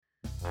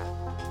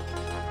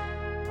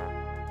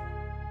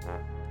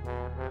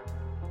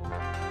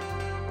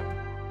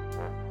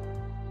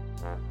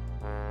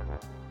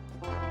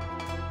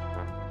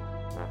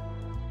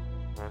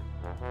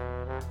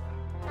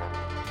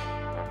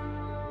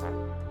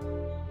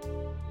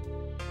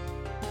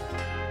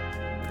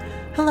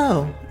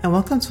Hello, and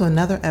welcome to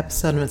another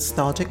episode of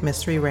Nostalgic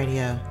Mystery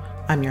Radio.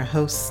 I'm your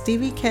host,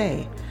 Stevie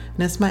K,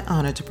 and it's my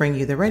honor to bring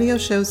you the radio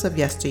shows of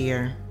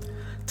yesteryear.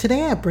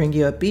 Today I bring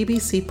you a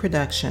BBC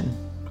production,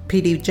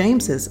 P.D.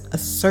 James's A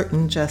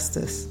Certain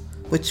Justice,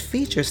 which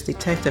features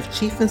Detective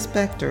Chief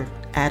Inspector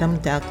Adam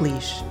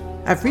Dalgliesh.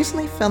 I've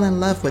recently fell in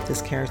love with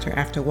this character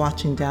after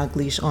watching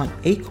Dalgliesh on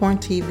Acorn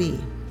TV,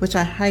 which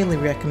I highly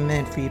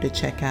recommend for you to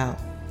check out.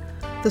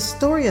 The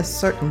story of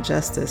Certain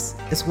Justice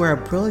is where a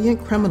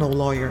brilliant criminal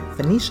lawyer,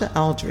 Venetia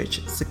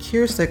Aldridge,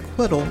 secures the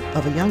acquittal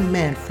of a young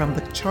man from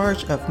the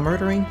charge of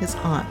murdering his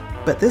aunt.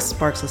 But this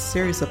sparks a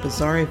series of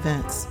bizarre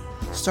events,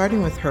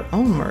 starting with her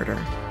own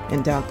murder,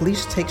 and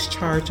Dalgliesh takes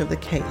charge of the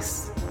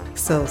case.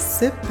 So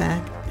sit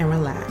back and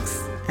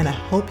relax, and I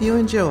hope you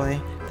enjoy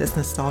this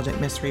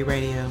Nostalgic Mystery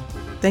Radio.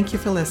 Thank you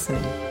for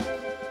listening.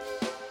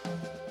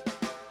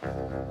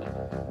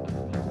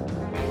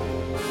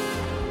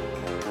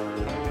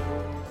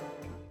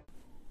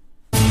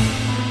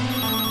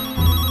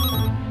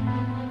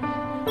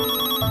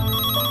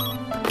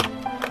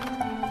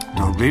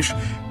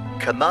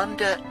 Dalgliesh?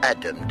 Commander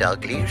Adam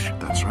Dalgliesh.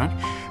 That's right.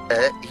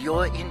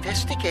 You're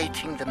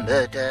investigating the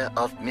murder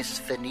of Miss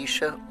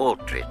Venetia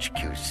Aldridge,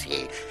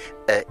 QC.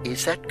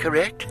 Is that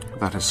correct?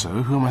 That is so.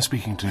 Who am I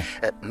speaking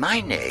to?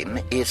 My name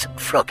is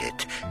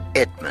Froggatt,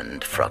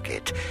 Edmund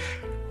Froggatt.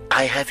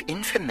 I have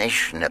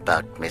information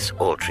about Miss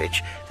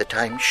Aldridge that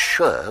I'm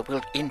sure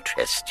will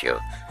interest you.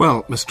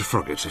 Well, Mr.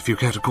 Froggatt, if you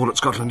care to call at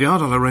Scotland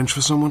Yard, I'll arrange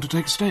for someone to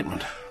take a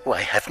statement. Oh,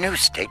 I have no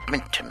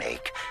statement to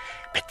make.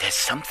 But there's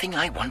something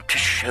I want to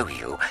show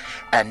you,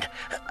 and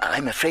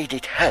I'm afraid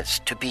it has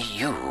to be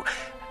you.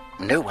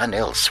 No one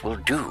else will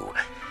do.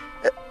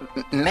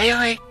 May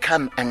I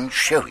come and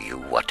show you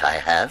what I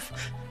have?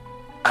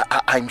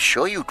 I'm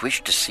sure you'd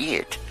wish to see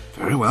it.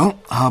 Very well.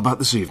 How about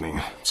this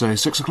evening? Say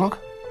 6 o'clock?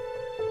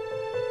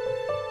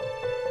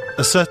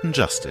 A Certain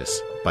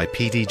Justice by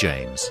P.D.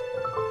 James.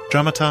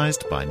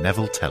 Dramatised by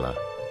Neville Teller.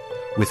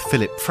 With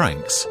Philip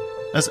Franks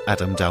as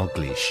Adam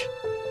Dalgliesh.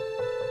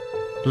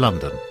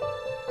 London.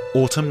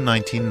 Autumn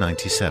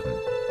 1997.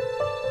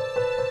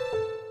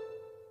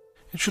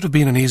 It should have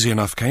been an easy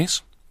enough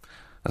case.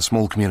 A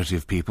small community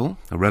of people,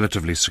 a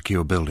relatively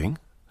secure building,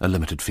 a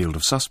limited field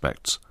of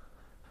suspects.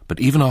 But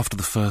even after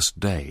the first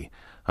day,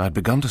 I had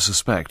begun to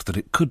suspect that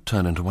it could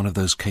turn into one of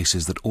those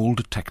cases that all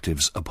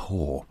detectives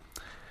abhor,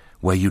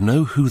 where you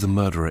know who the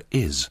murderer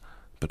is,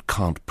 but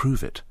can't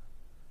prove it.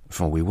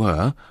 For we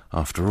were,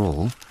 after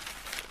all,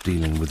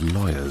 dealing with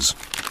lawyers.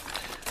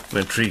 An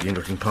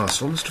intriguing-looking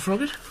parcel, Mr.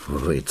 Froggatt.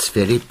 Oh, it's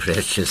very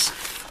precious.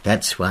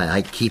 That's why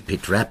I keep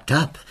it wrapped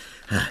up.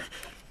 There.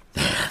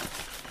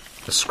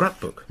 A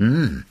scrapbook?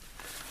 And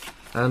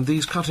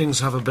these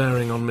cuttings have a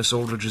bearing on Miss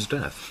Aldridge's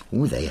death?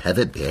 Oh, they have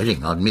a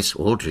bearing on Miss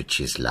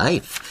Aldridge's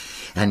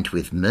life. And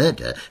with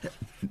murder...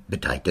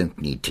 But I don't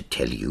need to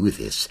tell you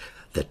this.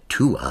 The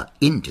two are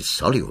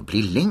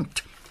indissolubly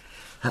linked.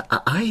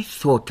 I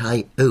thought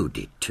I owed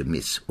it to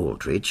Miss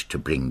Aldridge to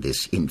bring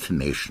this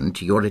information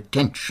to your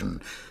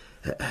attention.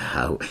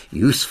 How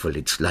useful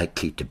it's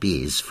likely to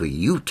be is for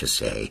you to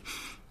say.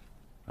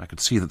 I could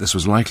see that this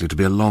was likely to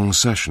be a long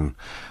session,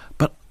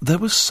 but there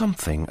was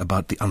something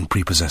about the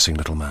unprepossessing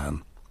little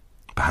man,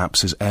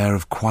 perhaps his air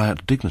of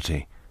quiet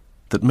dignity,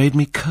 that made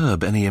me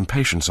curb any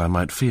impatience I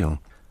might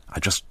feel. I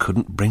just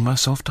couldn't bring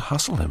myself to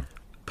hustle him.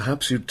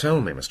 Perhaps you'd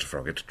tell me, Mr.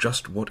 Froggatt,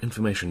 just what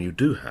information you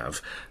do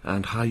have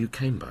and how you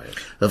came by it.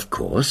 Of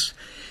course.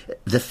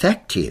 The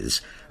fact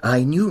is,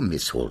 I knew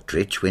Miss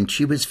Aldridge when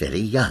she was very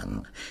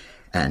young,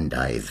 and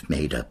I've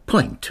made a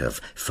point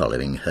of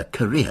following her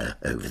career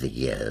over the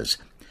years.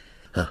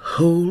 Her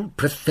whole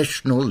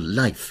professional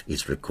life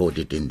is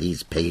recorded in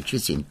these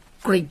pages in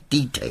great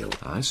detail.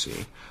 I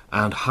see.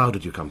 And how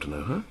did you come to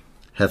know her?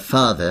 Her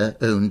father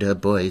owned a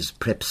boys'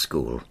 prep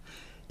school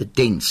at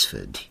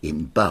Danesford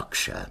in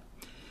Berkshire.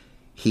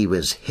 He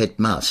was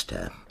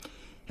headmaster,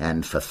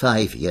 and for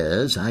 5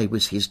 years I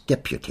was his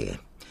deputy.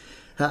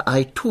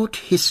 I taught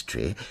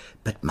history,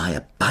 but my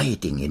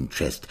abiding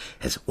interest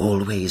has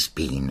always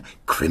been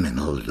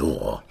criminal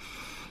law.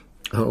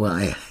 Oh,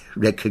 I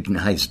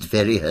recognized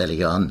very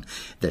early on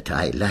that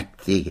I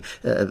lacked the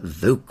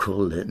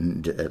vocal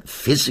and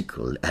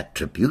physical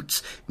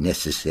attributes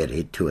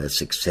necessary to a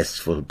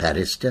successful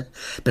barrister,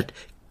 but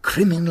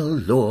criminal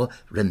law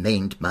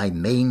remained my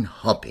main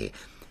hobby,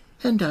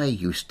 and I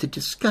used to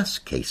discuss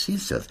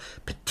cases of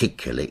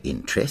particular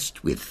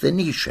interest with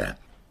Venetia.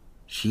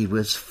 She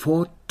was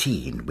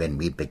 14 when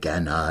we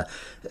began our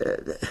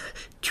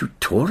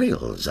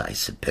tutorials, I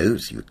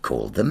suppose you'd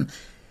call them,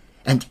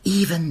 and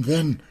even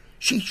then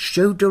she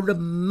showed a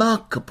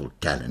remarkable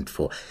talent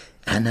for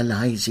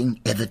analysing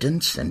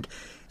evidence and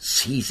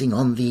seizing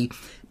on the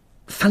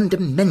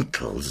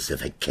fundamentals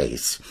of a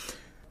case.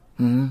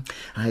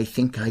 I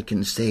think I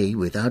can say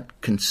without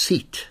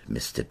conceit,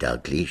 Mr.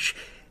 Dalgliesh,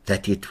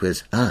 that it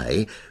was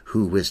I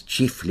who was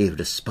chiefly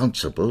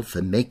responsible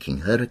for making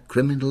her a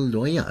criminal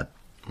lawyer.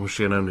 Was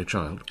she an only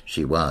child?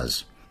 She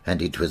was,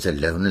 and it was a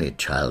lonely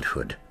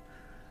childhood.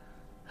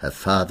 Her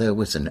father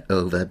was an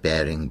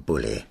overbearing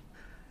bully,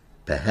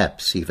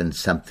 perhaps even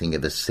something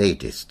of a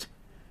sadist.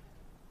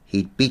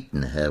 He'd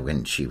beaten her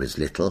when she was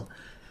little,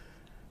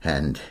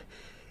 and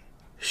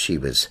she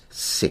was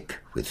sick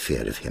with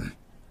fear of him.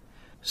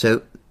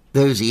 So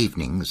those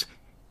evenings,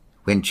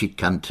 when she'd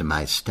come to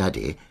my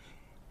study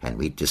and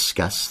we'd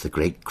discuss the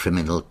great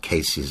criminal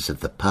cases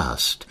of the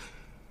past,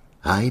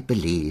 I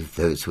believe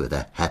those were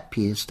the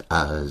happiest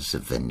hours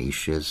of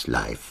Venetia's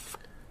life.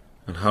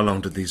 And how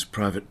long did these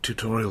private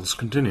tutorials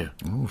continue?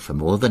 Oh, for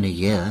more than a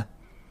year.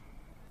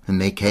 And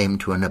they came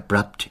to an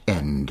abrupt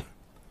end.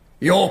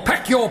 You'll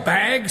pack your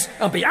bags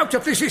and be out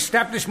of this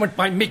establishment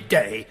by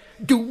midday.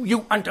 Do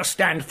you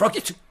understand,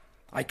 Froggitt?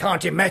 I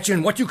can't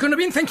imagine what you can have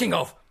been thinking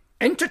of.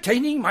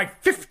 Entertaining my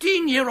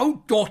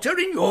 15-year-old daughter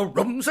in your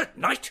rooms at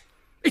night?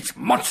 It's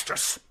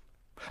monstrous.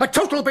 A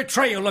total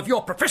betrayal of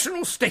your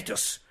professional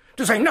status,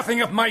 to say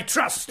nothing of my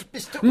trust.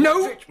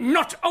 No,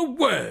 not a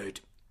word.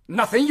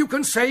 Nothing you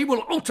can say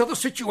will alter the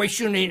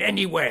situation in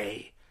any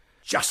way.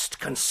 Just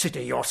consider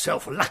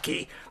yourself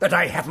lucky that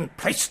I haven't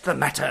placed the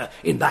matter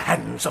in the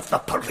hands of the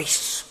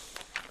police.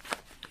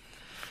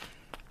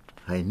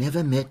 I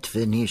never met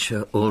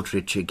Venetia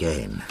Aldrich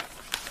again.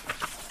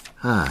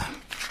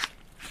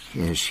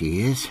 Here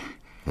she is,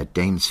 at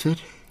Danesford.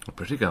 A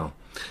pretty girl.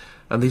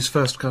 And these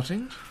first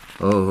cuttings?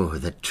 Oh,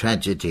 the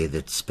tragedy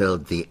that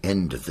spelled the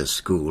end of the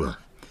school.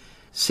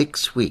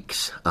 6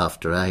 weeks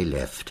after I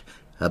left,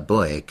 a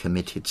boy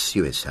committed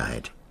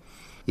suicide.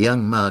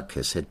 Young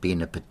Marcus had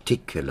been a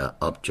particular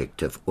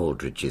object of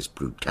Aldrich's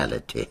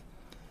brutality.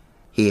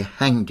 He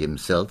hanged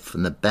himself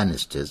from the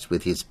banisters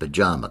with his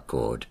pyjama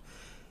cord.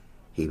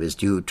 He was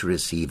due to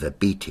receive a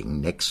beating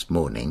next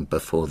morning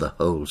before the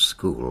whole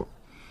school.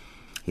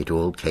 It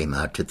all came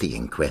out at the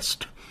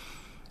inquest.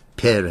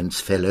 Parents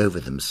fell over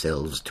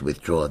themselves to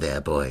withdraw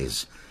their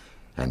boys,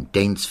 and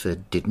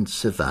Danesford didn't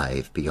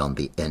survive beyond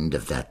the end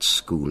of that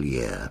school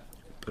year.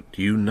 But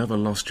you never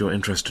lost your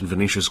interest in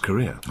Venetia's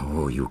career.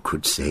 Oh, you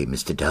could say,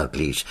 Mr.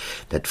 Dalgliesh,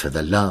 that for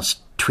the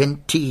last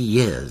 20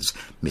 years,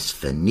 Miss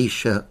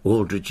Venetia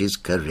Aldrich's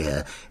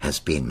career has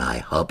been my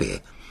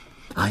hobby.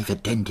 I've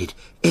attended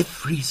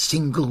every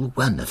single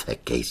one of her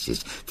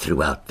cases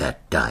throughout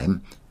that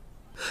time.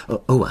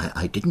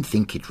 I didn't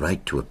think it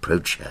right to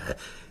approach her,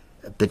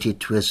 but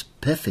it was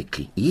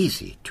perfectly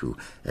easy to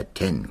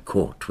attend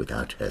court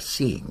without her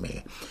seeing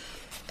me.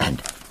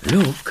 And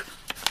look,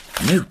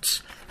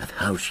 notes of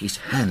how she's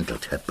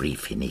handled her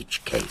brief in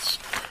each case.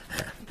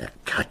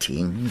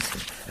 Cuttings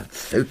and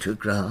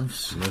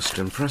photographs. Most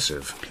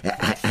impressive.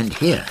 And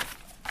here,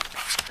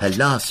 her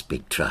last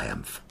big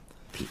triumph,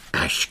 the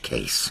Ash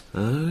case.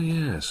 Oh,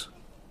 yes.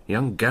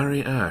 Young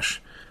Gary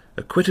Ash.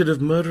 Acquitted of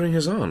murdering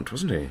his aunt,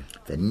 wasn't he?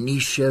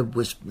 Venetia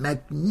was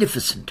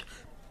magnificent,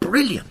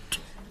 brilliant.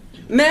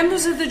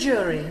 Members of the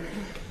jury,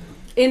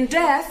 in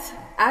death,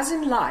 as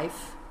in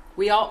life,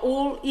 we are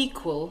all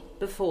equal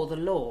before the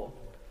law.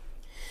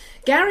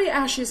 Gary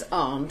Ash's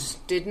aunt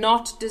did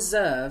not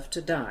deserve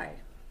to die,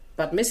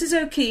 but Mrs.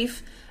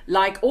 O'Keefe,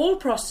 like all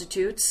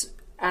prostitutes,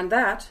 and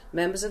that,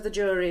 members of the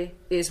jury,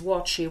 is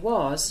what she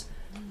was,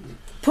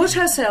 put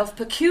herself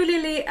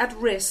peculiarly at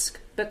risk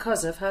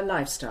because of her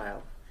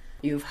lifestyle.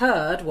 You've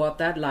heard what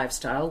that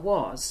lifestyle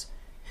was.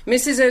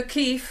 Mrs.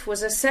 O'Keefe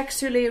was a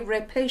sexually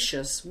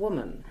rapacious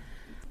woman.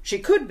 She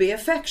could be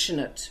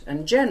affectionate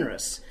and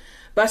generous,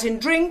 but in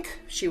drink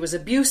she was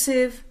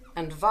abusive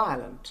and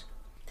violent.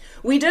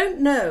 We don't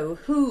know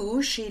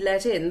who she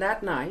let in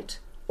that night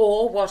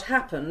or what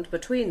happened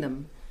between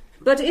them.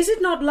 But is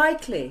it not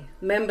likely,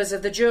 members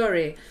of the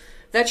jury,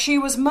 that she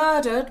was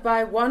murdered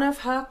by one of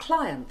her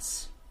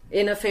clients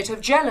in a fit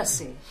of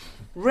jealousy,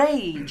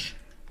 rage,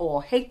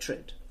 or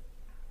hatred?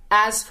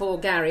 As for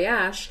Gary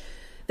Ash,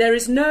 there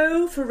is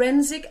no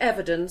forensic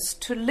evidence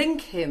to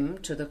link him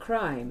to the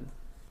crime.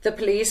 The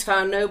police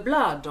found no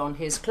blood on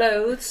his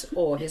clothes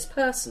or his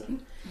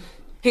person.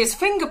 His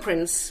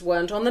fingerprints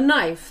weren't on the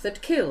knife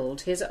that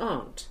killed his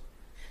aunt.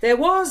 There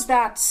was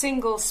that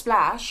single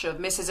splash of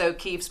Mrs.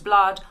 O'Keefe's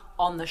blood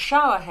on the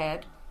shower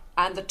head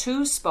and the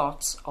 2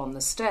 spots on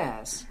the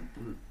stairs.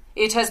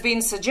 It has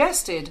been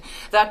suggested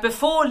that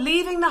before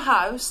leaving the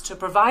house to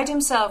provide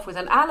himself with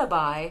an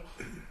alibi,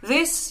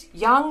 this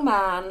young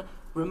man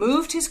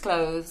removed his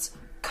clothes,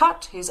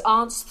 cut his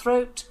aunt's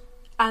throat,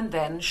 and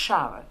then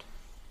showered.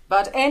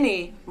 But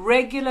any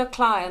regular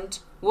client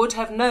would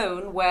have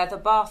known where the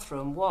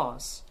bathroom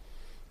was.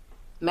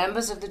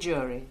 Members of the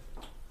jury,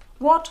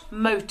 what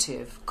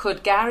motive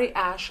could Gary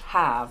Ash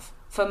have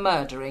for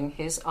murdering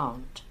his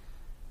aunt?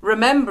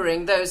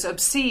 Remembering those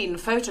obscene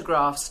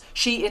photographs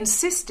she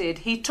insisted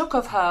he took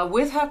of her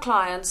with her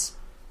clients,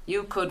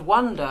 you could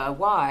wonder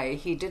why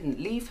he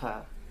didn't leave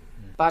her.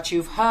 But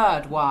you've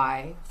heard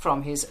why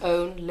from his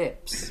own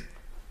lips.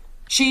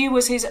 She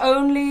was his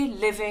only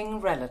living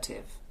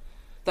relative.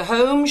 The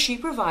home she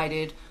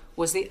provided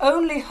was the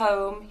only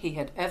home he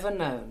had ever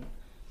known.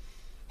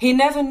 He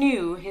never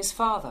knew his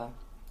father.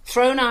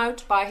 Thrown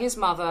out by his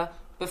mother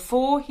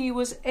before he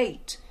was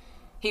 8,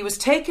 he was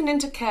taken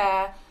into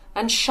care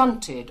and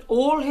shunted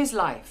all his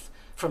life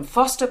from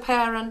foster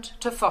parent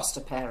to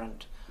foster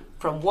parent,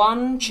 from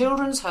one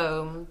children's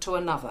home to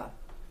another.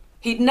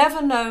 He'd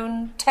never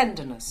known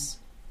tenderness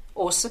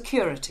or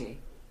security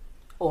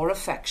or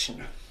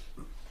affection.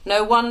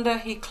 No wonder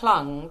he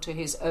clung to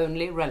his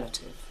only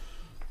relative.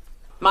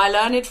 My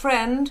learned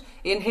friend,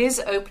 in his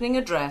opening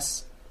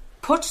address,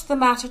 put the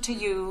matter to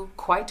you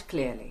quite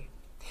clearly.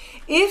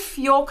 If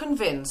you're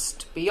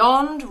convinced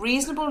beyond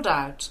reasonable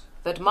doubt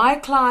that my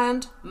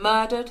client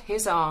murdered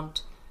his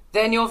aunt,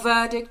 then your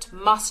verdict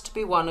must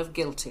be one of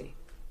guilty.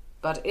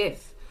 But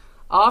if,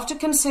 after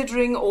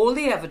considering all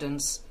the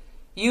evidence,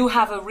 you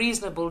have a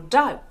reasonable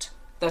doubt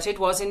that it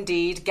was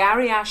indeed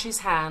Gary Ash's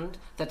hand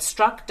that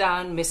struck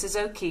down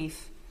Mrs.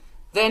 O'Keefe,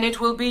 then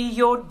it will be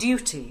your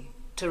duty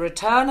to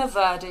return a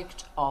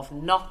verdict of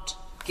not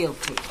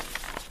guilty.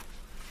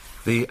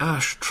 The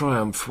Ash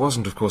triumph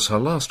wasn't, of course, her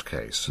last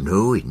case.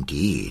 No,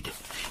 indeed.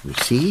 You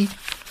see,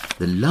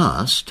 the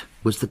last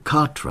was the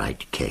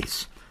Cartwright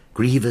case.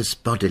 Grievous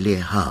bodily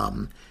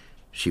harm.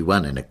 She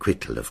won an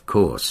acquittal, of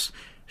course.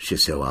 She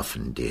so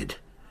often did.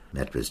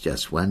 That was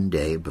just one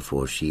day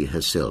before she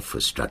herself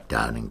was struck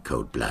down in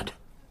cold blood.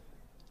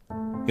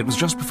 It was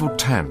just before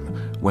 10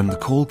 when the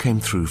call came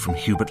through from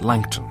Hubert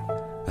Langton,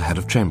 the head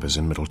of Chambers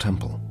in Middle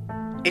Temple.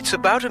 It's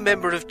about a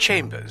member of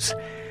Chambers.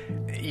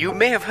 You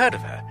may have heard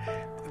of her.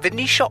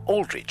 Venetia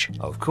Aldridge.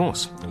 Of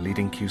course, a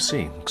leading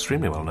QC,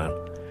 extremely well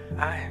known.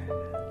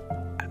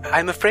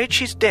 I'm afraid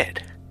she's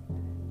dead.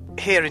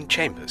 Here in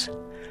Chambers.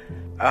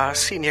 Our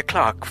senior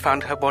clerk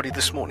found her body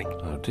this morning.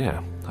 Oh dear,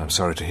 I'm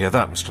sorry to hear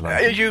that, Mr.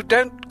 Langton. You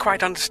don't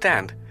quite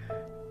understand.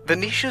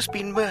 Venetia's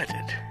been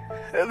murdered.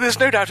 There's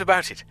no doubt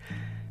about it.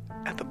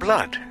 And the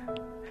blood.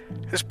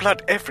 There's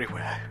blood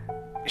everywhere.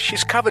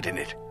 She's covered in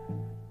it.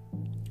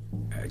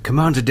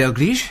 Commander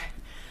Dalgliesh,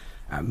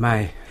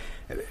 my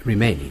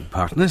remaining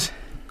partners.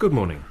 Good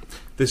morning.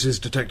 This is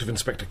Detective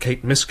Inspector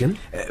Kate Miskin.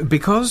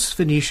 Because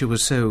Venetia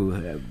was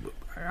so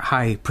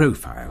high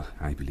profile,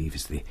 I believe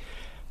is the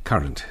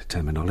current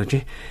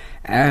terminology,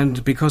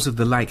 and because of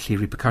the likely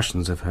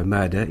repercussions of her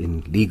murder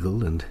in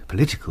legal and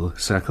political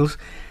circles,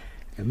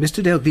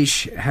 Mr.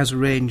 Dalgliesh has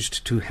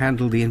arranged to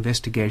handle the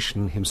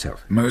investigation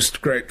himself.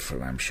 Most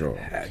grateful, I'm sure.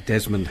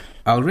 Desmond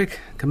Ulrich,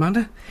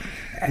 Commander.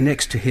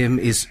 Next to him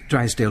is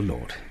Drysdale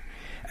Lord.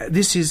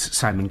 This is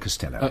Simon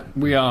Costello.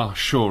 We are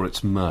sure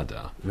it's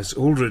murder. Miss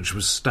Aldridge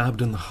was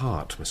stabbed in the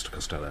heart, Mr.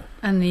 Costello.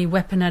 And the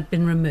weapon had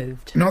been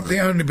removed. Not the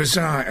only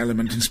bizarre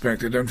element,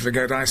 Inspector. Don't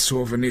forget I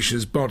saw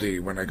Venetia's body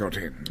when I got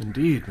in.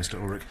 Indeed,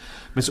 Mr. Ulrich.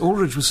 Miss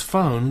Aldridge was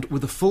found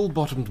with a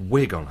full-bottomed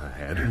wig on her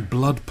head and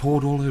blood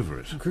poured all over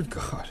it. Good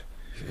God.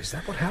 Is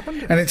that what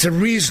happened? And it's a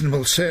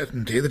reasonable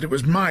certainty that it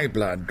was my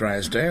blood,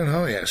 Drysdale.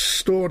 Oh, yes,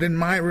 stored in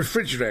my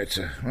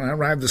refrigerator. When I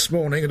arrived this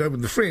morning and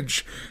opened the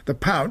fridge, the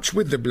pouch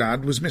with the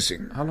blood was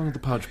missing. How long had the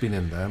pouch been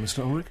in there,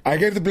 Mr. Ulrich? I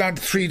gave the blood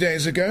 3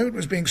 days ago. It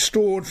was being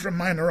stored for a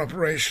minor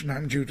operation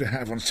I'm due to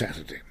have on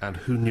Saturday. And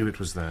who knew it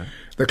was there?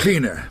 The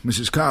cleaner,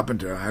 Mrs.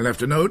 Carpenter. I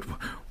left a note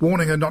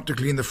warning her not to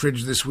clean the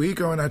fridge this week,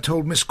 and I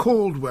told Miss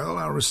Caldwell,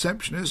 our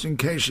receptionist, in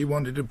case she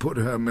wanted to put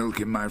her milk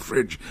in my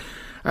fridge.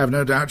 I've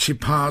no doubt she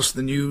passed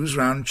the news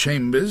round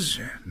Chambers.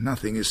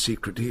 Nothing is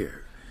secret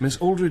here. Miss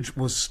Aldridge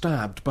was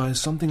stabbed by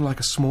something like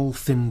a small,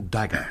 thin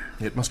dagger.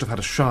 It must have had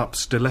a sharp,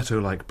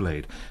 stiletto-like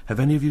blade. Have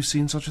any of you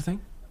seen such a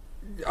thing?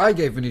 I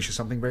gave Venetia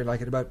something very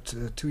like it about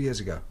 2 years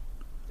ago.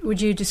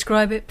 Would you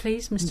describe it,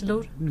 please, Mr.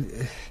 Lord?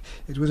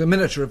 It was a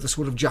miniature of the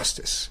Sword of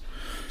Justice.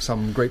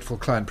 Some grateful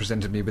client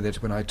presented me with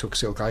it when I took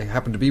silk. I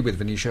happened to be with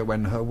Venetia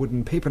when her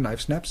wooden paper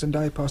knife snaps, and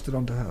I passed it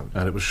on to her.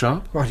 And it was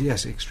sharp? Oh,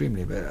 yes,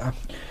 extremely. But,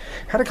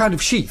 had a kind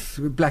of sheath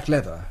with black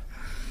leather.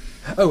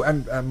 Oh,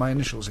 and my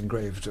initials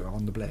engraved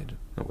on the blade.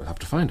 Well, we'll have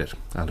to find it,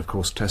 and of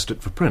course test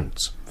it for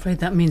prints. Afraid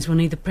that means we'll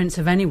need the prints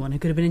of anyone who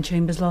could have been in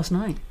Chambers last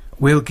night.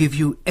 We'll give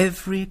you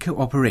every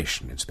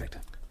cooperation,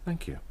 Inspector.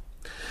 Thank you.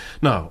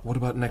 Now, what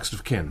about next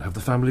of kin? Have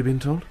the family been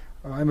told?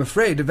 I'm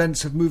afraid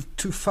events have moved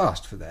too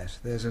fast for that.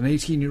 There's an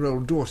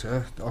 18-year-old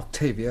daughter,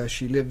 Octavia.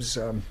 She lived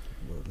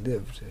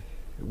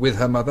with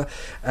her mother.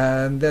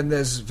 And then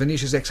there's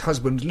Venetia's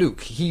ex-husband,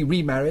 Luke. He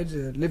remarried,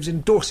 lives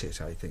in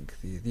Dorset, I think.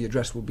 The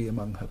address will be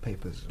among her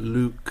papers.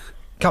 Luke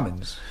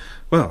Cummins.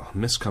 Well,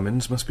 Miss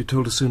Cummins must be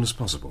told as soon as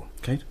possible.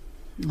 Kate?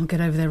 I'll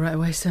get over there right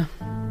away, sir.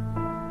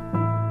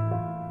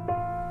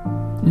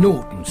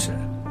 Norton,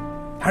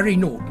 sir. Harry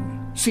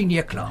Norton,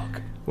 senior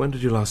clerk. When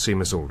did you last see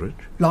Miss Aldridge?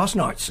 Last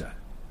night, sir.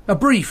 A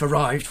brief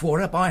arrived for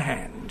her by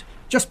hand,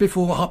 just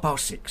before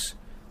 6:30.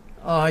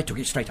 I took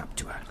it straight up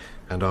to her.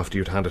 And after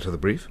you'd handed her the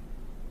brief?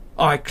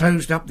 I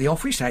closed up the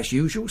office as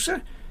usual,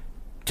 sir.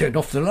 Turned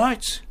off the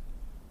lights.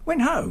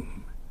 Went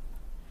home.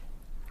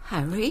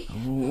 Harry?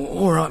 Oh,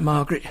 all right,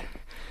 Margaret.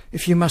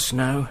 If you must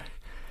know,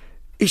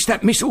 it's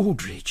that Miss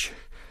Aldridge.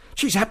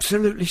 She's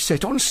absolutely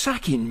set on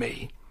sacking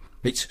me.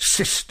 It's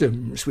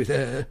systems with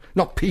her,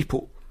 not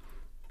people.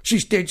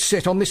 She's dead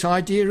set on this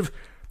idea of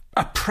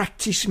a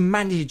practice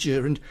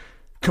manager and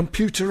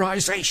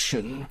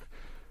computerisation.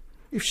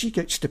 If she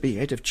gets to be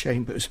head of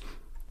Chambers,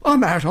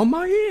 I'm out on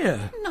my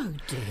ear. No,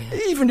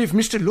 dear. Even if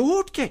Mr.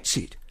 Lord gets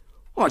it,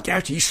 I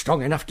doubt he's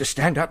strong enough to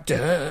stand up to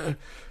her.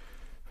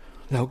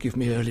 They'll give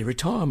me early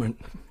retirement.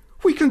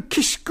 we can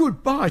kiss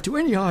goodbye to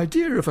any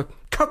idea of a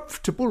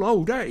comfortable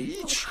old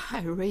age. Oh,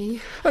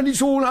 Harry. And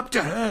it's all up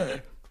to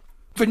her.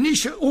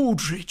 Venetia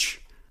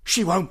Aldridge.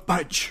 She won't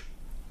budge.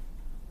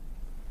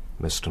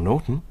 Mr.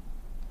 Norton?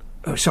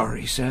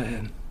 Sorry,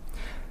 sir.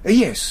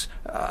 Yes,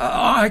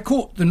 I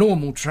caught the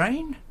normal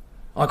train.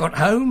 I got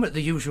home at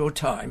the usual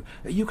time.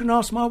 You can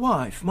ask my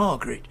wife,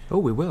 Margaret. Oh,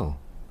 we will.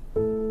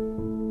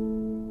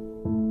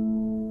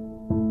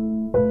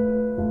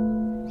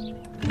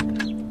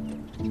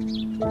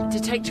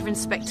 Detective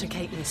Inspector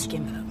Kate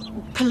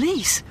Miskin.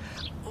 Police?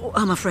 Oh,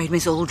 I'm afraid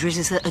Miss Aldridge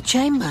is at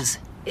Chambers.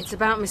 It's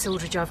about Miss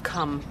Aldridge I've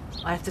come.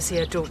 I have to see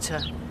her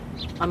daughter.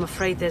 I'm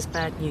afraid there's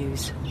bad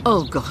news.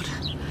 Oh, God.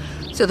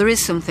 So there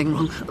is something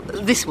wrong.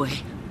 This way.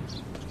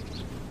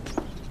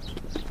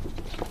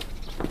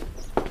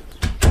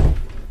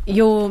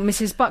 You're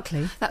Mrs.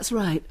 Buckley? That's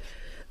right.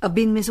 I've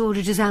been Miss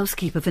Aldridge's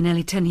housekeeper for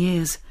nearly 10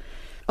 years.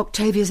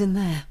 Octavia's in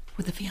there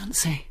with the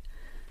fiancé.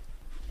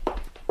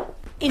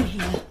 In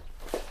here.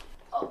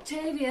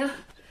 Octavia,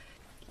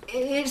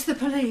 it's the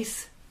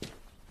police.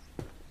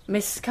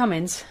 Miss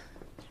Cummins?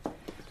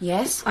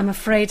 Yes? I'm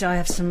afraid I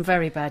have some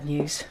very bad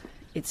news.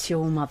 It's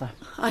your mother.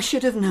 I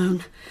should have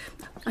known.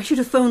 I should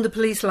have phoned the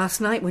police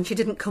last night when she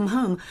didn't come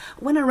home.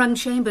 When I rang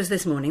Chambers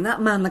this morning,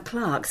 that man, the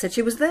clerk, said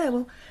she was there.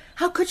 Well,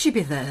 how could she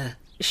be there?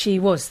 She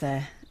was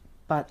there,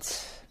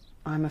 but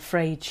I'm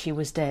afraid she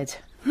was dead.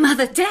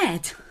 Mother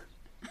dead?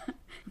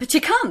 But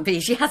she can't be.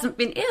 She hasn't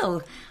been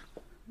ill.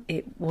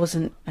 It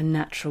wasn't a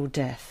natural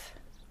death,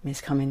 Miss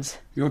Cummins.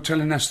 You're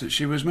telling us that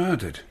she was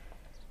murdered?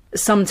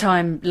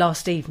 Sometime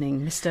last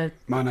evening, Mr...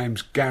 My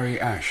name's Gary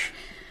Ash.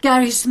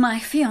 Gary's my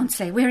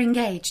fiancé. We're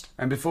engaged.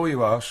 And before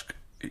you ask,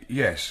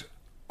 yes,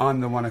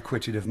 I'm the one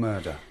acquitted of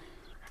murder.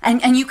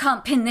 And you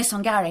can't pin this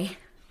on Gary.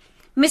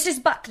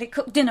 Mrs. Buckley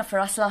cooked dinner for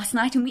us last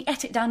night and we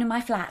ate it down in my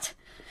flat.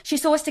 She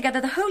saw us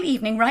together the whole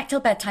evening right till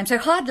bedtime, so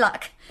hard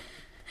luck.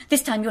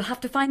 This time you'll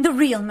have to find the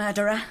real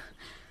murderer.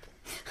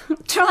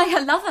 Try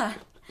her lover.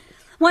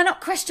 Why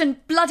not question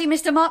bloody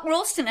Mr. Mark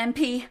Ralston,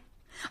 MP?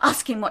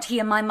 Ask him what he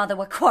and my mother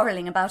were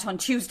quarrelling about on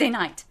Tuesday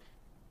night.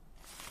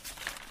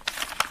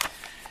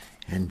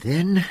 And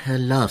then her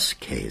last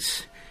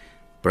case,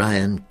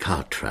 Brian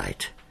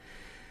Cartwright.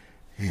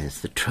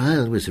 Yes, the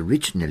trial was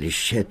originally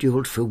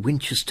scheduled for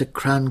Winchester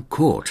Crown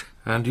Court.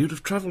 And you'd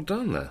have travelled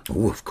down there?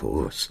 Oh, of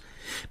course.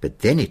 But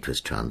then it was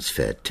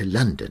transferred to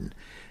London.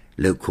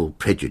 Local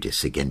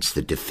prejudice against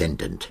the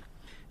defendant.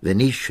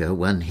 Venetia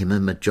won him a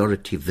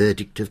majority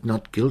verdict of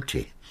not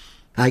guilty.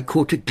 I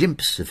caught a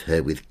glimpse of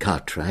her with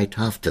Cartwright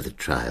after the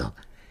trial.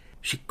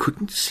 She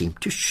couldn't seem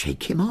to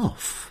shake him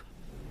off.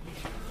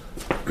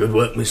 Good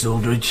work, Miss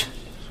Aldridge.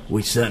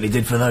 We certainly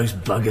did for those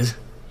buggers.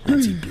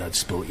 Anti-blood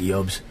sporty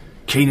yobs.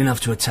 Keen enough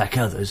to attack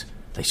others.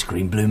 They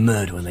scream blue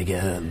murder when they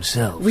get hurt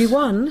themselves. We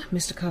won,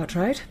 Mr.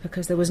 Cartwright,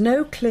 because there was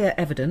no clear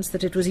evidence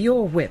that it was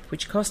your whip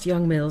which cost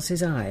young Mills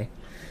his eye.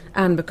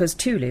 And because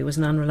Tooley was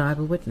an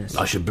unreliable witness.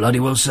 I should bloody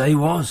well say he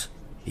was.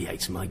 He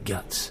hates my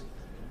guts.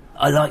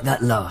 I like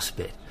that last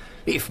bit.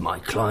 If my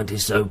client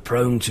is so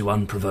prone to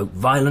unprovoked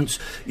violence,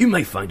 you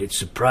may find it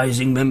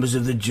surprising, members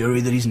of the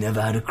jury, that he's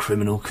never had a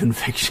criminal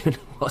conviction.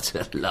 What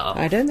a laugh.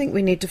 I don't think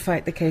we need to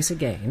fight the case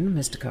again,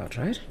 Mr.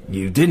 Cartwright.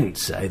 You didn't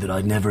say that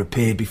I'd never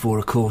appeared before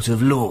a court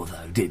of law,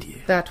 though, did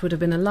you? That would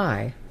have been a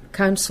lie.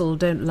 Counsel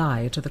don't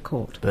lie to the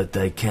court. But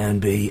they can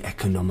be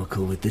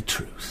economical with the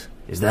truth.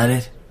 Is that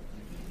it?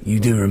 You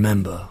do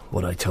remember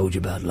what I told you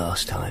about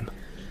last time?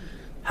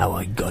 How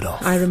I got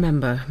off? I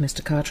remember,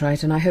 Mr.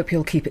 Cartwright, and I hope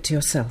you'll keep it to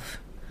yourself.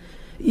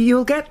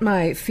 You'll get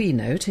my fee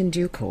note in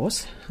due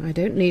course. I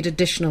don't need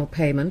additional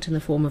payment in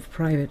the form of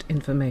private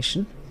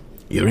information.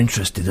 You're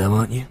interested, though,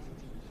 aren't you?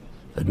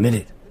 Admit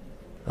it.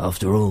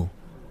 After all,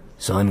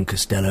 Simon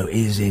Costello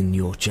is in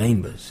your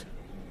chambers.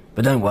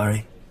 But don't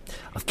worry.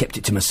 I've kept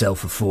it to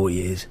myself for 4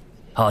 years.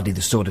 Hardly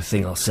the sort of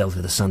thing I'll sell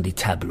to the Sunday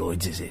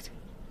tabloids, is it?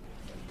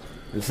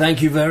 And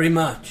thank you very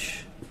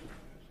much.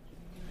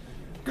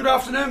 Good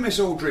afternoon, Miss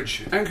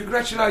Aldridge, and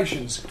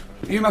congratulations.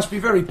 You must be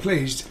very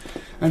pleased,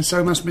 and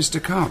so must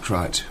Mr.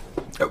 Cartwright.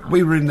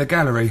 We were in the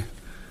gallery.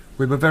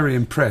 We were very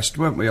impressed,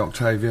 weren't we,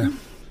 Octavia?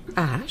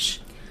 Ash?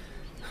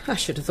 I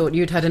should have thought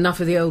you'd had enough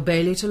of the Old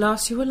Bailey to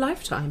last you a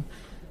lifetime.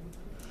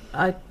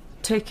 I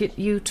take it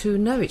you two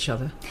know each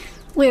other?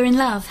 We're in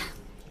love.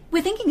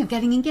 We're thinking of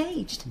getting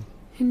engaged.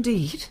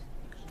 Indeed?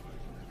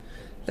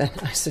 Then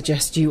I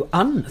suggest you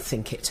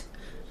unthink it.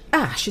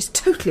 Ash is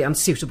totally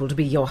unsuitable to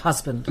be your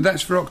husband.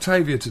 That's for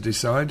Octavia to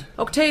decide.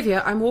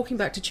 Octavia, I'm walking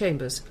back to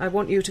Chambers. I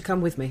want you to come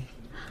with me.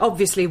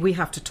 Obviously, we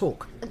have to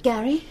talk.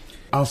 Gary?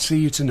 I'll see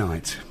you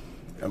tonight.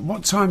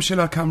 What time shall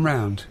I come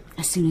round?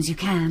 As soon as you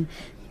can.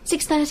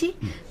 6:30?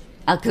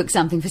 I'll cook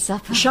something for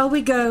supper. Shall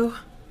we go?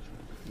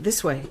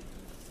 This way.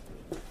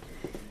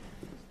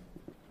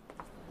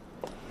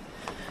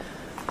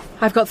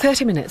 I've got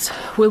 30 minutes.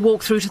 We'll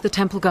walk through to the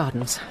Temple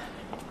Gardens.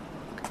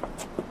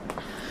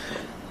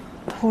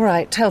 All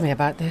right, tell me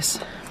about this.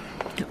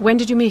 When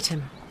did you meet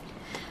him?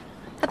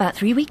 About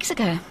 3 weeks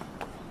ago.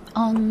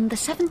 On the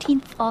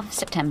 17th of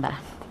September.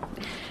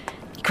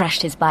 He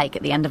crashed his bike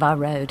at the end of our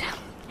road.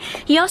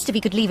 He asked if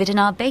he could leave it in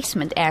our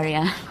basement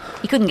area.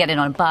 He couldn't get in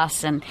on a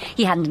bus and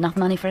he hadn't enough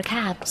money for a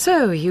cab.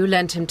 So you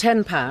lent him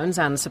 £10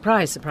 and,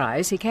 surprise,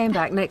 surprise, he came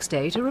back next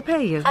day to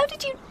repay you. How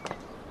did you...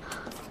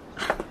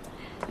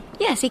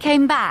 Yes, he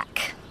came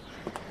back.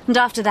 And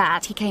after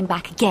that, he came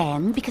back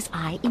again because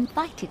I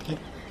invited him.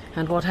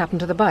 And what happened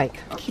to the bike?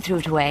 He threw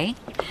it away.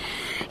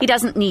 He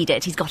doesn't need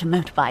it. He's got a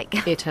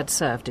motorbike. It had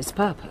served its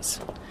purpose.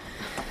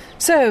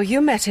 So, you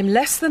met him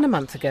less than a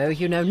month ago,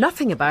 you know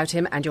nothing about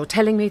him, and you're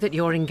telling me that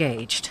you're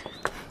engaged.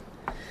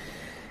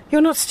 You're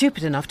not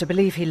stupid enough to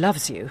believe he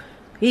loves you.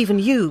 Even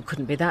you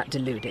couldn't be that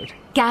deluded.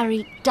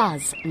 Gary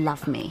does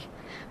love me.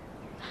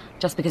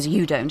 Just because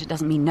you don't, it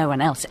doesn't mean no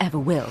one else ever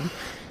will.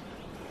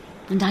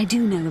 And I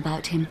do know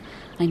about him.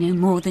 I know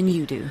more than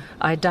you do.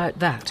 I doubt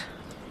that.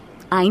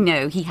 I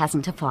know he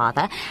hasn't a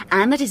father,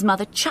 and that his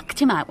mother chucked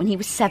him out when he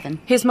was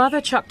 7. His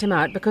mother chucked him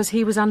out because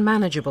he was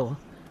unmanageable.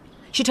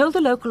 She told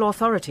the local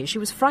authority she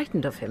was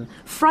frightened of him.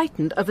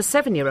 Frightened of a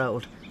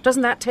 7-year-old.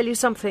 Doesn't that tell you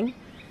something?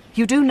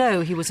 You do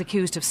know he was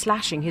accused of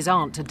slashing his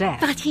aunt to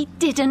death. But he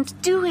didn't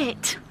do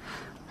it.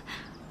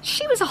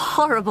 She was a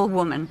horrible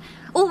woman,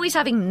 always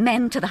having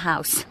men to the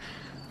house.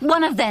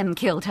 One of them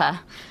killed her.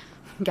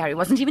 Gary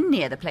wasn't even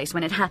near the place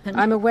when it happened.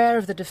 I'm aware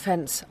of the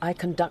defence. I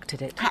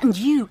conducted it. And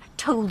you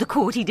told the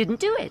court he didn't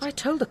do it. I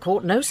told the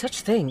court no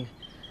such thing.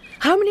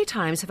 How many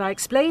times have I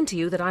explained to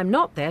you that I'm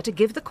not there to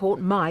give the court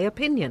my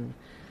opinion?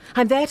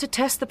 I'm there to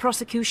test the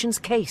prosecution's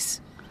case.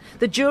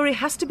 The jury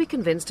has to be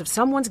convinced of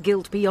someone's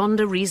guilt beyond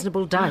a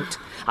reasonable doubt.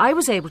 I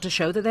was able to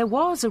show that there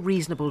was a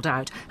reasonable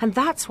doubt, and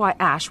that's why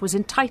Ash was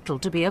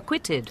entitled to be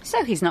acquitted.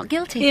 So he's not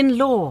guilty? In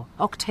law,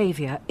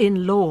 Octavia,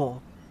 in law.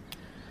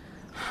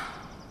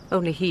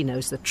 Only he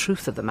knows the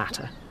truth of the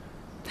matter.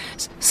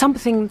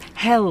 Something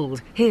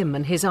held him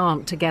and his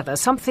aunt together.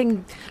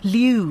 Something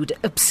lewd,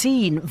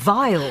 obscene,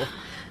 vile.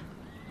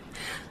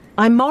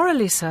 I'm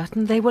morally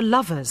certain they were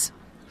lovers.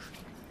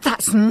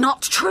 That's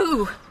not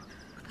true.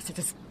 That's a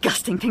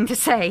disgusting thing to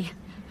say.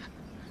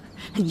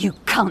 And you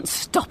can't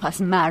stop us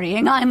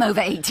marrying. I'm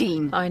over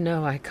 18. I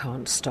know I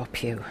can't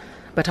stop you.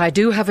 But I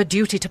do have a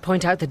duty to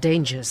point out the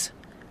dangers.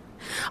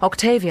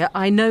 Octavia,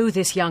 I know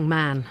this young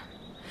man.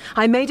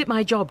 I made it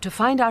my job to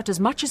find out as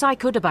much as I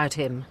could about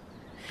him.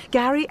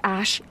 Gary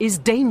Ash is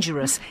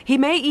dangerous. He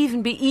may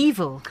even be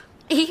evil.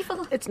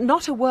 Evil? It's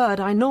not a word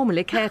I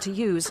normally care to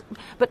use.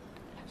 But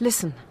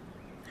listen.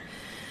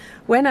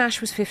 When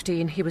Ash was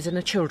 15, he was in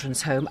a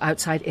children's home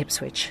outside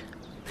Ipswich.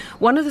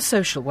 One of the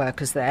social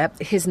workers there,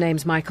 his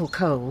name's Michael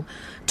Cole,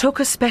 took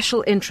a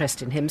special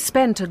interest in him,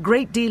 spent a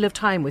great deal of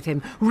time with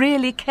him,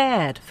 really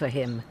cared for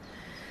him.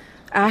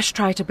 Ash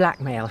tried to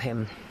blackmail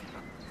him.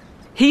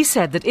 He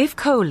said that if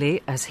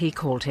Coley, as he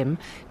called him,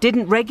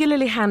 didn't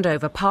regularly hand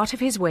over part of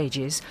his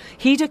wages,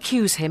 he'd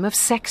accuse him of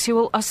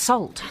sexual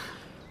assault.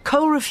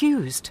 Cole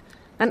refused,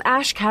 and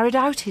Ash carried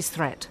out his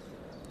threat.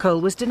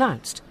 Cole was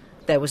denounced.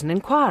 There was an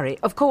inquiry.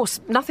 Of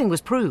course, nothing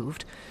was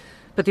proved,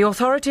 but the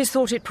authorities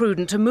thought it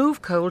prudent to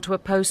move Cole to a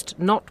post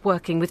not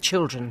working with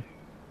children.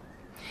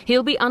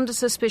 He'll be under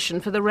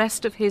suspicion for the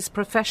rest of his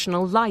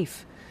professional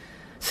life.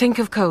 Think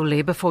of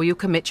Coley before you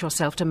commit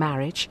yourself to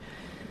marriage.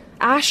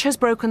 Ash has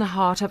broken the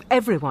heart of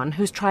everyone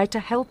who's tried to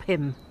help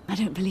him. I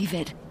don't believe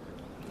it.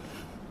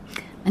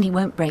 And he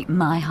won't break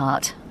my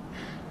heart.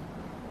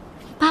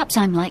 Perhaps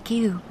I'm like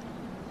you.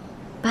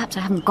 Perhaps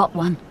I haven't got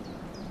one.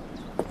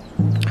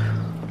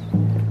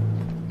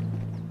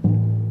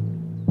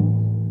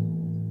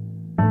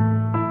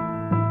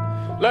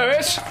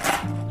 Lois!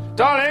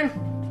 Darling!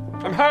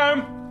 I'm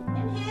home!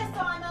 I'm here,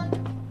 Simon.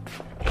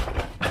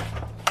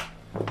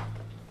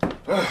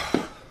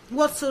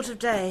 What sort of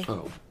day?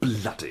 Oh,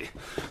 bloody.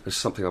 There's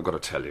something I've got to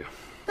tell you.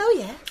 Oh,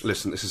 yes?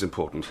 Listen, this is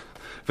important.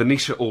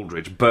 Venetia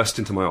Aldridge burst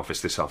into my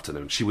office this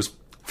afternoon. She was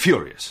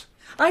furious.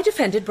 I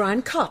defended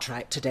Brian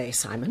Cartwright today,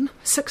 Simon,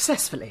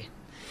 successfully.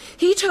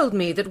 He told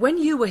me that when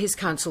you were his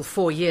counsel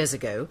 4 years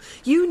ago,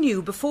 you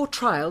knew before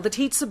trial that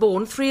he'd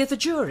suborned 3 of the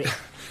jury.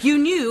 You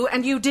knew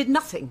and you did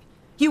nothing.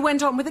 You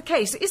went on with the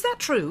case. Is that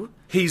true?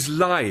 He's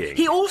lying.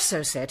 He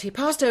also said he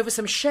passed over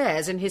some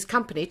shares in his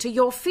company to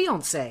your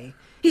fiancée.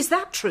 Is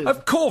that true?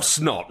 Of course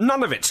not.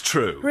 None of it's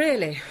true.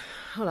 Really?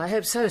 Well, I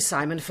hope so,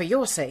 Simon, for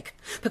your sake.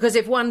 Because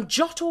if one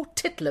jot or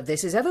tittle of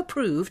this is ever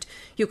proved,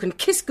 you can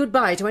kiss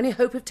goodbye to any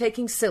hope of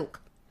taking silk.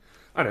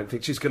 I don't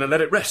think she's going to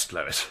let it rest,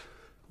 Lois.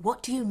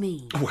 What do you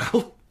mean?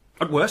 Well,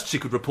 at worst she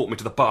could report me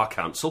to the Bar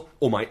Council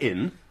or my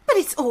inn. But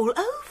it's all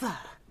over.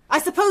 I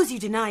suppose you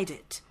denied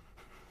it.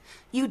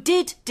 You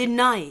did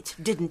deny it,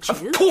 didn't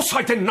you? Of course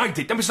I denied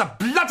it. That was so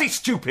bloody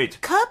stupid.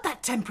 Curb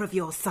that temper of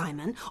yours,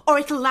 Simon, or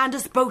it'll land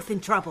us both in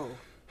trouble.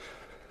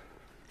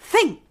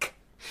 Think.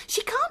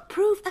 She can't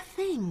prove a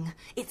thing.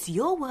 It's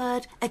your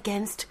word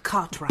against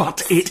Cartwright.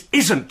 But it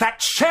isn't.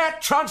 That share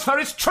transfer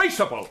is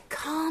traceable.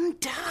 Calm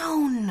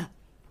down.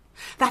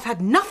 That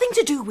had nothing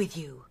to do with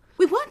you.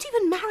 We weren't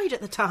even married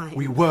at the time.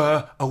 We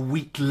were a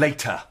week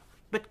later.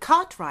 But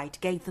Cartwright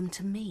gave them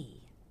to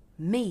me.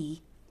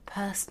 Me,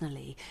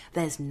 personally.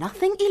 There's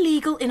nothing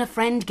illegal in a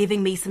friend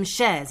giving me some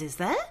shares, is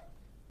there?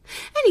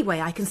 Anyway,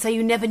 I can say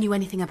you never knew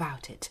anything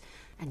about it.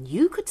 And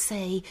you could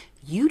say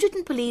you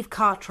didn't believe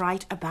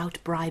Cartwright about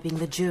bribing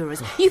the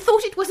jurors. You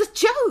thought it was a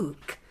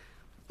joke.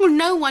 Well,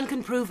 no one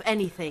can prove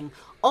anything.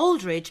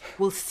 Aldridge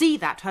will see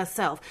that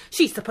herself.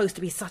 She's supposed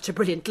to be such a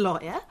brilliant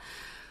lawyer.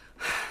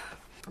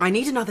 I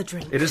need another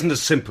drink. It isn't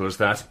as simple as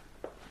that.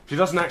 She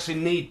doesn't actually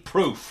need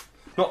proof.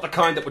 Not the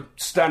kind that would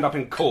stand up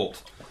in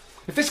court.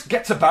 If this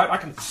gets about, I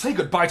can say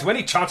goodbye to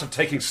any chance of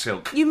taking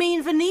Silk. You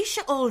mean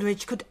Venetia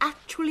Aldridge could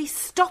actually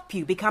stop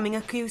you becoming a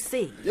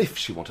QC? If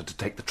she wanted to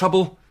take the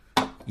trouble,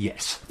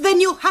 yes.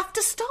 Then you'll have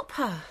to stop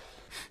her.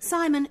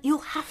 Simon, you'll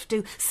have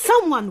to.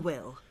 Someone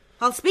will.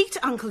 I'll speak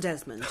to Uncle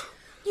Desmond.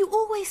 You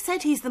always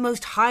said he's the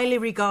most highly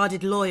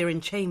regarded lawyer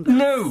in Chambers.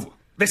 No!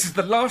 This is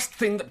the last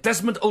thing that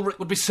Desmond Ulrich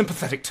would be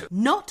sympathetic to.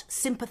 Not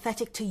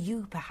sympathetic to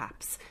you,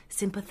 perhaps.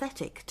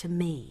 Sympathetic to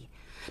me.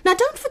 Now,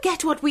 don't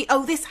forget what we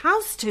owe this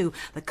house to.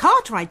 The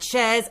Cartwright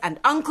shares and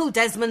Uncle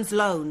Desmond's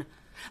loan.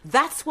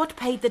 That's what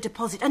paid the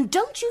deposit, and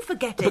don't you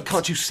forget it. But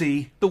can't you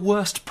see? The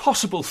worst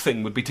possible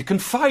thing would be to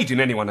confide in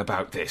anyone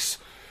about this.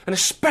 And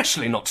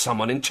especially not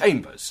someone in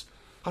Chambers.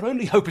 Our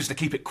only hope is to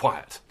keep it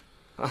quiet.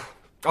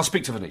 I'll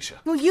speak to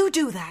Venetia. Well, you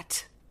do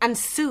that. And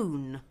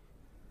soon.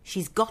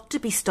 She's got to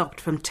be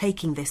stopped from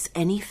taking this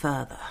any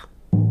further.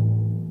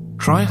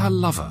 Try her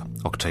lover,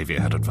 Octavia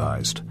had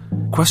advised.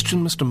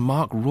 Question Mr.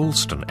 Mark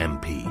Ralston,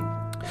 MP.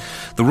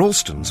 The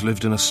Ralstons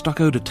lived in a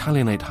stuccoed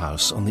Italianate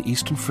house on the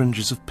eastern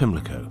fringes of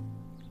Pimlico.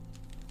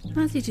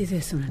 How do you do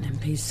this on an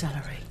MP's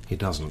salary? He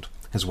doesn't.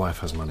 His wife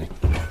has money.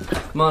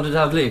 Commander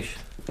Dalgliesh.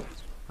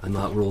 I'm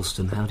Mark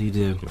Ralston. How do you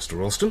do? Mr.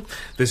 Ralston,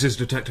 this is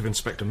Detective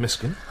Inspector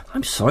Miskin.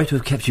 I'm sorry to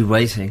have kept you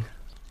waiting.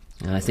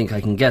 I think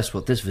I can guess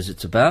what this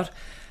visit's about.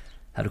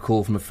 Had a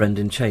call from a friend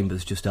in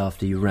Chambers just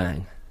after you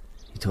rang.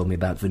 He told me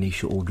about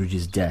Venetia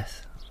Aldridge's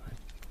death.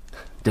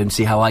 Don't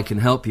see how I can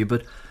help you,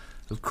 but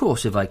of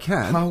course if I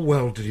can... How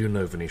well did you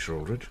know Venetia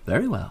Aldridge?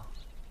 Very well.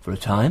 For a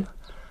time.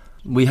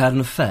 We had an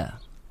affair.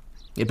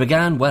 It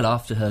began well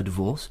after her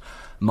divorce.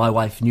 My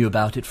wife knew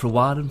about it for a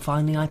while, and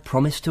finally I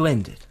promised to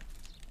end it.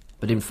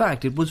 But in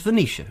fact, it was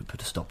Venetia who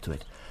put a stop to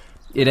it.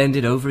 It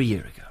ended over a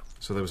year ago.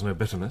 So there was no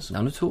bitterness?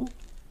 None at all.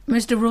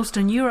 Mr.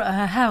 Ralston, you were at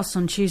her house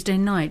on Tuesday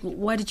night.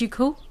 Why did you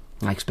call?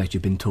 I expect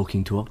you've been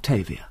talking to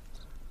Octavia.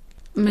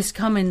 Miss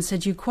Cummins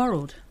said you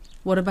quarrelled.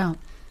 What about?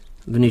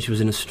 Venetia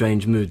was in a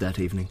strange mood that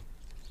evening.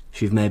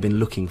 She may have been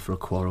looking for a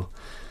quarrel.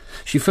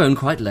 She phoned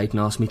quite late and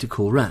asked me to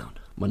call round.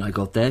 When I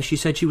got there, she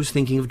said she was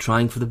thinking of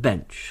trying for the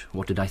bench.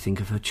 What did I think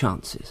of her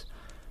chances?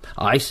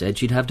 I said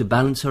she'd have to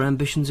balance her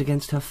ambitions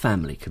against her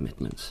family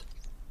commitments.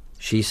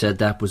 She said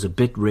that was a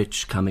bit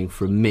rich coming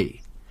from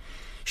me.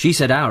 She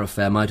said our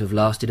affair might have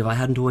lasted if I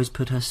hadn't always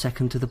put her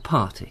second to the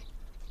party.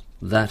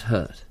 That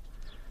hurt.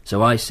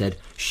 So I said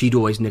she'd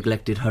always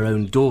neglected her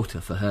own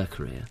daughter for her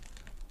career.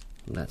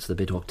 That's the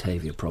bit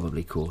Octavia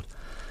probably caught.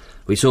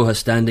 We saw her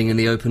standing in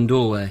the open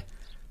doorway.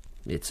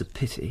 It's a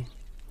pity,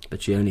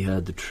 but she only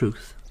heard the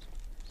truth.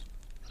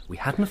 We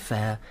had an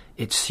affair,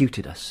 it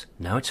suited us,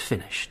 now it's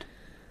finished.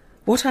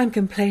 What I'm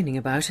complaining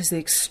about is the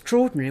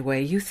extraordinary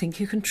way you think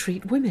you can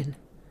treat women.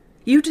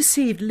 You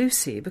deceived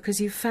Lucy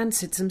because you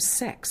fancied some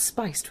sex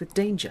spiced with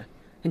danger,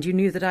 and you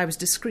knew that I was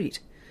discreet.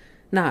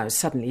 Now,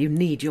 suddenly, you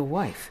need your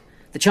wife.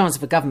 The chance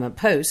of a government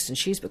post, and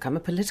she's become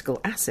a political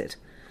asset.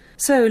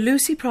 So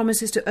Lucy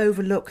promises to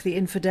overlook the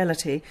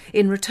infidelity,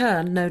 in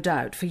return, no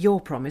doubt, for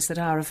your promise that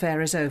our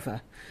affair is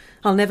over.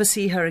 I'll never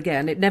see her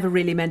again. It never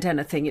really meant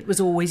anything. It was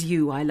always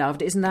you I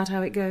loved. Isn't that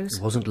how it goes?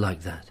 It wasn't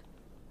like that.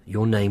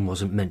 Your name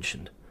wasn't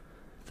mentioned.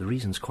 The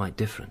reason's quite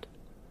different.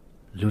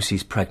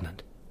 Lucy's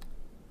pregnant.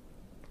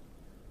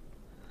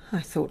 I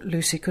thought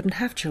Lucy couldn't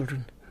have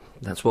children.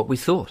 That's what we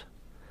thought.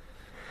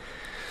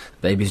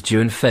 Baby's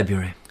due in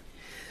February.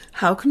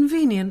 How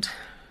convenient.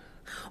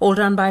 All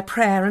done by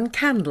prayer and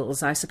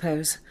candles, I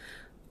suppose.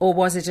 Or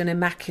was it an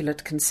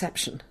immaculate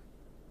conception?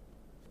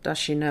 Does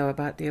she know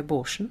about the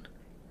abortion?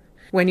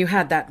 When you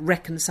had that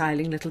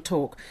reconciling little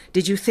talk,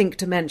 did you think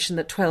to mention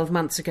that 12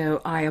 months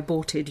ago I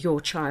aborted your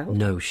child?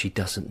 No, she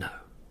doesn't know.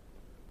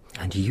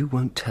 And you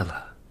won't tell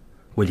her,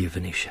 will you,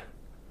 Venetia?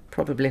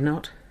 Probably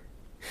not.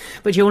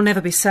 But you'll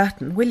never be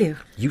certain, will you?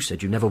 You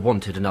said you never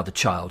wanted another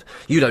child.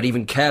 You don't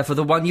even care for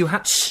the one you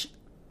had. Shh!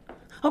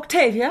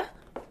 Octavia?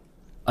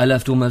 I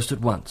left almost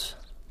at once.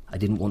 I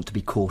didn't want to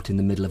be caught in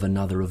the middle of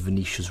another of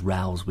Venetia's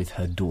rows with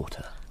her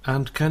daughter.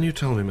 And can you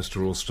tell me,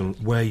 Mr. Ralston,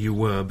 where you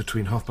were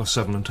between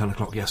 7:30 and 10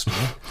 o'clock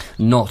yesterday?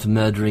 Not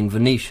murdering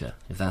Venetia,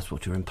 if that's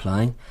what you're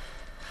implying.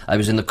 I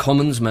was in the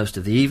Commons most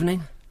of the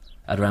evening.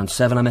 At around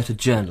 7 I met a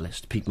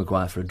journalist, Pete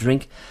Maguire, for a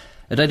drink.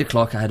 At 8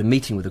 o'clock I had a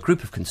meeting with a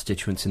group of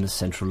constituents in the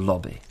central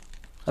lobby.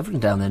 I've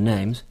written down their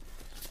names.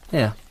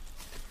 Here.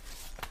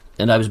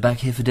 And I was back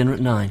here for dinner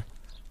at 9.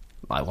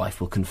 My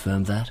wife will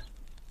confirm that.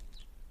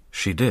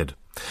 She did.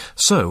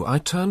 So I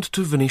turned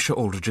to Venetia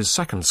Aldridge's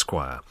second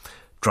squire,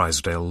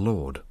 Drysdale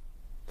Lord.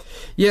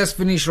 Yes,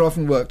 Venetia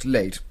often worked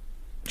late.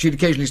 She'd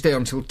occasionally stay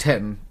on till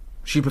 10.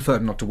 She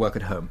preferred not to work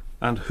at home.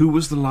 And who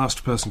was the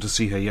last person to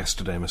see her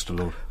yesterday, Mr.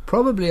 Lord?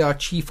 Probably our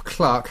chief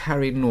clerk,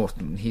 Harry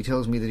Norton. He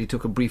tells me that he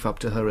took a brief up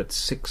to her at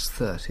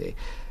 6:30.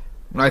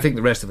 I think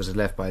the rest of us had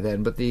left by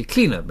then, but the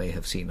cleaner may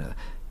have seen her.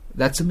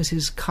 That's a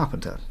Mrs.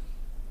 Carpenter.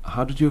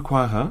 How did you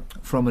acquire her?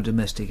 From a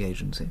domestic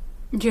agency.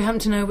 Do you happen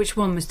to know which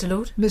one, Mr.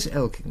 Lord? Miss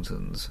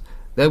Elkington's.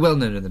 They're well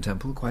known in the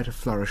Temple, quite a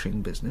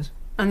flourishing business.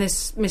 And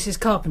this Mrs.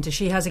 Carpenter,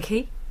 she has a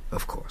key?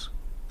 Of course.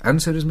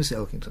 And so does Miss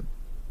Elkington.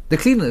 The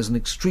cleaner is an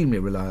extremely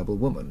reliable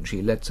woman.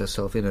 She lets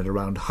herself in at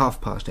around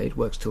 8:30,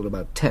 works till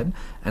about 10,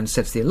 and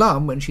sets the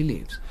alarm when she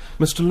leaves.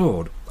 Mr.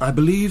 Lord, I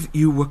believe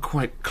you were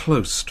quite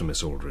close to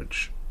Miss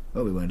Aldridge.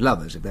 Well, we weren't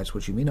lovers, if that's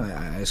what you mean.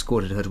 I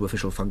escorted her to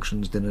official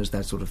functions, dinners,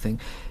 that sort of thing.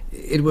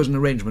 It was an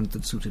arrangement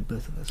that suited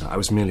both of us. I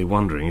was merely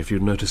wondering if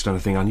you'd noticed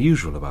anything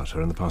unusual about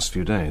her in the past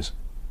few days.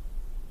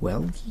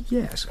 Well,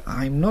 yes.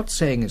 I'm not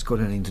saying it's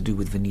got anything to do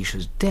with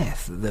Venetia's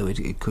death, though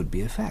it could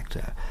be a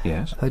factor.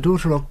 Yes? Her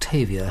daughter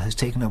Octavia has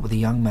taken up with a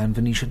young man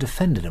Venetia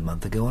defended a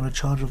month ago on a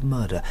charge of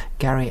murder,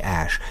 Gary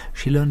Ash.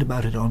 She learned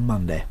about it on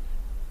Monday.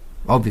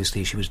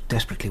 Obviously, she was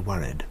desperately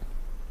worried.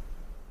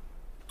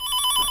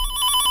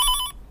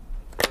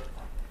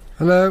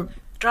 Hello?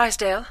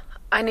 Drysdale,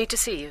 I need to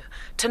see you.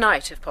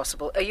 Tonight, if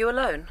possible. Are you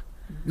alone?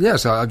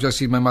 Yes, I've just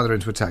seen my mother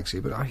into a taxi,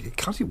 but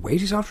can't it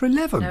wait? It's after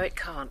 11. No, it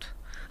can't.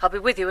 I'll be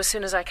with you as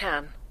soon as I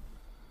can.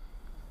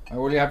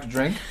 What do you have to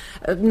drink?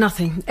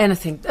 Nothing.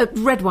 Anything.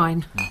 Red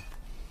wine.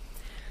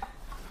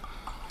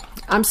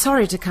 I'm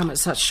sorry to come at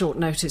such short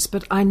notice,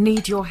 but I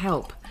need your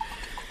help.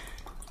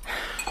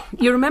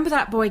 You remember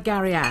that boy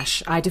Gary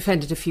Ash I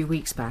defended a few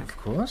weeks back? Of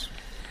course.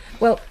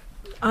 Well,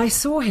 I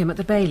saw him at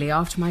the Bailey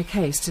after my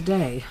case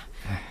today.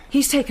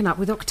 He's taken up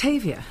with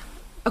Octavia.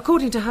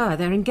 According to her,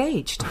 they're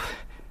engaged.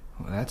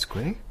 Well, that's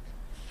great.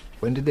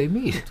 When did they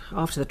meet?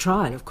 After the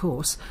trial, of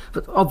course.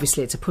 But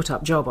obviously it's a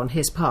put-up job on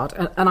his part,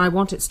 and I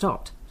want it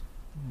stopped.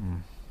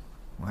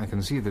 I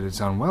can see that it's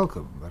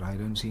unwelcome, but I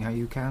don't see how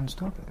you can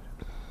stop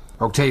it.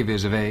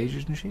 Octavia's of age,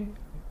 isn't she?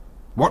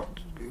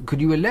 What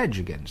could you allege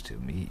against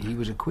him? He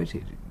was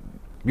acquitted.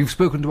 You've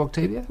spoken to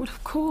Octavia? Well,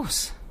 of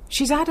course.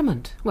 She's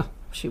adamant. Well,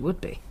 she would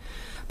be.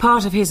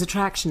 Part of his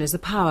attraction is the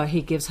power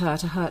he gives her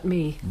to hurt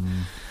me.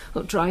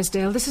 Look,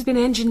 Drysdale, this has been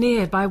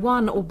engineered by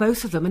one or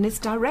both of them, and it's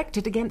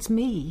directed against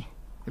me.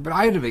 But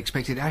I'd have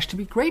expected Ash to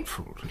be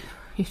grateful.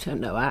 You don't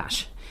know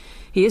Ash.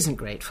 He isn't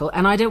grateful,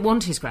 and I don't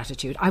want his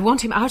gratitude. I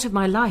want him out of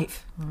my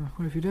life.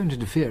 Well, if you don't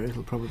interfere,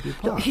 it'll probably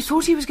pass. He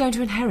thought he was going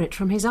to inherit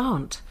from his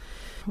aunt.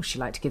 Well, she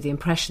liked to give the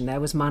impression there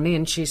was money,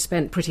 and she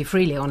spent pretty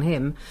freely on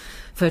him.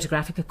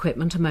 Photographic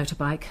equipment, a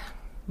motorbike.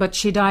 But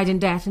she died in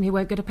debt, and he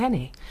won't get a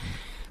penny.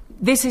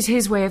 This is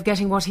his way of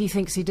getting what he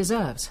thinks he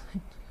deserves.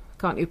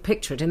 Can't you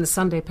picture it in the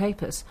Sunday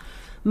papers?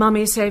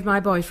 Mummy saved my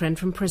boyfriend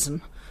from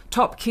prison.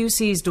 Top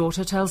QC's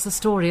daughter tells the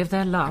story of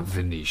their love.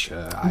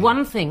 Venetia,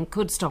 One thing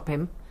could stop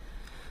him.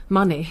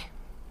 Money.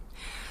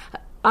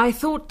 I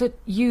thought that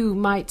you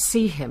might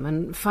see him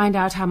and find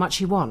out how much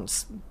he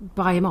wants.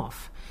 Buy him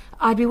off.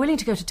 I'd be willing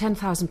to go to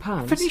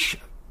 £10,000. Venetia,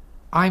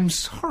 I'm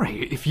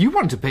sorry. If you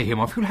want to pay him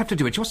off, you'll have to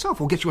do it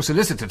yourself or get your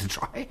solicitor to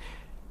try.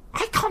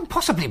 I can't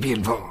possibly be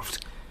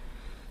involved.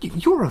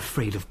 You're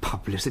afraid of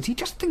publicity.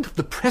 Just think of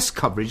the press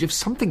coverage if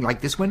something like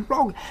this went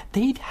wrong.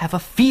 They'd have a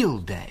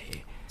field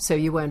day. So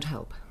you won't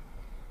help?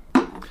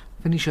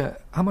 Venetia,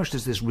 how much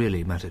does this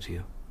really matter to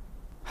you?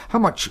 How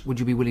much would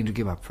you be willing to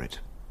give up for it?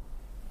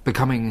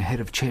 Becoming head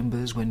of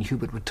chambers when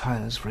Hubert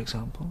retires, for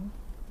example?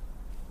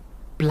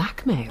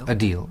 Blackmail? A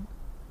deal?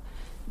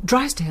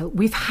 Drysdale,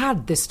 we've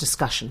had this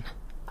discussion.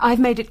 I've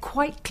made it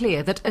quite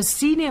clear that as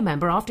senior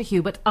member after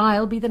Hubert,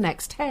 I'll be the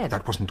next head.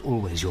 That wasn't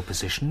always your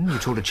position. You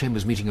told a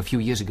chambers meeting a few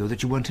years ago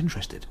that you weren't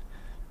interested.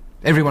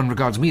 Everyone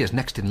regards me as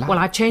next in line. Well,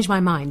 I've changed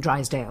my mind,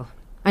 Drysdale.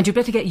 And you'd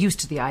better get used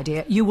to the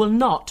idea. You will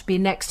not be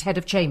next head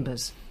of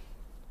chambers.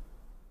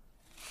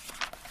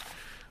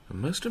 A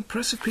most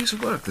impressive piece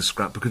of work, this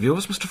scrapbook of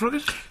yours, Mr.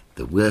 Froggatt.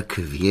 The work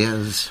of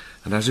years.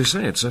 And as you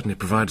say, it certainly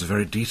provides a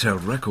very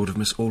detailed record of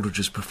Miss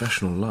Aldridge's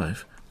professional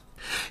life.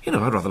 You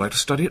know, I'd rather like to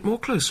study it more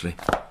closely.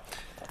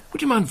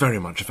 Would you mind very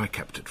much if I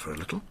kept it for a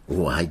little?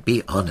 Oh, I'd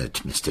be honoured,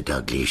 Mr.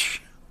 Dalgliesh.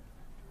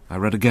 I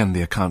read again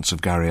the accounts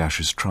of Gary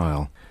Ash's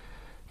trial.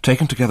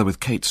 Taken together with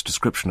Kate's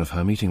description of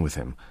her meeting with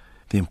him,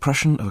 the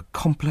impression of a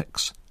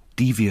complex,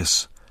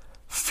 devious,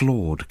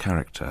 flawed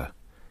character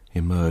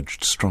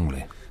emerged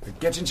strongly.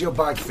 Get into your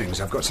bike things.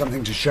 I've got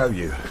something to show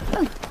you.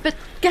 Oh, but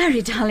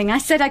Gary, darling, I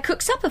said I'd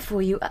cook supper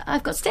for you.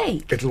 I've got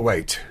steak. It'll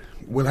wait.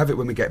 We'll have it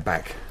when we get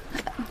back.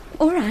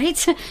 All right.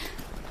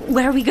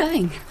 Where are we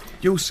going?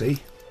 You'll see.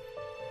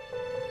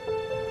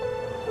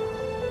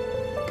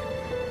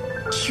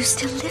 Do you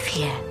still live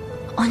here?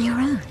 On your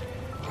own?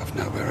 I've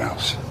nowhere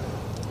else.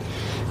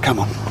 Come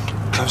on.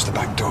 Close the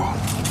back door.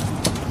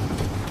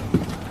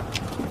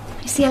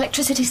 Is the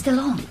electricity still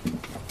on?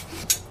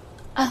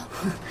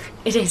 Oh,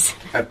 it is.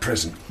 At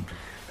present.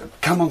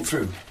 Come on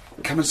through.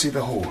 Come and see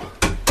the hall.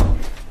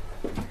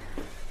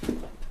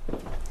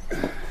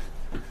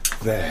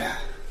 There.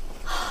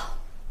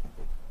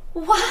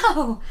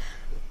 Wow!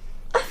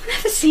 I've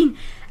never seen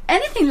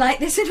anything like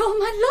this in all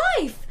my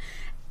life.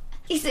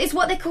 It's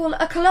what they call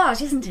a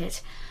collage, isn't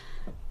it?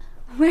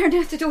 Where on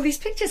earth did all these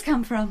pictures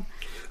come from?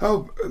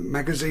 Oh,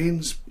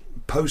 magazines,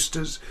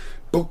 posters,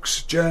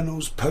 Books,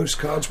 journals,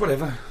 postcards,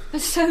 whatever.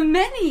 There's so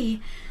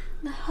many.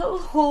 The whole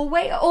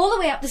hallway, all the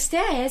way up the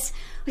stairs.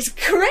 It's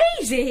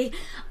crazy.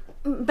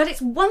 But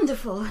it's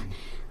wonderful.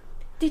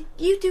 Did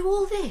you do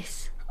all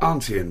this?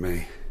 Auntie and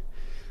me.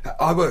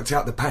 I worked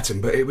out the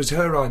pattern, but it was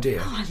her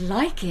idea. Oh, I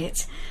like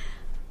it.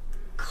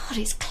 God,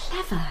 it's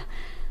clever.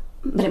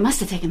 But it must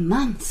have taken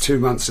months. 2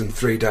 months and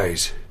 3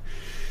 days.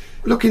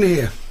 Look in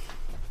here.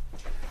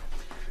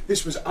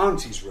 This was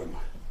Auntie's room.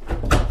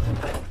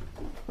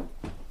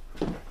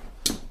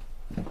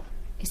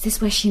 Is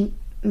this where she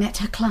met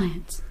her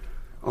clients?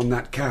 On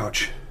that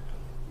couch.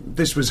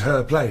 This was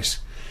her place.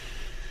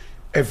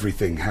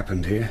 Everything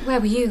happened here. Where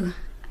were you?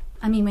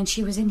 I mean, when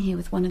she was in here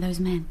with one of those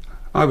men.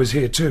 I was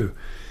here too.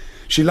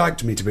 She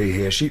liked me to be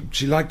here. She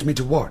liked me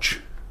to watch.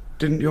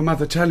 Didn't your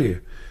mother tell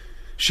you?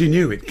 She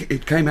knew it.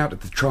 It came out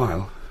at the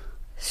trial.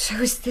 So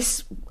is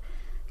this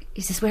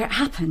where it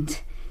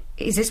happened?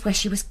 Is this where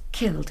she was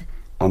killed?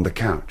 On the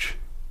couch.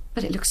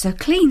 But it looks so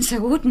clean, so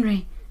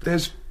ordinary.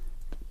 There's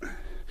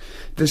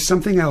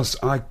something else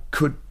I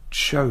could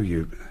show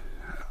you.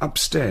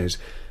 Upstairs.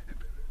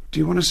 Do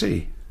you want to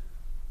see?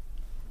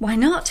 Why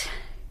not?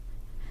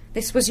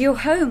 This was your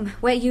home,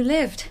 where you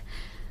lived.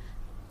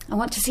 I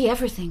want to see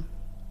everything.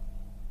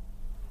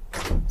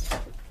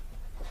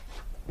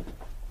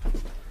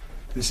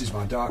 This is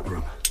my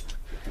darkroom.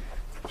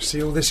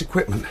 See all this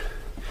equipment?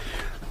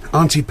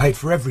 Auntie paid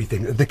for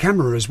everything, the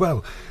camera as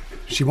well.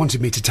 She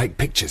wanted me to take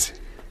pictures.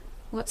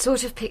 What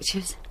sort of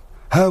pictures?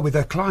 Her with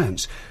her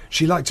clients.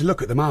 She liked to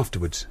look at them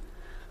afterwards.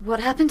 What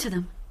happened to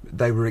them?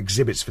 They were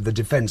exhibits for the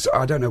defence.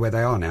 I don't know where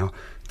they are now.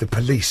 The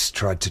police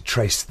tried to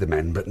trace the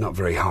men, but not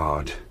very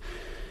hard.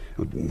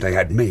 They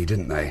had me,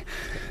 didn't they?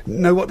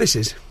 Know what this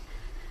is?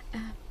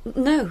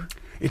 No.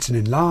 It's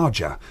an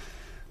enlarger.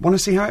 Want to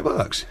see how it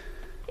works?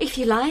 If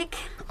you like.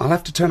 I'll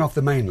have to turn off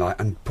the main light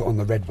and put on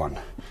the red one.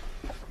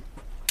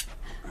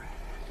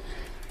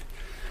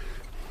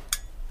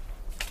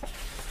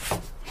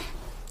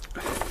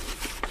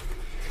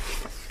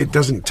 It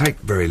doesn't take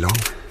very long.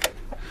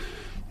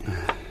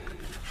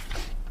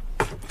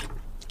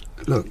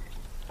 Look,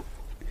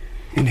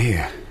 in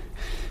here,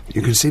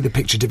 you can see the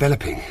picture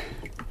developing.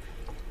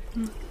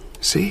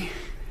 See?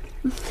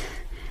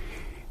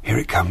 Here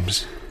it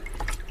comes.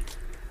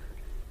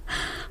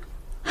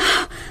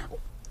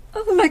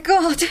 Oh, my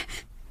God.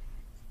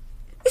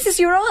 This is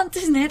your aunt,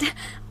 isn't it?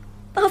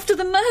 After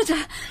the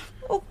murder.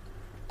 Oh,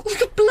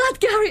 the blood,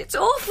 Gary, it's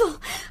awful.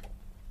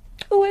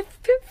 Oh, I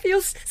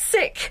feel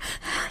sick.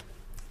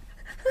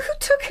 Who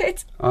took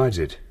it? I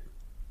did.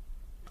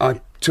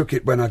 I took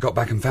it when I got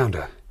back and found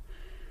her.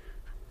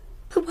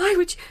 But why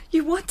would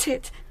you want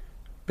it?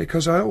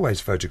 Because I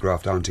always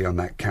photographed Auntie on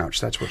that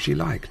couch. That's what she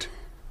liked.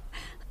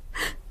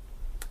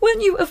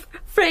 Weren't you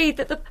afraid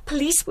that the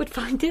police would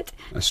find it?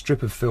 A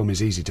strip of film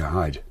is easy to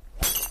hide.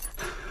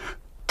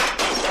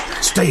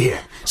 Stay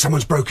here.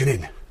 Someone's broken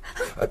in.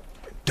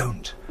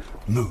 Don't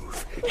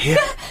move. Here.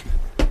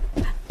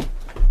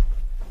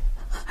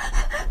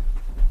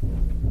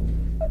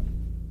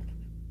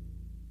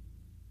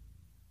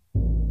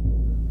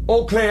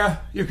 All clear.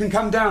 You can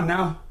come down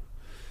now.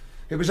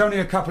 It was only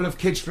a couple of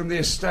kids from the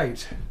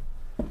estate.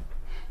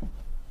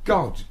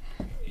 God,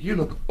 you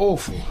look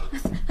awful.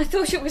 I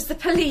thought it was the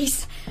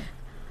police.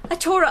 I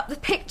tore up the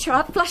picture.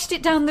 I flushed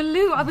it down the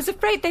loo. I was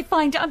afraid they'd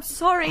find it. I'm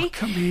sorry. Oh,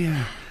 come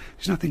here.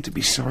 There's nothing to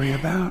be sorry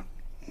about.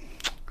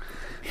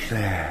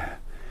 There.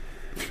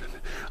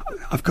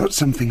 I've got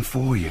something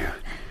for you.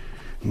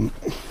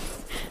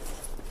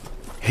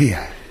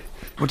 Here.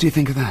 What do you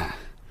think of that?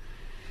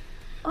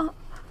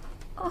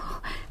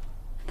 Oh,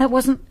 that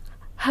wasn't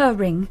her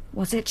ring,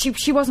 was it?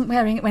 She wasn't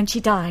wearing it when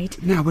she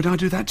died. Now, would I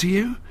do that to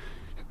you?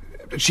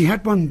 She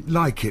had one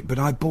like it, but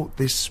I bought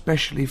this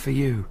specially for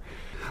you.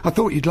 I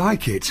thought you'd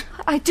like it.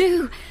 I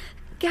do.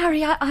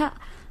 Gary, I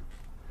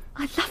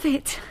love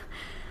it.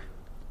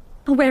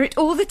 I wear it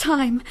all the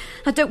time.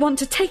 I don't want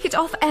to take it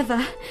off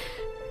ever.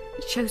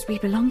 It shows we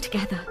belong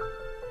together.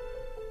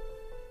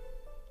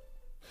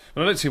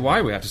 Well, I don't see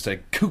why we have to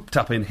stay cooped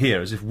up in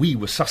here as if we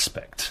were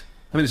suspect.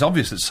 I mean, it's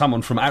obvious that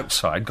someone from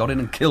outside got in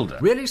and killed her.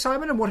 Really,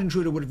 Simon? And what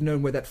intruder would have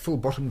known where that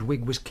full-bottomed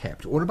wig was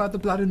kept? Or about the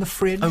blood in the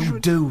fridge? Oh,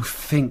 do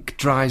think,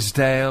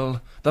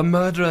 Drysdale. The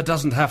murderer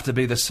doesn't have to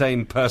be the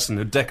same person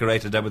who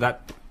decorated her with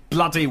that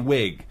bloody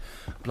wig.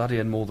 Bloody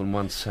in more than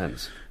one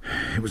sense.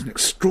 It was an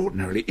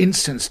extraordinarily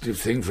insensitive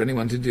thing for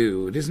anyone to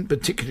do. It isn't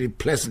particularly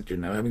pleasant, you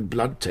know, having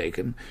blood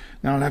taken.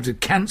 Now I'll have to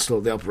cancel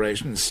the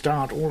operation and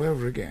start all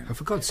over again. Oh,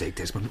 for God's sake,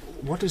 Desmond,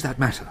 what does that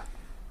matter?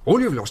 All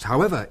you've lost,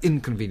 however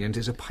inconvenient,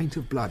 is a pint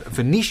of blood.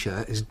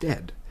 Venetia is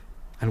dead,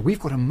 and we've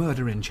got a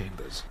murder in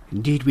Chambers.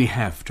 Indeed we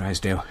have,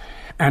 Drysdale.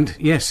 And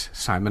yes,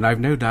 Simon, I've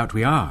no doubt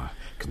we are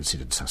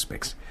considered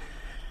suspects.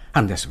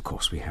 Unless, of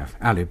course, we have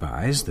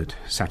alibis that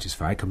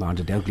satisfy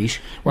Commander Dalgliesh.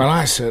 Well,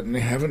 I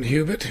certainly haven't,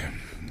 Hubert.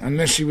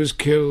 Unless she was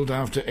killed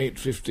after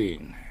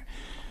 8:15.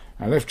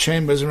 I left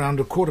Chambers around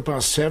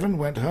 7:15,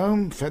 went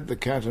home, fed the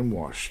cat and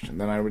washed,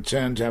 and then I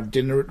returned to have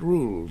dinner at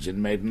Rule's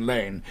in Maiden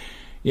Lane.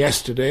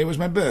 Yesterday was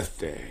my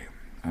birthday.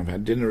 I've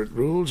had dinner at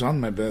Rule's on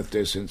my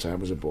birthday since I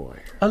was a boy.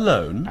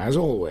 Alone? As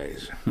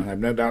always. And I've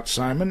no doubt,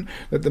 Simon,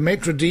 that the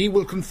maitre d'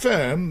 will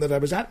confirm that I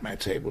was at my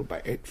table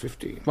by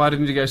 8:15. Why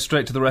didn't you go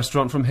straight to the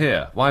restaurant from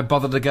here? Why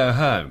bother to go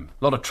home?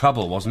 A lot of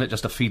trouble, wasn't it,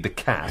 just to feed the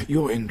cat?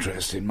 Your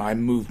interest in my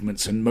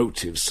movements and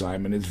motives,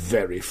 Simon, is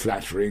very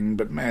flattering,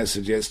 but may I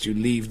suggest you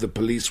leave the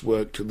police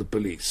work to the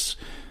police.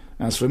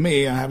 As for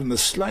me, I haven't the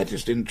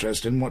slightest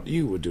interest in what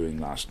you were doing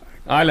last night.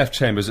 I left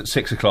Chambers at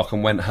 6 o'clock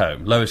and went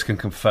home. Lois can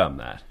confirm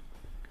that.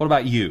 What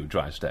about you,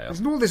 Drysdale?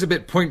 Isn't all this a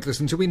bit pointless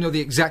until we know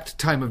the exact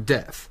time of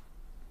death?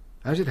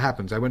 As it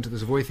happens, I went to the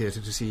Savoy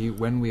Theatre to see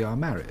When We Are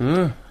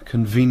Married.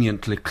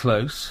 Conveniently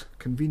close.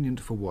 Convenient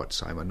for what,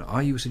 Simon?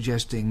 Are you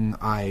suggesting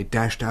I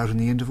dashed out in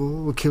the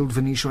interval, killed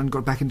Venetia and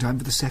got back in time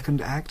for the second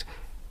act?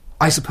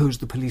 I suppose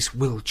the police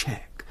will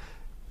check.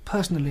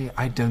 Personally,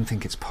 I don't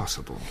think it's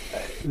possible.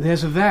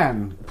 There's a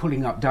van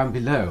pulling up down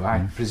below.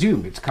 I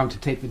presume it's come to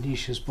take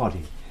Venetia's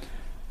body.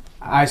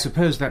 I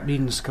suppose that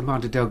means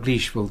Commander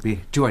Dalgliesh will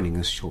be joining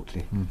us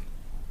shortly.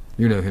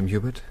 You know him,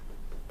 Hubert?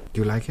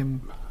 Do you like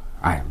him?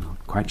 I'm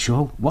not quite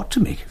sure what to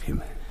make of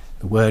him.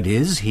 The word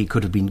is he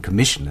could have been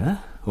commissioner,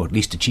 or at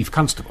least a chief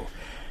constable.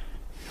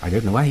 I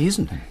don't know why he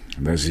isn't.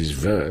 There's his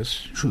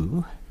verse.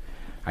 True.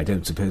 I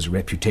don't suppose a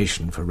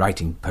reputation for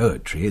writing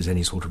poetry is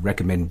any sort of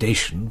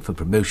recommendation for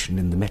promotion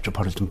in the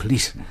Metropolitan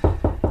Police.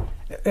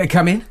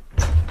 Come in.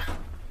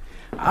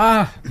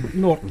 Ah,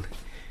 Norton.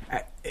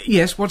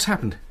 Yes, what's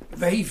happened?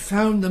 They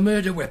found the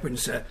murder weapon,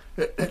 sir.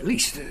 At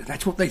least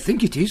that's what they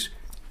think it is.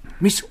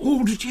 Miss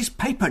Aldrich's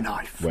paper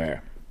knife.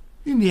 Where?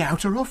 In the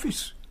outer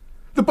office.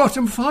 The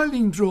bottom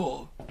filing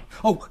drawer.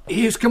 Oh,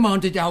 here's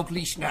Commander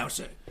Dalgliesh now,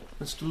 sir.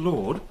 Mr.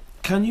 Lord,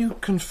 can you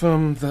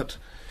confirm that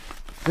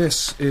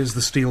this is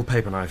the steel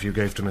paper knife you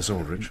gave to Miss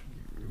Aldrich?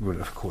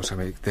 Well, of course,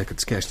 there could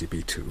scarcely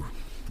be two.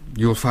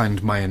 You'll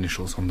find my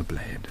initials on the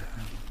blade.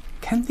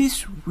 Can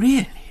this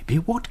really be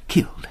what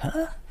killed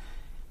her?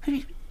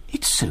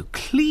 It's so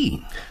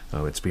clean.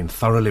 Oh, it's been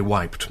thoroughly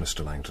wiped,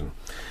 Mr. Langton.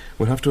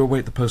 We'll have to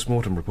await the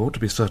post-mortem report to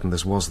be certain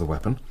this was the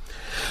weapon.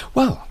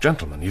 Well,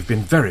 gentlemen, you've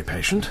been very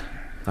patient.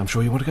 I'm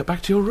sure you want to get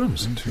back to your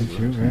rooms. Thank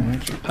you very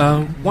much.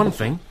 One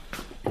thing.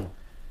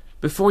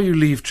 Before you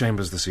leave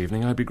Chambers this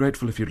evening, I'd be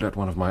grateful if you'd let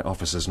one of my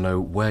officers know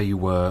where you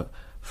were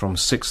from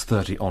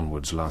 6:30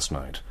 onwards last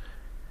night.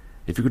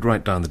 If you could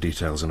write down the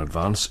details in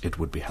advance, it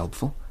would be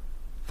helpful.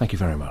 Thank you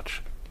very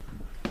much.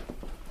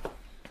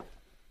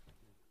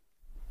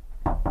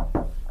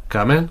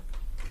 Come in.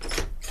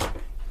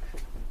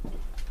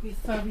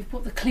 We've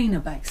brought the cleaner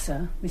back,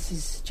 sir.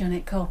 Mrs.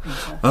 Janet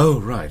Carpenter. Oh,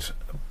 right.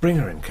 Bring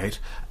her in, Kate.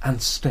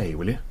 And stay,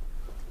 will you?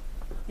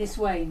 This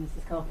way,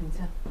 Mrs.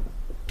 Carpenter.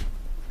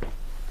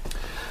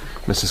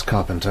 Mrs.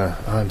 Carpenter,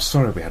 I'm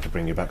sorry we had to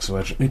bring you back so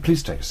urgently.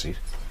 Please take a seat.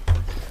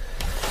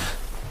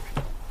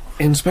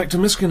 Inspector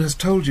Miskin has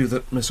told you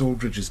that Miss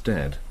Aldrich is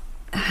dead.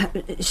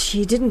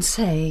 She didn't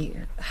say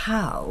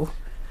how.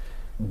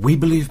 We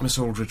believe Miss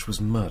Aldrich was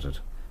murdered.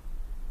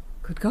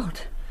 Good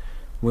God.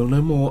 We'll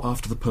know more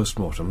after the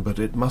post-mortem, but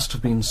it must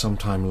have been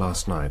sometime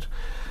last night.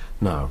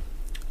 Now,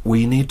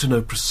 we need to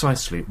know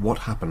precisely what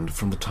happened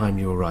from the time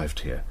you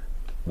arrived here.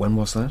 When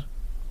was that?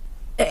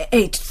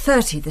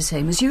 8:30, the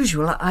same as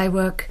usual. I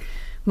work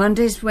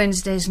Mondays,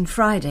 Wednesdays and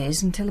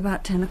Fridays until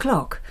about 10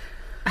 o'clock.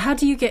 How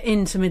do you get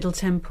into Middle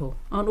Temple?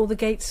 Aren't all the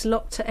gates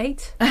locked at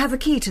 8? I have a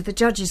key to the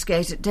judge's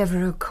gate at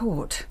Devereux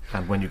Court.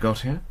 And when you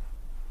got here?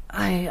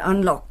 I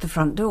unlocked the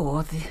front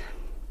door.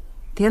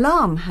 The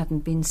alarm hadn't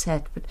been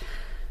set, but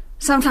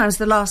sometimes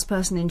the last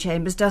person in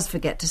Chambers does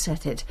forget to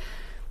set it.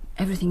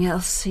 Everything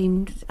else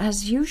seemed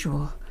as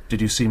usual.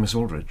 Did you see Miss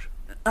Aldrich?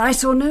 I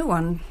saw no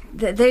one.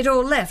 They'd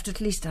all left,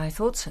 at least I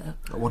thought so.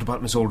 What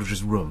about Miss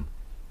Aldrich's room?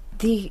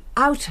 The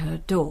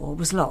outer door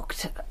was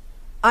locked.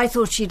 I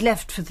thought she'd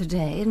left for the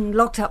day and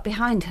locked up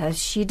behind her.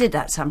 She did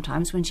that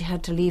sometimes when she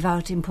had to leave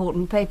out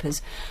important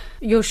papers.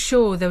 You're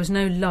sure there was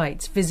no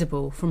light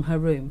visible from her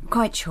room?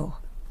 Quite sure.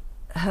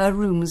 Her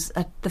room was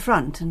at the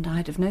front, and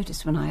I'd have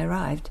noticed when I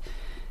arrived.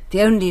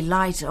 The only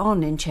light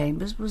on in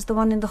Chambers was the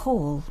one in the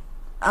hall.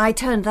 I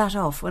turned that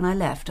off when I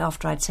left,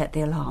 after I'd set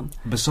the alarm.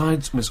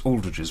 Besides Miss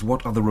Aldrich's,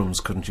 what other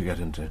rooms couldn't you get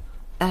into?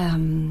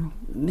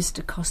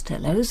 Mr.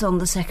 Costello's on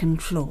the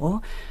second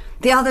floor.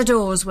 The other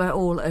doors were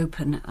all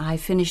open. I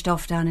finished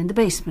off down in the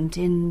basement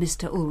in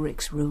Mr.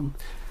 Ulrich's room.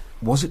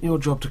 Was it your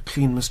job to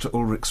clean Mr.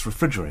 Ulrich's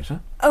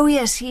refrigerator? Oh,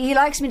 yes, he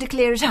likes me to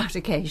clear it out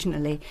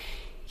occasionally.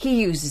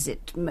 He uses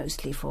it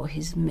mostly for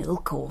his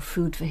milk or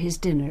food for his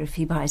dinner if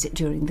he buys it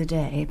during the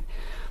day.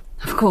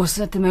 Of course,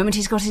 at the moment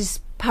he's got his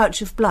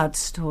pouch of blood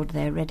stored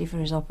there ready for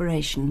his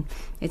operation.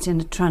 It's in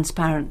a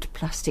transparent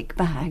plastic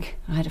bag.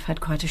 I'd have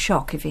had quite a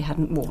shock if he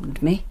hadn't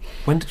warned me.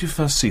 When did you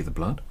first see the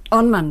blood?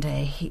 On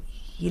Monday.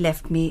 He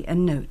left me a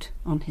note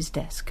on his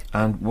desk.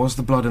 And was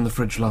the blood in the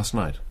fridge last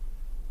night?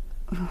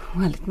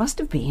 Well, it must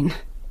have been.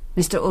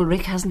 Mr.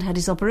 Ulrich hasn't had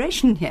his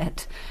operation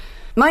yet.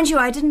 Mind you,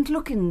 I didn't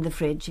look in the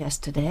fridge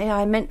yesterday.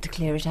 I meant to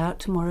clear it out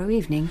tomorrow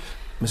evening.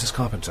 Mrs.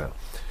 Carpenter,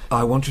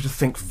 I want you to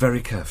think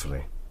very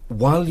carefully.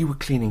 While you were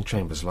cleaning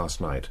chambers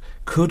last night,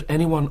 could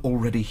anyone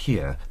already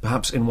here,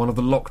 perhaps in one of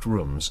the locked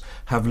rooms,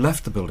 have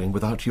left the building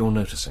without your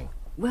noticing?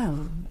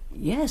 Well,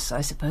 yes,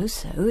 I suppose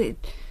so.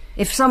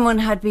 If someone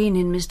had been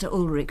in Mr.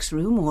 Ulrich's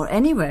room or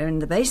anywhere in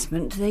the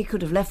basement, they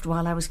could have left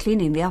while I was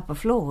cleaning the upper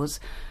floors.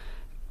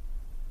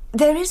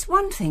 There is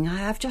one thing I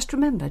have just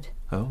remembered.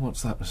 Oh,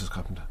 what's that, Mrs.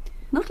 Carpenter?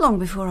 Not long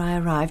before I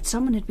arrived,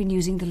 someone had been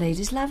using the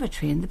ladies'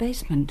 lavatory in the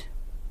basement.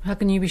 How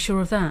can you be sure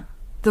of that?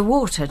 The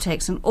water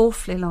takes an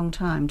awfully long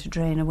time to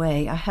drain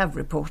away. I have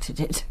reported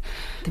it.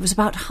 There was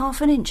about half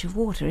an inch of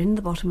water in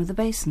the bottom of the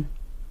basin.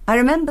 I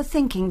remember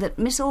thinking that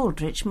Miss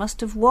Aldrich must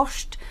have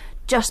washed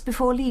just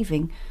before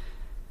leaving.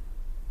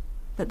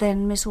 But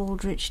then Miss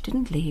Aldrich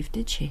didn't leave,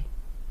 did she?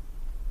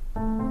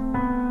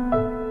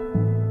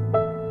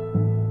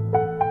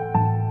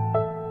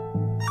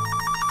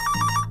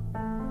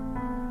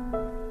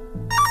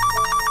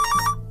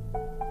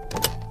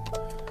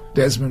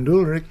 Desmond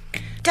Ulrich.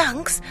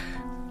 Dunks,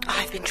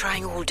 I've been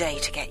trying all day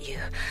to get you.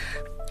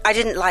 I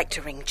didn't like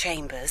to ring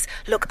Chambers.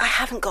 Look, I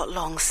haven't got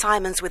long.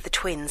 Simon's with the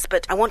twins,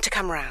 but I want to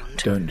come round.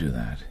 Don't do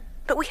that.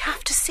 But we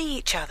have to see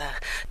each other.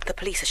 The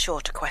police are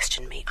sure to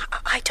question me.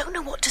 I don't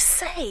know what to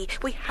say.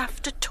 We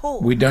have to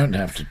talk. We don't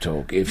have to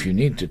talk. If you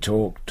need to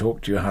talk,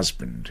 talk to your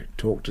husband.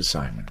 Talk to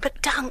Simon.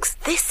 But, Dunks,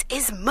 this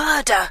is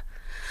murder.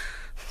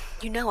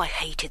 You know I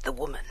hated the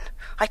woman.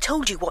 I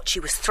told you what she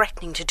was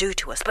threatening to do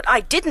to us, but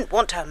I didn't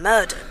want her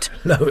murdered.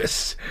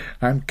 Lois,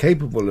 I'm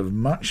capable of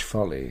much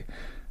folly.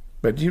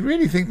 But do you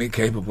really think me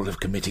capable of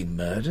committing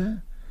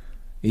murder?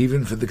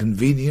 Even for the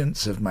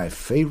convenience of my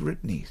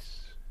favourite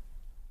niece?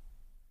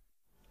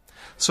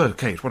 So,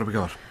 Kate, what have we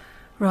got?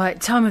 Right,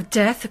 time of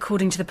death,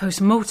 according to the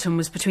post-mortem,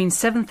 was between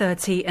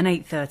 7:30 and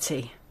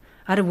 8:30.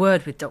 I had a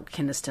word with Dr.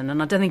 Kinderston,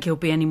 and I don't think he'll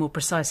be any more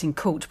precise in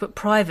court, but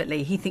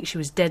privately he thinks she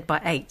was dead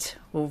by 8,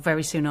 or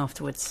very soon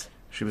afterwards.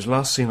 She was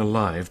last seen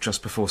alive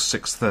just before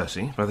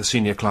 6:30 by the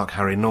senior clerk,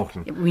 Harry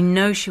Norton. We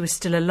know she was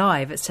still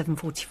alive at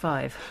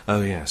 7:45.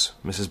 Oh, yes,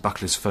 Mrs.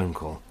 Buckley's phone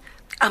call.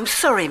 I'm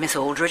sorry, Miss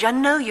Aldridge. I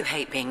know you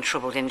hate being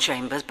troubled in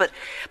Chambers, but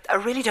I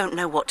really don't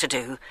know what to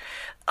do.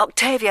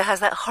 Octavia has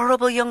that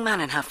horrible young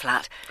man in her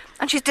flat,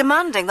 and she's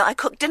demanding that I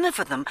cook dinner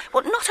for them.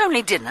 Well, not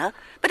only dinner,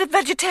 but a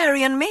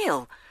vegetarian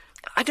meal.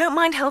 I don't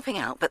mind helping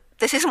out, but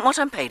this isn't what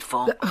I'm paid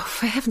for. Oh,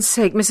 for heaven's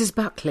sake, Mrs.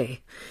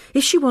 Buckley.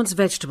 If she wants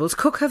vegetables,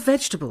 cook her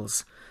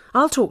vegetables.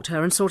 I'll talk to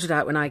her and sort it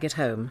out when I get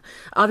home.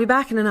 I'll be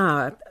back in an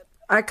hour.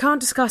 I can't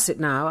discuss it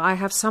now. I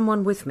have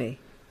someone with me.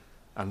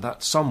 And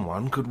that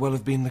someone could well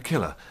have been the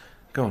killer.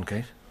 Go on,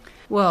 Kate.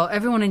 Well,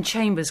 everyone in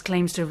Chambers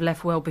claims to have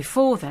left well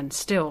before then.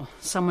 Still,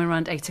 somewhere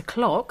around 8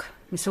 o'clock,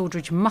 Miss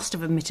Aldridge must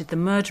have admitted the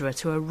murderer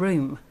to her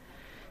room.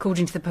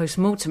 According to the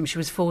post-mortem, she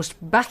was forced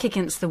back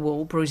against the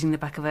wall, bruising the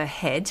back of her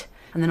head,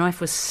 and the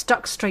knife was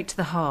stuck straight to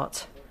the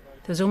heart.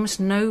 There was almost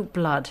no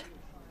blood.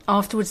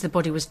 Afterwards, the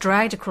body was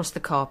dragged across the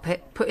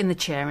carpet, put in the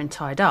chair and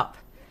tied up.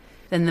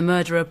 Then the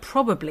murderer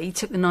probably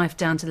took the knife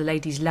down to the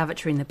ladies'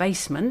 lavatory in the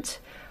basement,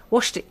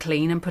 washed it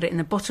clean and put it in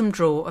the bottom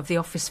drawer of the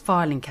office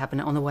filing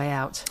cabinet on the way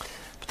out.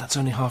 But that's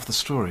only half the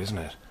story, isn't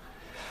it?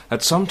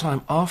 At some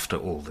time after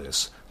all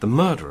this, the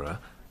murderer,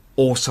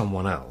 or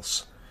someone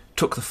else,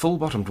 took the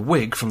full-bottomed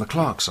wig from the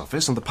clerk's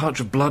office and the pouch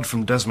of blood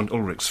from Desmond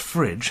Ulrich's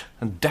fridge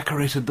and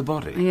decorated the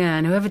body. Yeah,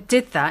 and whoever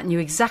did that knew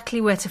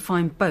exactly where to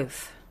find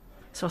both.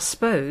 So I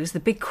suppose the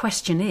big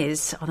question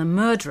is, are the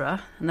murderer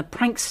and the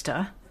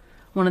prankster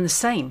one and the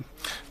same?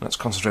 Let's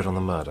concentrate on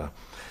the murder.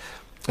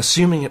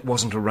 Assuming it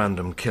wasn't a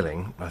random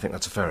killing, I think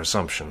that's a fair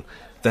assumption,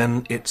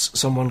 then it's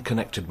someone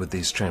connected with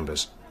these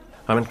Chambers.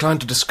 I'm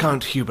inclined to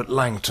discount Hubert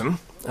Langton.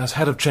 As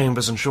head of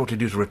Chambers and shortly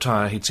due to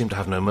retire, he'd seem to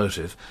have no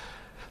motive.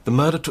 The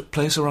murder took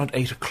place around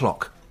 8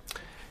 o'clock.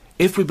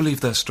 If we believe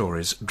their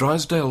stories,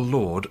 Drysdale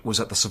Lord was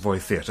at the Savoy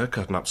Theatre,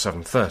 curtain up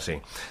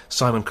 7:30.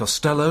 Simon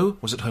Costello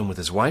was at home with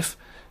his wife.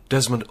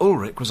 Desmond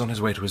Ulrich was on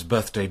his way to his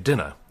birthday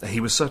dinner. He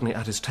was certainly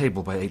at his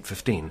table by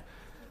 8:15.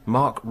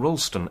 Mark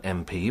Ralston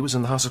MP was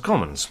in the House of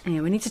Commons.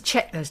 Yeah, we need to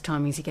check those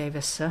timings he gave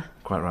us, sir.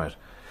 Quite right.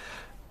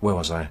 Where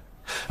was I?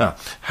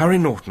 Harry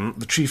Norton,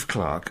 the chief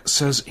clerk,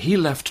 says he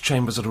left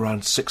Chambers at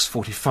around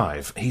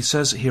 6:45. He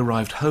says he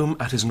arrived home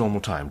at his normal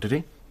time, did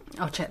he?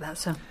 I'll check that,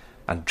 sir.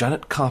 And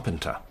Janet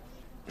Carpenter.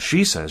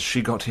 She says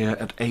she got here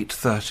at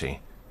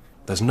 8:30.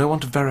 There's no one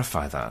to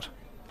verify that.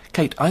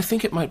 Kate, I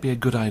think it might be a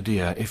good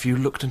idea if you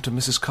looked into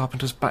Mrs.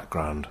 Carpenter's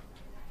background.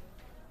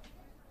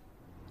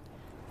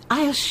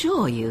 I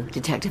assure you,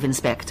 Detective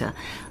Inspector,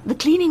 the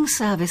cleaning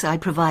service I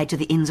provide to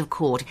the Inns of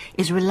Court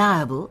is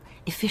reliable,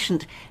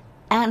 efficient,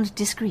 and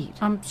discreet.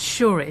 I'm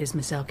sure it is,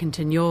 Miss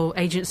Elkington. Your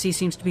agency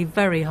seems to be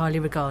very highly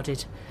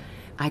regarded.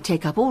 I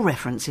take up all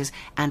references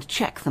and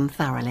check them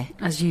thoroughly.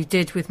 As you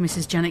did with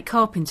Mrs. Janet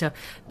Carpenter.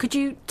 Could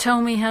you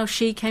tell me how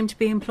she came to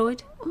be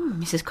employed?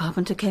 Mrs.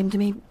 Carpenter came to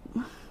me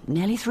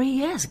nearly 3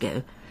 years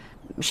ago.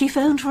 She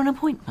phoned for an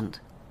appointment.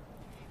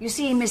 You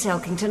see, Miss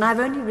Elkington, I've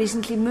only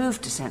recently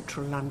moved to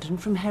central London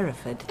from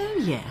Hereford. Oh,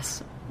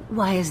 yes.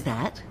 Why is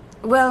that?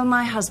 Well,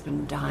 my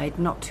husband died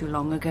not too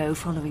long ago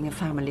following a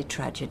family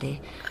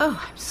tragedy.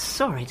 Oh, I'm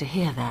sorry to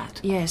hear that.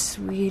 Yes,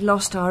 we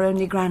lost our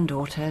only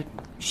granddaughter.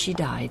 She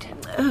died.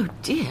 Oh,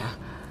 dear.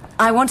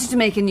 I wanted to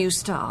make a new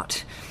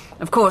start.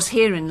 Of course,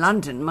 here in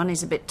London,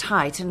 money's a bit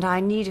tight, and I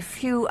need a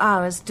few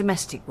hours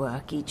domestic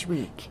work each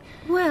week.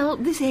 Well,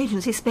 this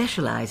agency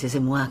specialises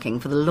in working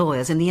for the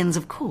lawyers in the Inns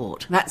of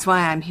Court. That's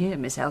why I'm here,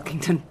 Miss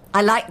Elkington.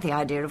 I like the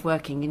idea of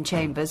working in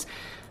chambers.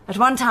 At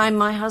one time,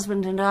 my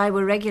husband and I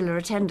were regular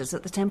attenders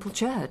at the Temple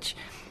Church.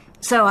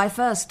 So I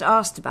first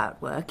asked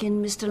about work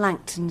in Mr.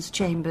 Langton's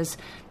chambers.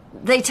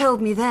 They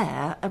told me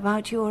there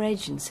about your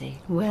agency.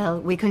 Well,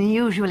 we can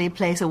usually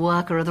place a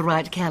worker of the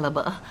right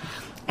calibre.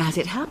 As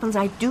it happens,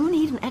 I do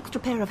need an extra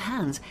pair of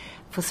hands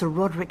for Sir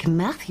Roderick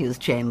Matthew's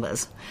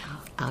chambers.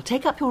 I'll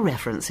take up your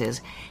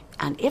references,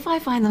 and if I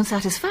find them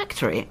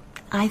satisfactory,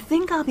 I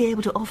think I'll be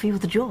able to offer you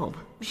the job.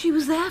 She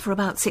was there for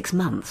about 6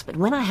 months, but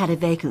when I had a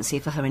vacancy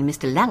for her in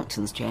Mr.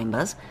 Langton's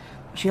chambers,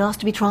 she asked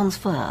to be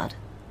transferred.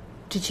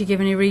 Did she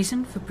give any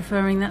reason for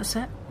preferring that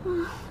set?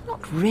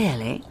 Not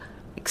really,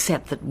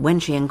 except that when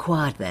she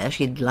inquired there,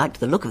 she'd liked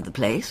the look of the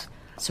place.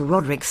 Sir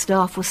Roderick's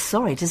staff was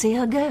sorry to see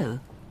her go.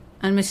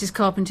 And Mrs.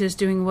 Carpenter's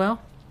doing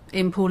well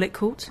in Paulet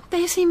Court?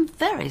 They seem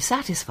very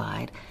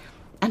satisfied.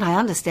 And I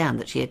understand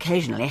that she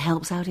occasionally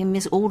helps out in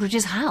Miss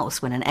Aldridge's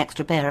house when an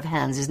extra pair of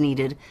hands is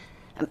needed.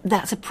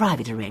 That's a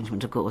private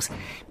arrangement, of course.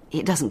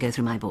 It doesn't go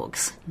through my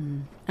books.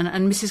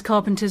 And Mrs.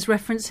 Carpenter's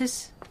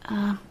references?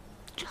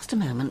 Just a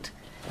moment.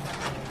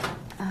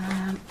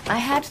 I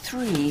had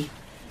 3,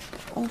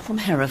 all from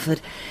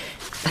Hereford.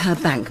 Her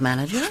bank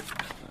manager,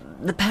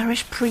 the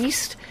parish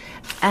priest,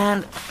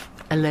 and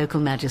a local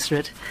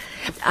magistrate.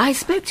 I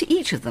spoke to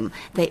each of them.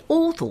 They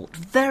all thought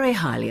very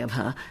highly of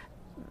her.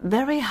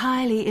 Very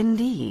highly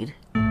indeed.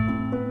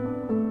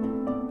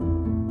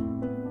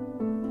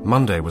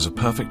 Monday was a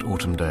perfect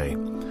autumn day,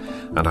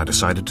 and I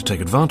decided to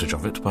take advantage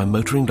of it by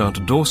motoring down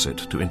to Dorset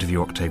to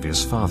interview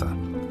Octavia's father.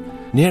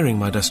 Nearing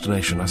my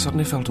destination, I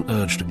suddenly felt an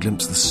urge to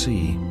glimpse the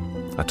sea.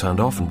 I turned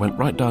off and went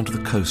right down to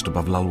the coast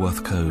above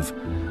Lulworth Cove.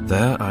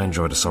 There I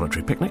enjoyed a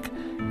solitary picnic,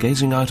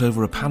 gazing out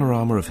over a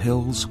panorama of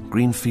hills,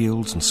 green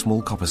fields and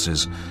small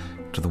coppices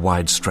to the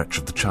wide stretch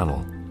of the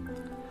Channel.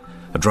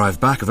 A drive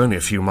back of only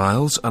a few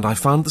miles, and I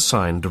found the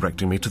sign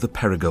directing me to the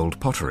Perigold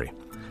Pottery,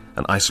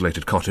 an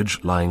isolated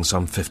cottage lying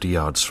some 50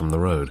 yards from the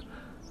road.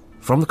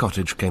 From the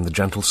cottage came the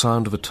gentle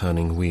sound of a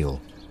turning wheel.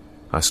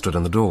 I stood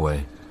in the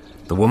doorway.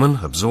 The woman,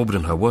 absorbed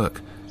in her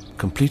work,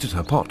 completed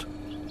her pot,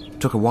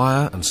 took a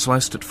wire and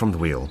sliced it from the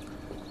wheel,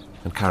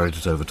 and carried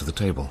it over to the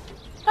table.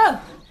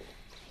 Oh,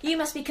 you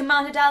must be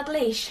Commander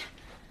Dalgliesh.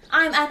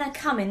 I'm Anna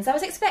Cummins. I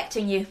was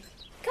expecting you.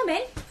 Come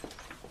in.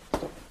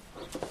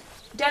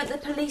 Don't the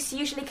police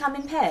usually come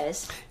in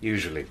pairs?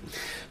 Usually.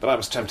 But I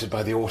was tempted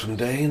by the autumn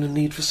day and a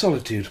need for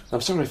solitude.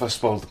 I'm sorry if I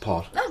spoiled the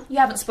pot. Oh, you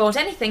haven't spoiled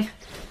anything.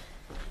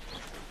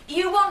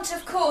 You want,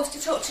 of course,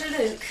 to talk to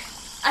Luke.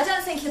 I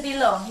don't think he'll be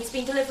long. He's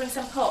been delivering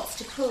some pots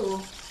to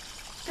Poole.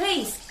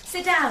 Please,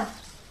 sit down.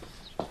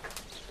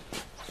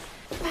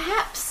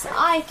 Perhaps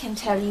I can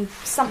tell you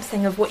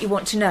something of what you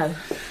want to know.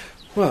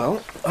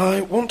 Well,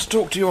 I want to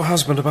talk to your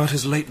husband about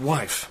his late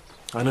wife.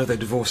 I know they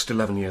divorced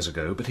 11 years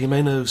ago, but he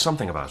may know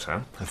something about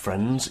her, her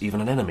friends,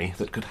 even an enemy,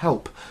 that could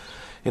help.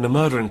 In a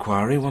murder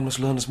inquiry, one must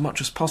learn as much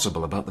as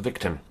possible about the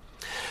victim.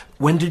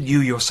 When did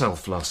you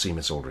yourself last see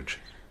Miss Aldridge?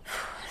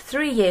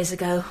 3 years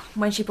ago,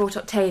 when she brought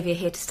Octavia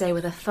here to stay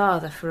with her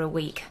father for a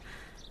week.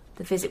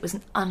 The visit was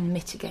an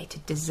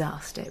unmitigated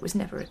disaster. It was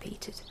never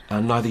repeated.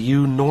 And neither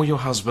you nor your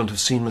husband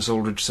have seen Miss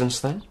Aldridge since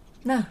then?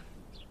 No.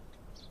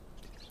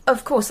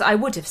 Of course, I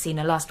would have seen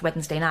her last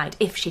Wednesday night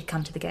if she'd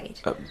come to the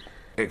gate.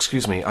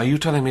 Excuse me, are you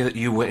telling me that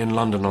you were in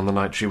London on the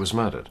night she was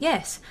murdered?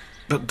 Yes.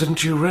 But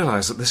didn't you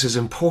realise that this is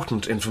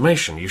important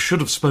information? You should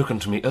have spoken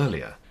to me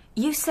earlier.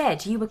 You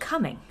said you were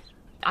coming.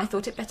 I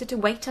thought it better to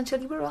wait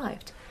until you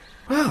arrived.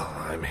 Well,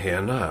 I'm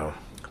here now.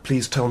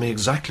 Please tell me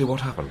exactly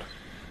what happened.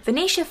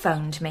 Venetia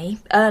phoned me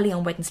early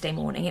on Wednesday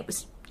morning. It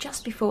was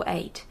just before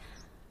 8.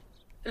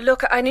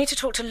 Look, I need to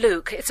talk to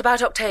Luke. It's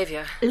about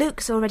Octavia.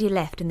 Luke's already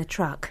left in the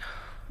truck.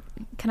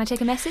 Can I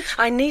take a message?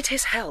 I need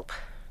his help.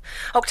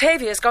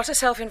 Octavia's got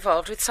herself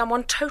involved with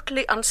someone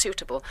totally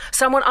unsuitable,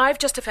 someone I've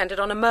just offended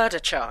on a murder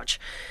charge.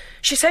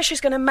 She says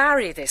she's going to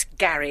marry this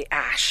Gary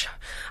Ash.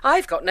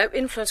 I've got no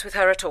influence with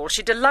her at all.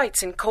 She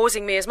delights in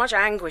causing me as much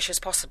anguish as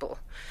possible.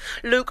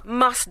 Luke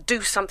must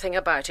do something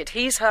about it.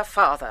 He's her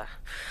father.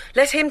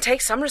 Let him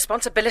take some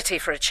responsibility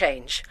for a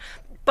change.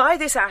 Buy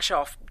this Ash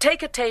off.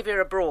 Take Octavia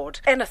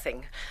abroad.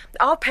 Anything.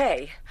 I'll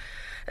pay.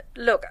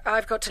 Look,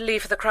 I've got to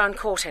leave for the Crown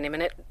Court any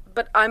minute,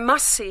 but I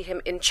must see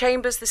him in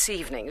chambers this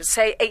evening,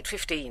 say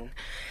 8:15.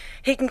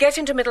 He can get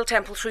into Middle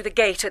Temple through the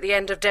gate at the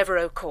end of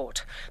Devereux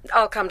Court.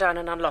 I'll come down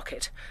and unlock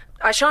it.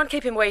 I shan't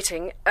keep him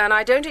waiting, and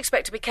I don't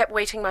expect to be kept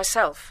waiting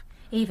myself.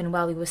 Even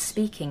while we were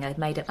speaking, I'd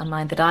made up my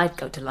mind that I'd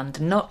go to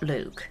London, not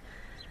Luke.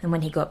 And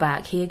when he got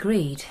back, he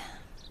agreed.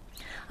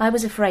 I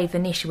was afraid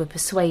Venetia would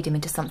persuade him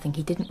into something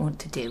he didn't want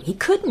to do. He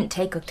couldn't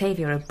take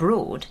Octavia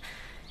abroad.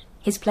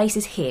 His place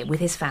is here with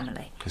his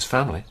family. His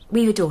family?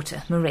 We've a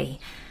daughter, Marie.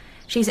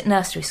 She's at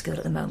nursery school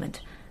at the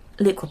moment.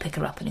 Luke will pick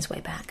her up on his way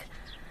back.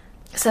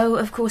 So,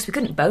 of course, we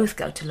couldn't both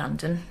go to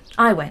London.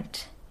 I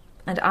went,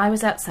 and I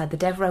was outside the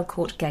Devereux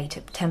Court gate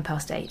at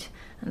 8:10,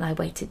 and I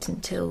waited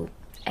until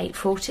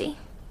 8:40.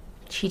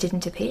 She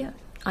didn't appear.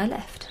 I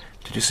left.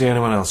 Did you see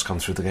anyone else come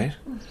through the gate?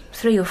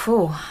 3 or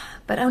 4,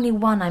 but only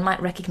one I might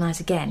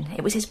recognise again.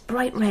 It was his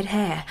bright red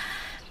hair.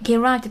 He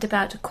arrived at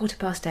about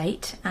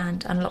 8:15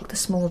 and unlocked the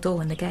small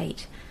door in the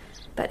gate.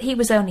 But he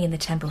was only in the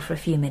temple for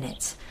a few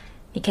minutes.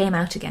 He came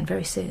out again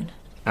very soon.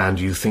 And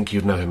you think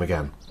you'd know him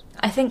again?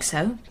 I think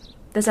so.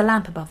 There's a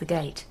lamp above the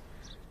gate.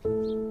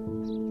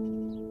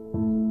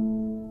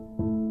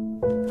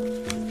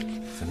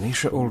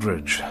 Venetia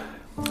Aldridge.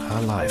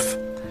 Her life.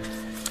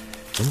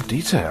 In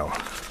detail.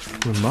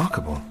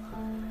 Remarkable.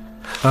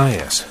 Ah,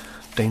 yes.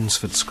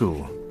 Danesford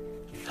School.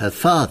 Her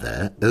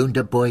father owned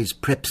a boys'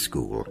 prep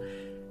school,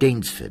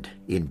 Danesford,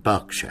 in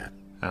Berkshire.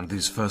 And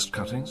these first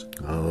cuttings?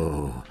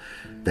 Oh,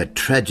 the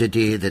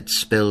tragedy that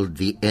spelled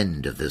the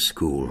end of the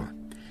school.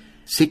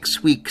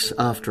 6 weeks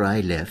after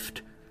I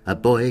left, a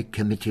boy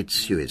committed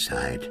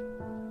suicide.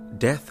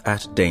 Death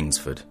at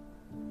Danesford.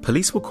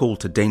 Police were called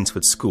to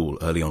Danesford School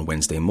early on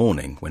Wednesday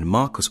morning when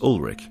Marcus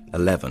Ulrich,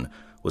 11,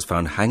 was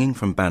found hanging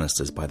from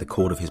banisters by the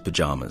cord of his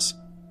pyjamas.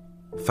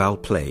 Foul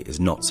play is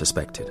not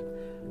suspected.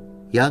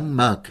 Young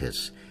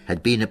Marcus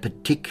had been a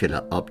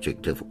particular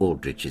object of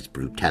Aldrich's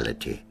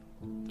brutality.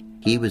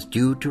 He was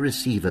due to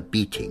receive a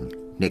beating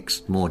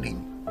next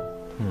morning.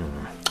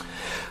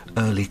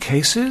 Early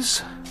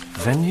cases,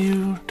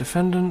 venue,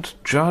 defendant,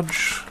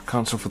 judge,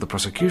 counsel for the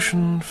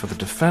prosecution, for the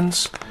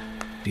defence,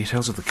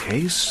 details of the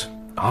case,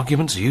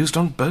 arguments used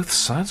on both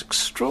sides.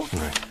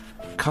 Extraordinary.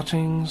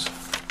 Cuttings,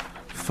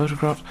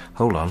 photographs.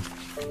 Hold on.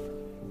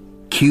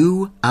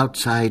 Queue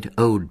outside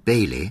Old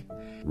Bailey,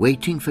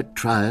 waiting for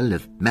trial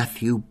of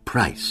Matthew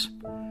Price,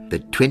 the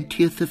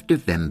 20th of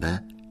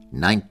November,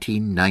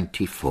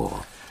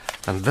 1994.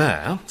 And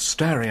there,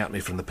 staring at me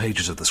from the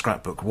pages of the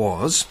scrapbook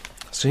was...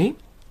 See?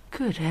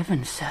 Good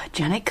heavens, sir.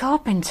 Janet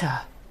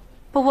Carpenter.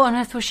 But what on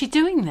earth was she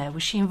doing there?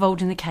 Was she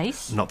involved in the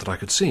case? Not that I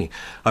could see.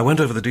 I went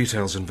over the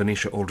details in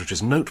Venetia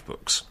Aldridge's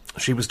notebooks.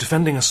 She was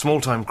defending a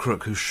small-time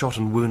crook who shot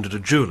and wounded a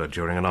jeweller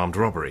during an armed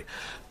robbery.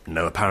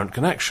 No apparent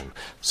connection.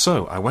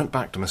 So I went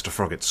back to Mr.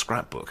 Froggatt's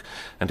scrapbook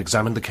and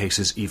examined the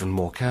cases even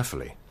more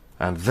carefully.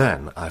 And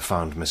then I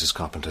found Mrs.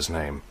 Carpenter's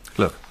name.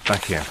 Look,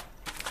 back here.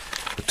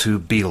 The 2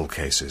 Beale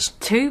cases.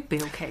 2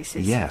 Beale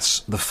cases?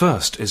 Yes. The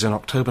first is in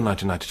October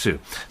 1992.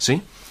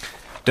 See?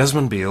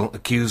 Desmond Beale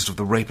accused of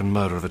the rape and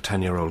murder of a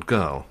 10-year-old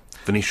girl.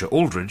 Venetia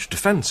Aldridge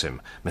defends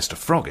him. Mr.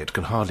 Froggatt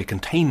can hardly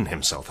contain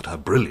himself at her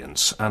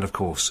brilliance, and, of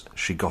course,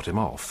 she got him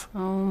off.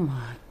 Oh,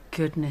 my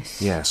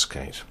goodness. Yes,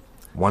 Kate.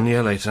 1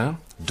 year later,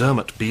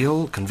 Dermot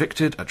Beale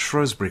convicted at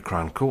Shrewsbury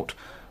Crown Court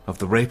of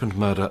the rape and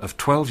murder of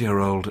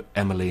 12-year-old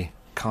Emily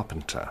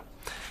Carpenter.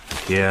 And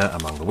here,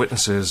 among the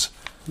witnesses...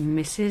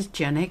 Mrs.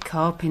 Janet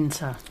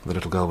Carpenter. The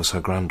little girl was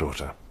her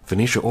granddaughter.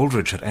 Venetia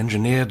Aldridge had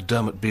engineered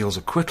Dermot Beale's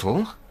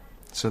acquittal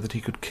so that he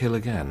could kill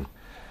again.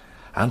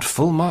 And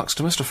full marks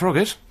to Mr.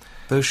 Froggatt.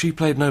 Though she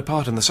played no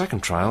part in the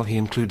second trial, he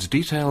includes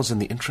details in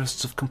the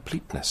interests of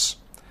completeness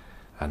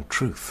and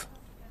truth.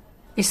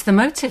 It's the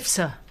motive,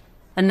 sir.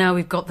 And now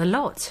we've got the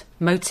lot.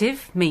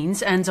 Motive,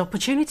 means and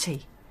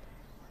opportunity.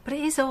 But it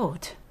is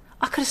odd.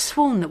 I could have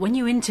sworn that when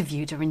you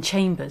interviewed her in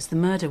chambers, the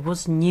murder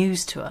was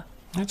news to her.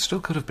 It still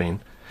could have been.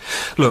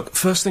 Look,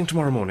 first thing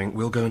tomorrow morning,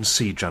 we'll go and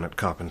see Janet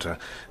Carpenter.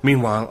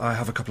 Meanwhile, I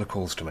have a couple of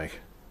calls to make.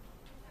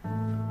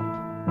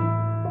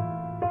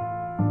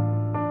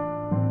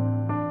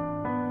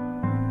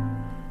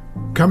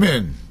 Come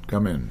in,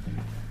 come in.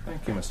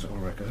 Thank you, Mr.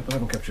 Ulrich. I hope I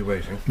haven't kept you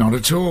waiting. Not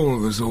at all.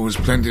 There's always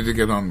plenty to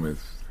get on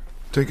with.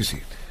 Take a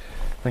seat.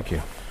 Thank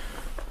you.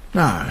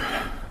 Now,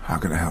 how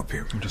can I help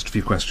you? Just a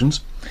few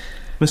questions.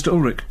 Mr.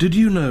 Ulrich, did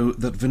you know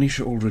that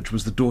Venetia Aldridge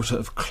was the daughter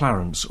of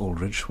Clarence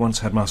Aldridge, once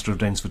headmaster of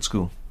Danesford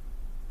School?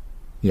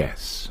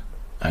 Yes,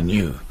 I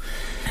knew.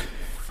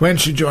 When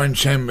she joined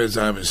Chambers,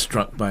 I was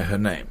struck by her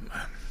name.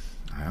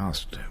 I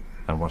asked her.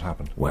 And what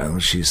happened? Well,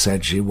 she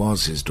said she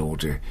was his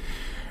daughter.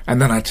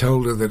 And then I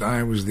told her that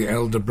I was the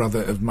elder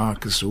brother of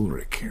Marcus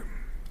Ulrich.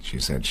 She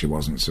said she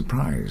wasn't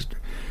surprised.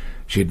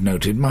 She'd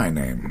noted my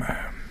name.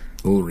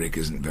 Ulrich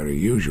isn't very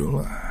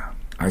usual.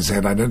 I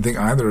said I don't think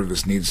either of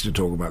us needs to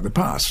talk about the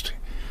past.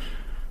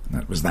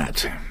 That was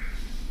that.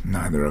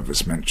 Neither of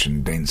us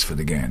mentioned Danesford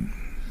again.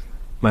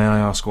 May I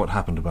ask what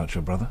happened about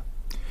your brother?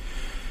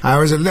 I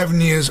was 11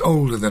 years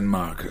older than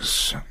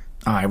Marcus.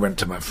 I went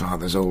to my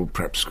father's old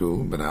prep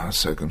school, but our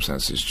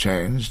circumstances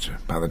changed.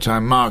 By the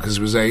time Marcus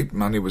was 8,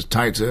 money was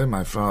tighter,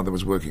 my father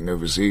was working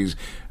overseas,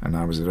 and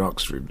I was at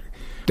Oxford.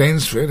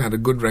 Danesford had a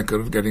good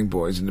record of getting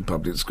boys into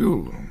public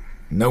school.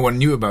 No one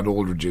knew about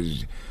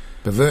Aldridge's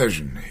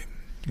perversion.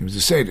 He was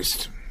a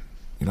sadist.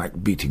 He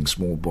liked beating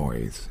small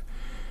boys,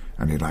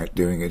 and he liked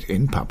doing it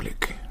in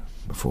public,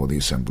 before the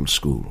assembled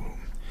school.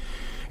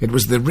 It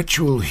was the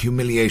ritual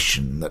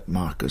humiliation that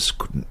Marcus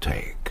couldn't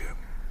take.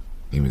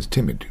 He was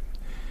timid,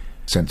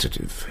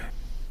 sensitive.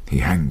 He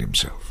hanged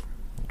himself.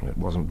 It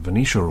wasn't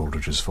Venetia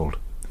Aldridge's fault.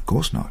 Of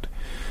course not.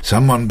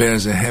 Someone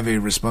bears a heavy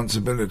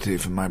responsibility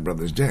for my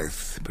brother's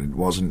death, but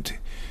it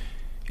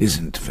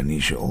isn't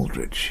Venetia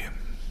Aldrich.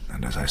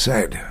 And as I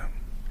said,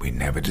 we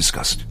never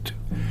discussed it.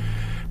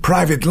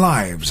 Private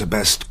lives are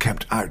best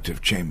kept out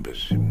of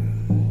chambers.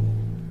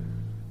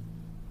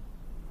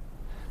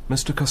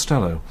 Mr.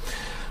 Costello,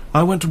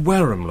 I went to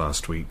Wareham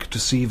last week to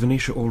see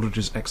Venetia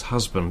Aldridge's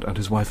ex-husband and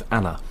his wife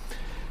Anna.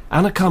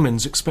 Anna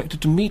Cummins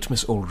expected to meet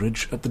Miss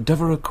Aldridge at the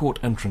Devereux Court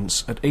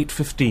entrance at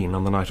 8:15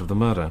 on the night of the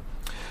murder.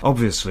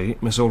 Obviously,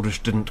 Miss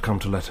Aldridge didn't come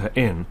to let her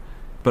in,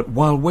 but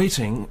while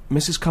waiting,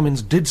 Mrs.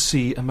 Cummins did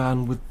see a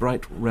man with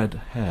bright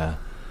red hair.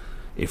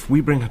 If we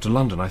bring her to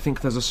London, I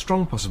think there's a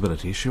strong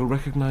possibility she'll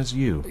recognise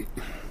you.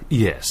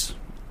 Yes.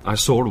 I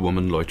saw a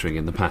woman loitering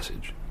in the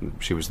passage.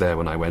 She was there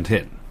when I went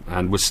in,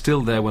 and was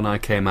still there when I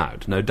came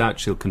out. No doubt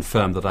she'll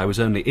confirm that I was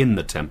only in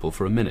the temple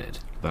for a minute.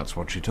 That's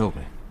what she told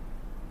me.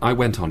 I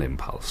went on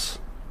impulse.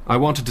 I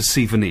wanted to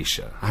see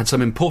Venetia. I had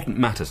some important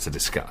matters to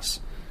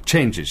discuss.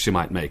 Changes she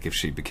might make if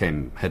she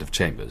became head of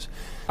chambers.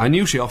 I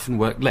knew she often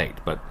worked late,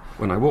 but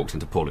when I walked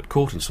into Paulet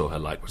Court and saw her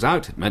light was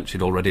out, it meant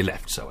she'd already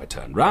left, so I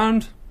turned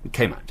round and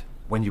came out.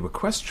 When you were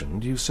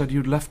questioned, you said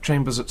you'd left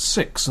chambers at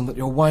 6 and that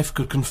your wife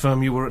could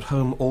confirm you were at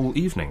home all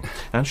evening.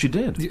 And she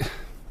did.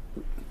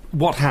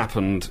 What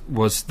happened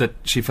was that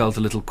she felt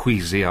a little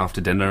queasy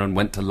after dinner and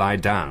went to lie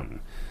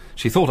down.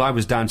 She thought I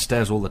was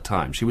downstairs all the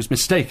time. She was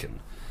mistaken.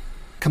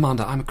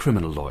 Commander, I'm a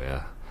criminal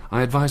lawyer.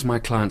 I advise my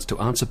clients to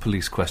answer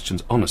police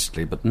questions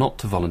honestly, but not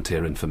to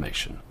volunteer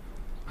information.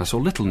 I saw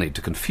little need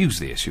to confuse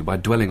the issue by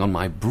dwelling on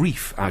my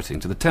brief outing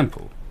to the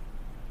temple.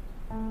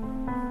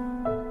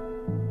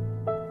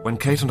 When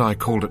Kate and I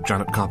called at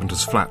Janet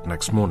Carpenter's flat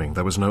next morning,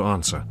 there was no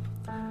answer.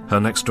 Her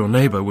next-door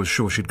neighbour was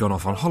sure she'd gone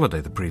off on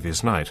holiday the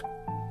previous night.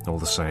 All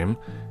the same,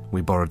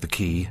 we borrowed the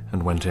key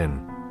and went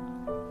in.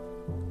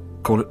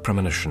 Call it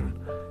premonition,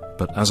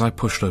 but as I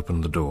pushed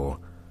open the door,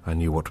 I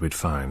knew what we'd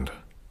find.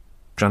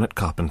 Janet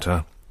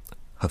Carpenter,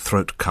 her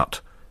throat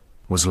cut,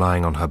 was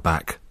lying on her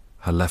back,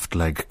 her left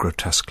leg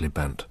grotesquely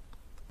bent.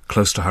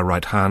 Close to her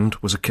right hand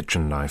was a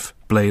kitchen knife,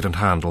 blade and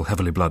handle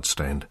heavily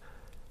blood-stained.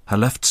 Her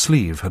left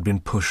sleeve had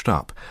been pushed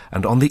up,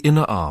 and on the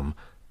inner arm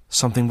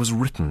something was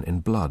written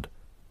in blood.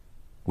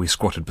 We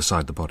squatted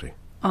beside the body.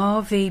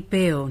 R.V.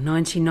 Beale,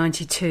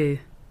 1992.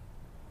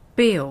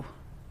 Beale,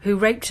 who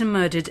raped and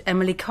murdered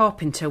Emily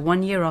Carpenter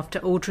 1 year after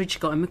Aldridge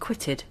got him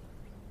acquitted.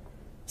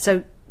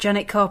 So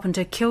Janet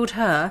Carpenter killed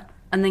her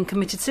and then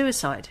committed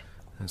suicide.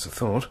 That's a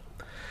thought.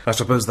 I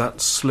suppose that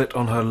slit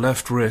on her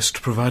left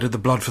wrist provided the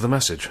blood for the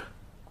message.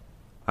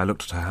 I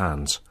looked at her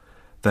hands.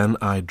 Then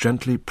I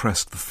gently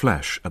pressed the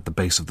flesh at the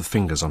base of the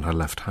fingers on her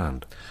left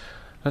hand.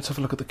 Let's have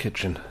a look at the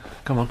kitchen.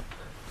 Come on.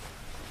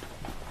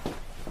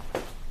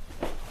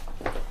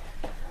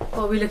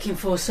 What are we looking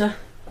for, sir?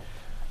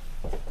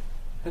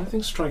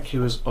 Anything strike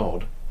you as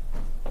odd?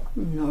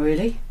 Not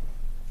really.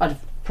 I'd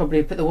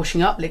probably put the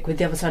washing up liquid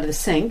the other side of the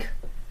sink.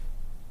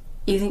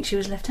 You think she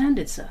was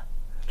left-handed, sir?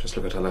 Just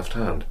look at her left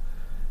hand.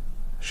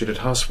 She did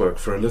housework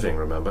for a living,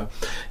 remember?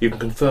 You can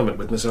confirm it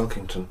with Miss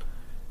Elkington.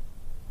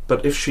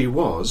 But if she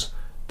was,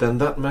 then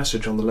that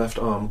message on the left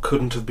arm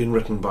couldn't have been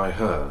written by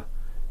her.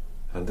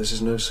 And this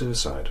is no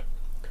suicide.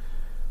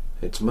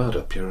 It's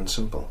murder, pure and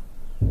simple.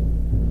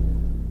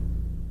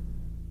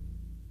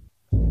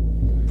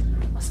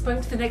 I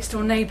spoke to the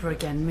next-door neighbour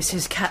again,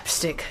 Mrs.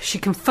 Capstick. She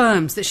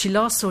confirms that she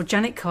last saw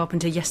Janet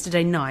Carpenter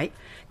yesterday night,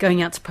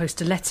 going out to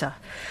post a letter.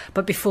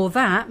 But before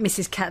that,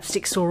 Mrs.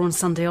 Capstick saw her on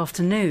Sunday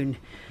afternoon.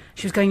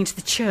 She was going into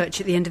the church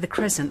at the end of the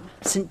Crescent,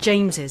 St.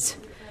 James's.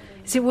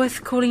 Is it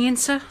worth calling in,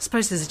 sir? I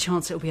suppose there's a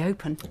chance it'll be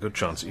open. A good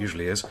chance, it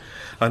usually is.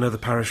 I know the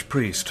parish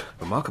priest.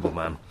 Remarkable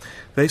man.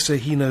 They say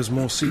he knows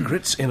more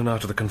secrets in and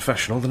out of the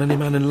confessional than any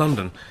man in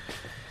London.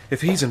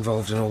 If he's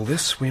involved in all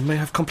this, we may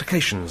have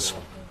complications.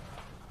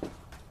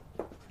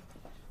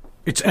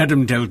 It's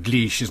Adam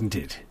Dalgliesh, isn't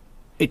it?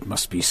 It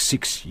must be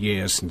 6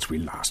 years since we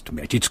last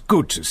met. It's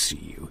good to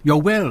see you.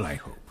 You're well, I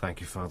hope.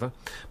 Thank you, Father.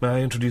 May I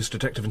introduce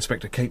Detective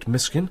Inspector Kate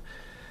Miskin?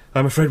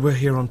 I'm afraid we're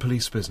here on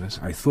police business.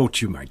 I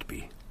thought you might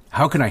be.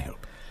 How can I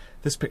help?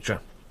 This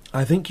picture.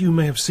 I think you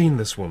may have seen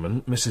this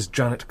woman, Mrs.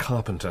 Janet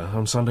Carpenter,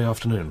 on Sunday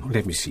afternoon.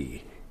 Let me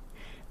see.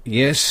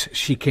 Yes,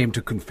 she came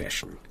to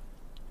confession.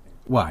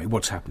 Why?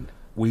 What's happened?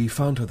 We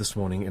found her this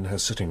morning in her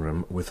sitting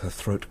room with her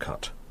throat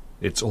cut.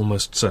 It's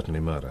almost certainly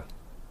murder.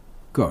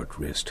 God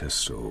rest her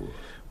soul.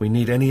 We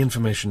need any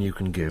information you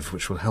can give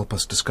which will help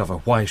us discover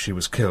why she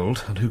was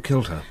killed and who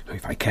killed her.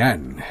 If I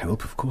can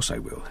help, of course I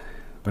will.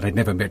 But I'd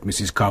never met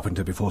Mrs.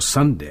 Carpenter before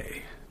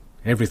Sunday.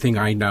 Everything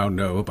I now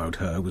know about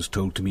her was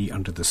told to me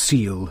under the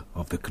seal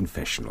of the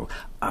confessional.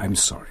 I'm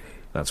sorry.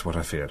 That's what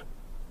I feared.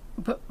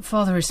 But,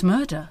 Father, it's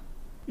murder.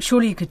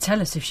 Surely you could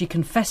tell us if she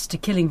confessed to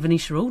killing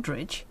Venetia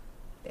Aldridge.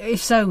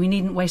 If so, we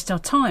needn't waste our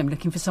time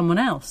looking for someone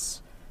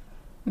else.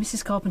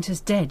 Mrs. Carpenter's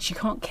dead. She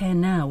can't care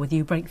now whether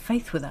you break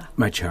faith with her.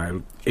 My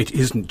child, it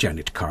isn't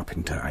Janet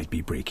Carpenter I'd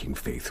be breaking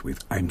faith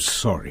with. I'm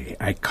sorry.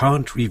 I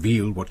can't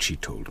reveal what she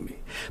told me.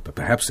 But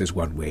perhaps there's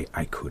one way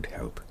I could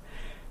help.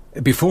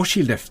 Before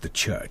she left the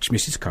church,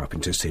 Mrs.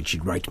 Carpenter said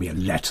she'd write me a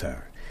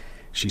letter.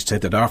 She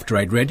said that after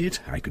I'd read it,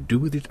 I could do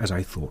with it as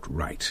I thought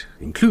right,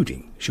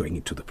 including showing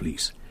it to the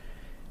police.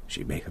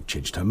 She may have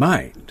changed her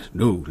mind.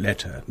 No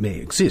letter may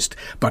exist.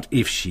 But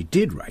if she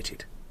did write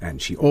it,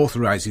 and she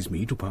authorises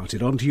me to pass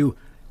it on to you,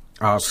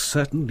 I'll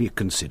certainly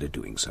consider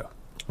doing so.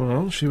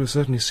 Well, she was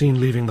certainly seen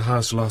leaving the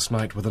house last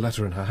night with a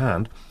letter in her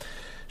hand.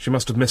 She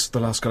must have missed the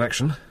last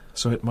collection,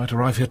 so it might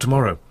arrive here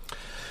tomorrow.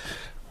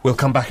 We'll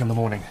come back in the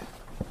morning.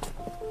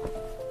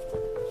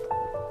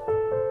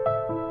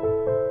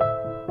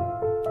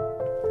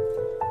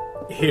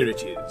 Here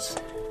it is.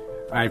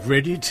 I've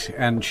read it,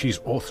 and she's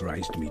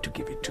authorised me to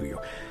give it to you.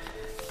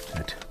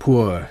 That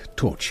poor,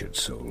 tortured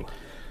soul.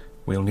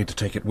 We'll need to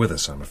take it with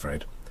us, I'm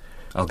afraid.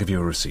 I'll give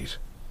you a receipt.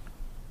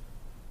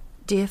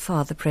 Dear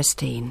Father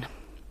Prestine,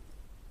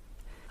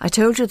 I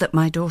told you that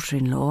my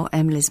daughter-in-law,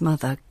 Emily's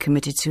mother,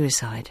 committed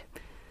suicide.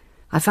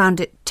 I found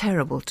it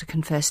terrible to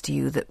confess to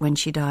you that when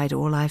she died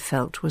all I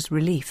felt was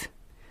relief.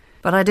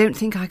 But I don't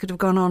think I could have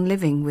gone on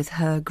living with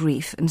her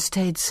grief and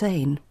stayed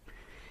sane.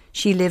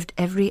 She lived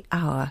every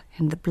hour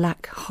in the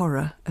black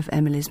horror of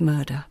Emily's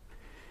murder.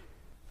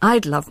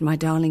 I'd loved my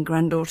darling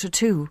granddaughter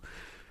too,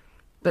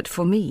 but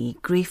for me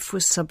grief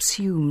was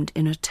subsumed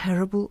in a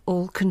terrible,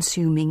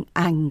 all-consuming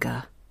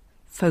anger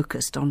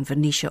focused on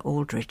Venetia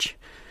Aldrich.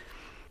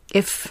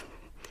 If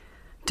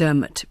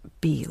Dermot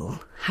Beale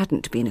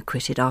hadn't been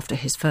acquitted after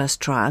his first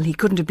trial, he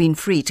couldn't have been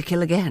free to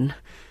kill again.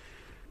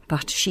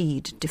 But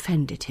she'd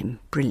defended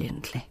him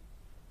brilliantly.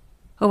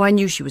 Oh, I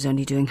knew she was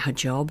only doing her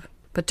job,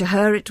 but to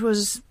her it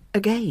was a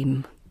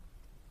game.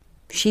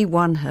 She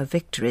won her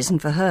victories,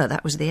 and for her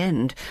that was the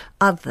end.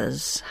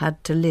 Others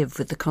had to live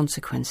with the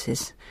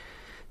consequences,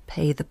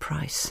 pay the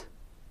price.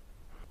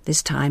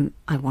 This time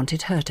I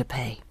wanted her to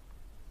pay.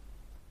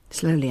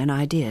 Slowly an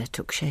idea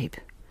took shape.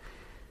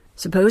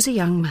 Suppose a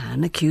young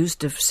man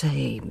accused of,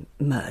 say,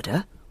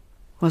 murder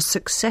was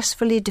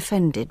successfully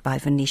defended by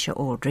Venetia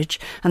Aldrich,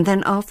 and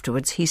then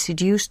afterwards he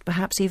seduced,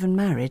 perhaps even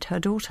married, her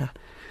daughter.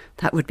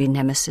 That would be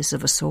nemesis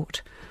of a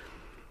sort.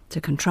 To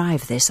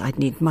contrive this, I'd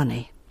need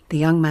money. The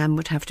young man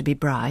would have to be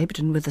bribed,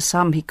 and with a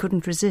sum he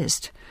couldn't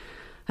resist.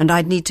 And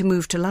I'd need to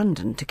move to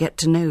London to get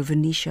to know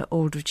Venetia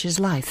Aldrich's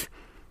life.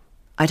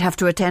 I'd have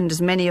to attend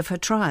as many of her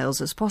trials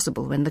as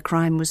possible when the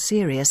crime was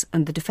serious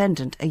and the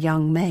defendant a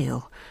young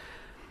male.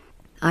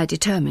 I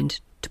determined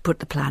to put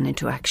the plan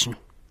into action.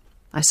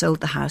 I sold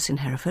the house in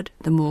Hereford.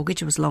 The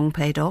mortgage was long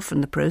paid off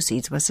and the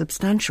proceeds were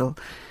substantial.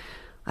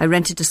 I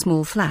rented a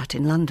small flat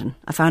in London.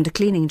 I found a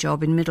cleaning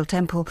job in Middle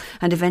Temple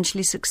and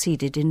eventually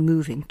succeeded in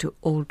moving to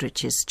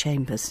Aldrich's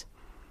chambers.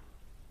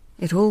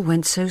 It all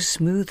went so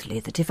smoothly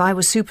that if I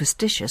was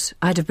superstitious,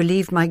 I'd have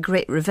believed my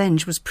great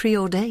revenge was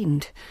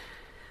preordained.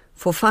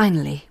 For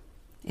finally,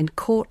 in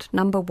court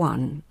number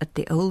 1 at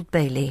the Old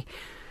Bailey,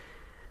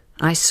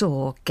 I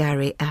saw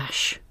Gary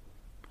Ash,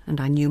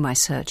 and I knew my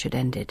search had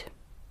ended.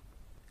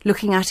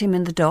 Looking at him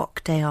in the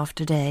dock day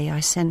after day,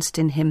 I sensed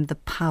in him the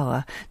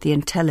power, the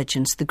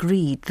intelligence, the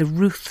greed, the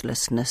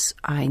ruthlessness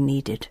I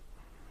needed.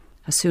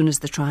 As soon as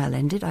the trial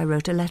ended, I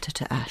wrote a letter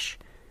to Ash.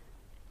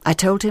 I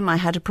told him I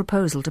had a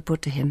proposal to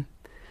put to him,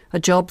 a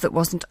job that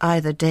wasn't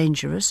either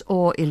dangerous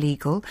or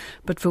illegal,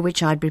 but for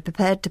which I'd be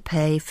prepared to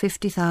pay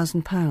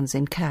 £50,000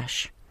 in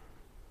cash.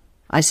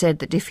 I said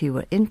that if he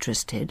were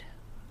interested,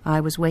 I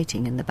was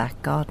waiting in the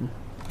back garden.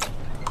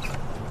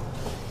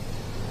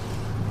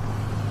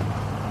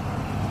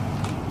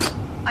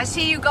 I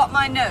see you got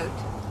my note.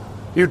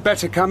 You'd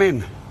better come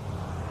in.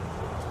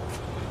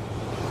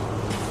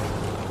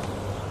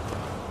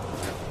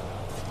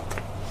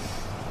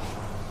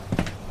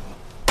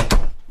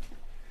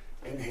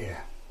 In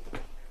here.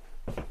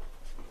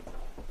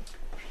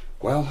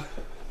 Well?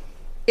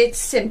 It's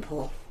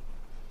simple.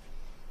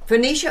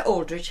 Venetia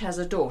Aldrich has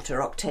a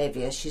daughter,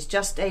 Octavia. She's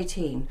just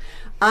 18.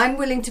 I'm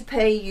willing to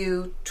pay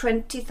you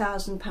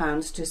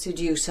 £20,000 to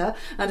seduce her,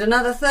 and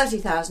another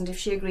 £30,000 if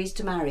she agrees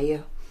to marry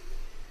you.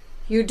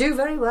 You do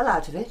very well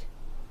out of it.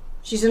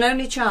 She's an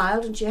only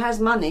child and she has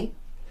money.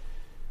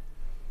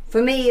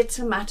 For me, it's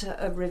a matter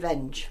of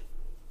revenge.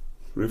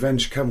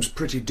 Revenge comes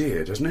pretty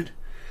dear, doesn't it?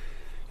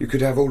 You could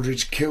have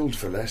Aldrich killed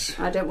for less.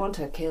 I don't want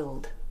her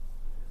killed.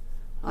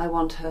 I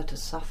want her to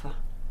suffer.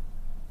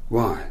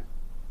 Why?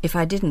 If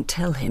I didn't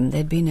tell him,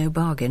 there'd be no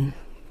bargain.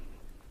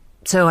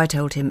 So I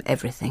told him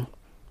everything.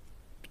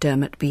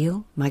 Dermot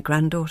Beale, my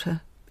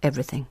granddaughter,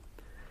 everything.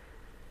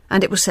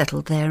 And it was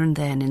settled there and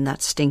then in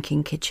that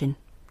stinking kitchen.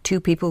 2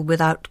 people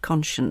without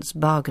conscience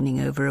bargaining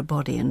over a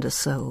body and a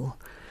soul.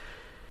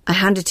 I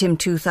handed him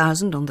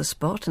 £2,000 on the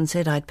spot and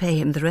said I'd pay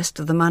him the rest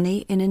of the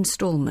money in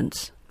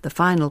instalments, the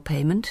final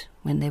payment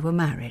when they were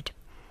married.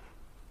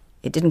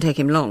 It didn't take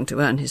him long to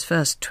earn his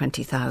first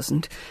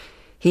 £20,000.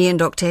 He and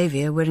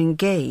Octavia were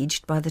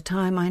engaged by the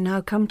time I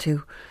now come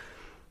to,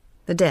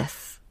 the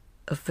death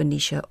of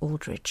Venetia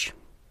Aldrich.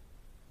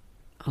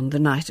 On the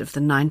night of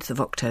the 9th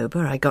of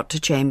October, I got to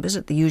chambers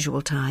at the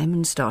usual time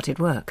and started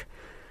work.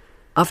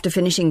 After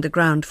finishing the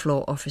ground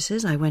floor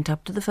offices, I went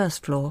up to the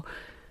first floor.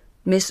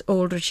 Miss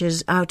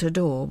Aldrich's outer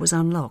door was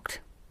unlocked.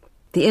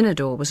 The inner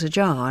door was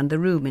ajar and the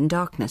room in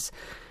darkness.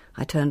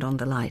 I turned on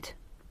the light.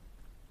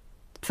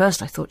 At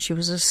first I thought she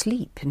was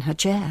asleep in her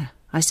chair.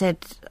 I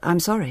said, "I'm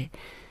sorry."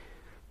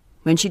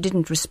 When she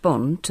didn't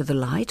respond to the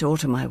light or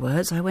to my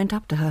words, I went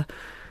up to her,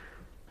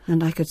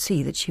 and I could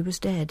see that she was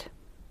dead.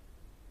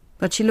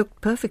 But she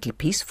looked perfectly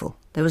peaceful.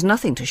 There was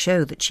nothing to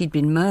show that she'd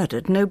been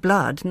murdered, no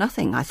blood,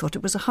 nothing. I thought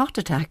it was a heart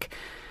attack.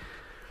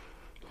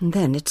 And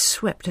then it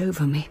swept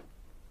over me.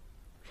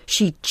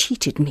 She'd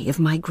cheated me of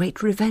my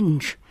great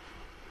revenge.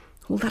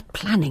 All that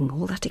planning,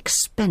 all that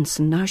expense,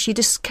 and now she'd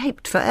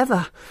escaped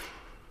forever.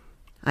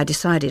 I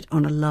decided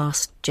on a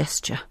last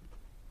gesture.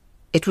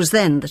 It was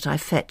then that I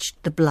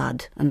fetched the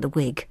blood and the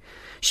wig.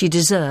 She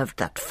deserved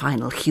that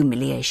final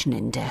humiliation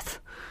in death.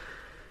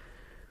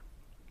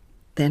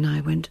 Then I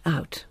went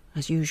out,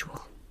 as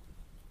usual.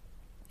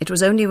 It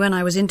was only when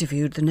I was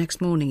interviewed the next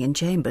morning in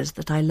chambers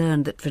that I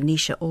learned that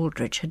Venetia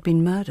Aldrich had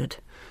been murdered.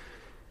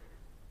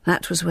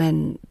 That was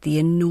when the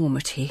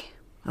enormity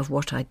of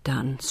what I'd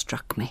done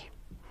struck me.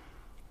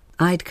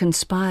 I'd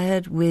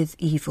conspired with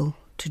evil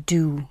to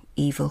do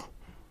evil.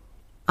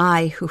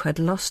 I, who had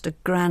lost a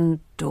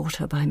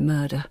granddaughter by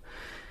murder,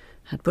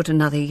 had put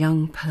another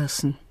young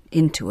person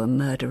into a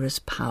murderer's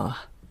power.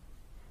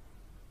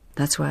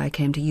 That's why I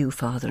came to you,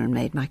 Father, and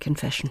made my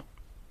confession.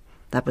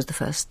 That was the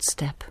first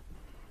step.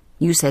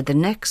 You said the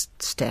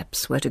next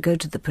steps were to go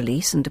to the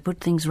police and to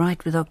put things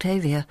right with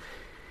Octavia.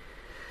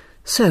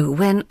 So,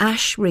 when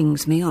Ash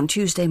rings me on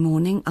Tuesday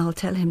morning, I'll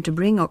tell him to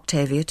bring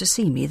Octavia to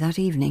see me that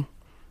evening.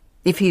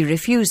 If he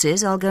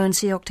refuses, I'll go and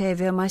see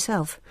Octavia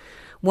myself.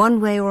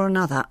 One way or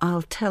another,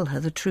 I'll tell her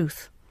the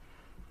truth.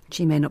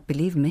 She may not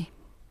believe me.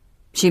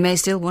 She may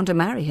still want to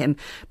marry him,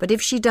 but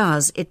if she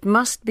does, it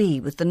must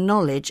be with the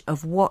knowledge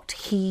of what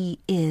he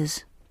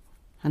is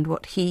and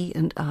what he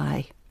and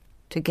I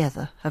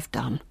together have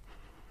done.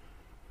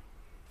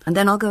 And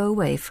then I'll go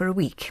away for a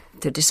week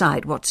to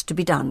decide what's to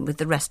be done with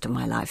the rest of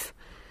my life.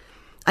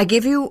 I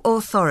give you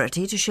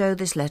authority to show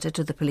this letter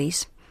to the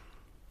police.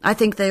 I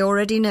think they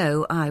already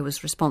know I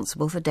was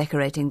responsible for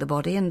decorating the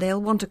body, and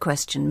they'll want to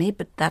question me,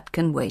 but that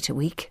can wait a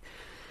week.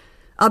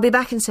 I'll be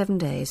back in 7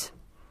 days,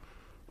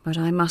 but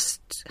I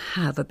must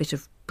have a bit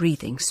of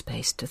breathing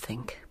space to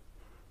think.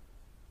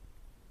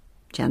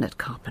 Janet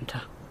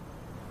Carpenter.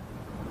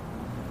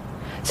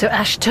 So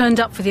Ash turned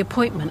up for the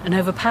appointment and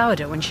overpowered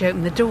her when she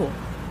opened the door?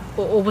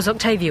 Or was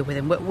Octavia with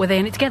him? Were they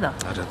in it together?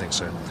 I don't think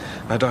so.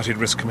 I doubt he'd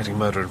risk committing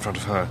murder in front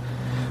of her.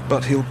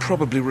 But he'll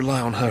probably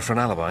rely on her for an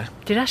alibi.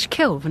 Did Ash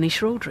kill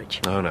Venetia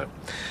Aldrich? Oh, no.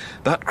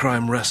 That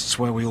crime rests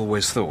where we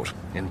always thought,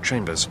 in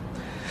chambers.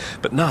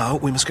 But now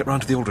we must get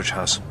round to the Aldrich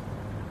house.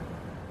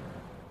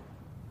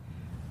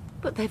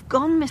 But they've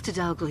gone, Mr.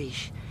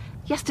 Dalgliesh.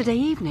 Yesterday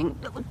evening.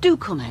 Do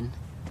come in.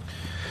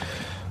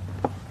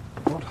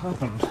 What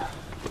happened?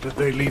 Did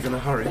they leave in a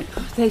hurry?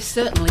 They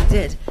certainly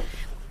did.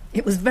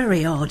 It was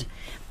very odd.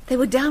 They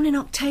were down in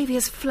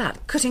Octavia's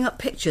flat, cutting up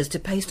pictures to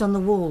paste on the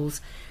walls.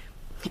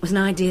 It was an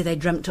idea they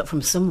dreamt up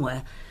from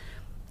somewhere.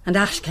 And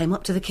Ash came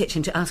up to the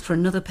kitchen to ask for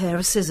another pair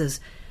of scissors.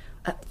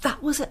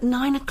 That was at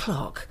 9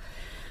 o'clock.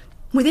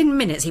 Within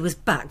minutes he was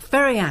back,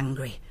 very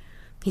angry.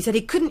 He said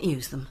he couldn't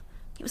use them.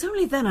 It was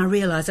only then I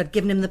realised I'd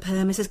given him the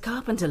pair Mrs.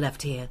 Carpenter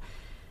left here,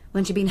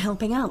 when she'd been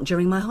helping out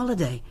during my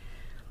holiday.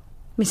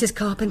 Mrs.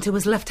 Carpenter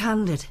was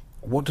left-handed.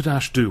 What did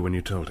Ash do when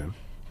you told him?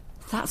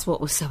 That's what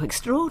was so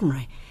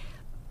extraordinary.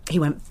 He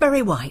went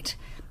very white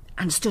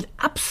and stood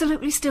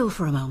absolutely still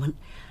for a moment.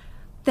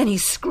 Then he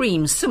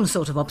screamed some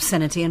sort of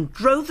obscenity and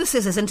drove the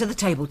scissors into the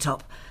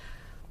tabletop.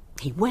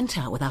 He went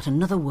out without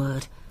another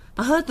word.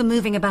 I heard them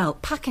moving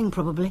about, packing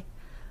probably.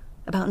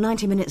 About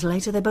 90 minutes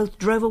later, they both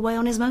drove away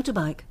on his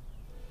motorbike.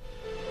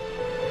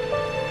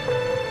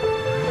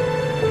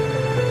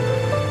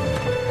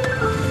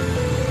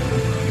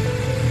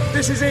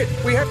 This is it.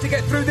 We have to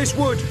get through this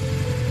wood.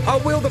 I'll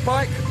wheel the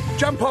bike.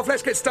 Jump off.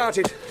 Let's get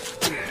started.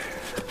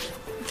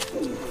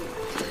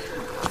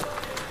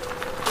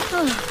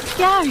 Oh,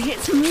 Gary,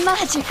 it's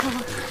magical.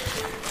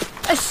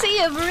 A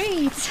sea of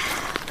reeds.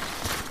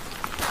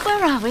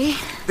 Where are we?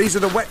 These are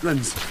the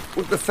wetlands,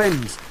 the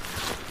fens.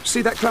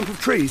 See that clump of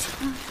trees?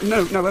 No,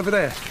 over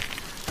there.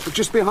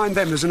 Just behind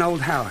them there's an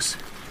old house.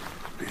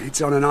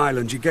 It's on an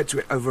island. You get to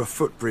it over a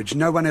footbridge.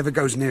 No one ever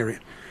goes near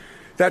it.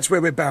 That's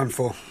where we're bound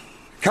for.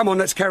 Come on,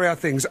 let's carry our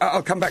things.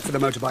 I'll come back for the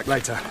motorbike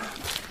later.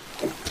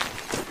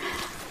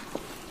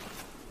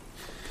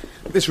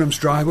 This room's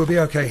dry. We'll be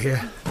okay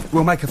here.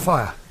 We'll make a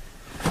fire.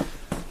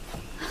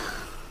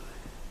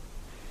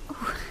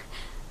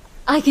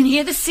 I can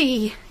hear the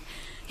sea.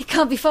 It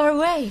can't be far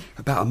away.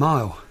 About a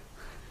mile.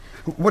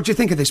 What do you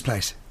think of this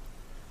place?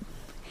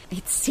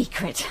 It's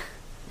secret.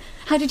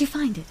 How did you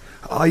find it?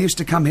 I used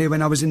to come here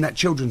when I was in that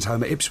children's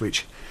home at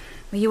Ipswich.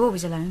 Were you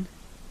always alone?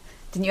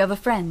 Didn't you have a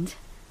friend?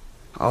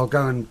 I'll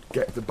go and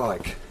get the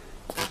bike.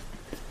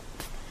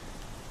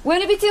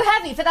 Won't it be too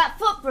heavy for that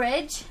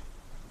footbridge?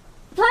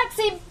 The planks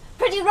seem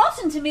pretty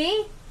rotten to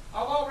me.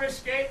 I won't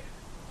risk it.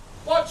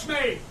 Watch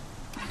me.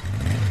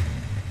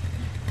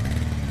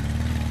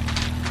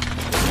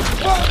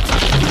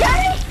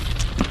 Gary!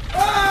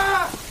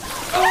 Ah!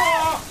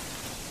 Ah!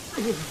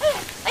 Are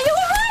you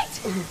all right?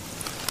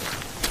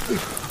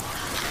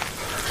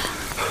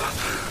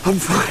 I'm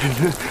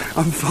fine.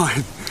 I'm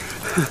fine.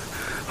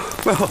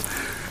 Well,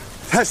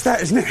 that's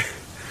that, isn't it?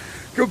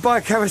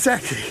 Goodbye,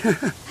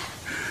 Kawasaki.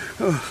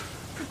 Oh.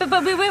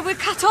 But we're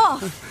cut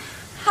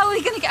off. How are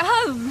we going to get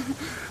home?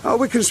 Oh,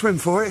 we can swim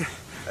for it.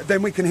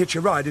 Then we can hitch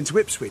a ride into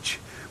Ipswich.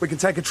 We can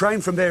take a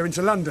train from there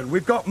into London.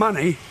 We've got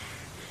money.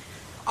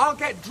 I'll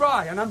get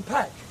dry and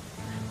unpack.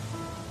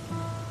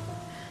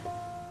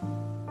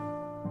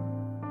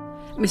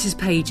 Mrs.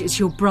 Page, it's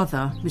your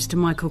brother, Mr.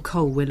 Michael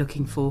Cole, we're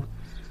looking for.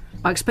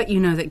 I expect you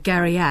know that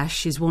Gary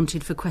Ash is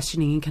wanted for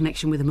questioning in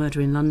connection with a murder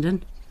in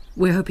London.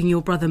 We're hoping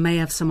your brother may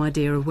have some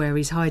idea of where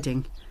he's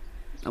hiding.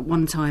 At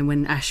one time,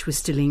 when Ash was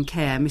still in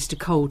care, Mr.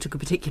 Cole took a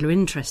particular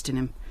interest in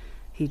him.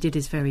 He did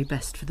his very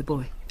best for the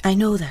boy. I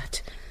know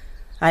that.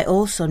 I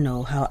also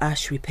know how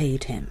Ash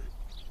repaid him.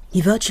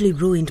 He virtually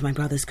ruined my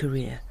brother's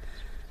career.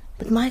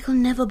 But Michael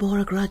never bore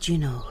a grudge, you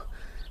know.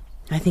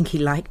 I think he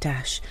liked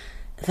Ash,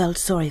 felt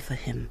sorry for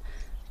him.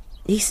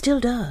 He still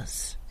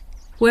does.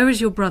 Where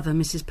is your brother,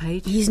 Mrs.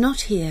 Page? He's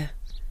not here.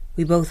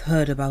 We both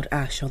heard about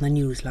Ash on the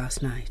news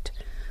last night.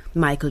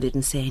 Michael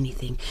didn't say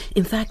anything.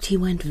 In fact, he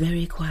went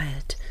very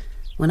quiet.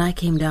 When I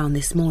came down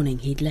this morning,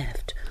 he'd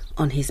left,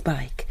 on his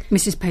bike.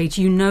 Mrs. Page,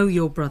 you know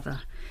your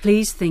brother.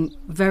 Please think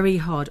very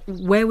hard.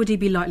 Where would he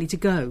be likely to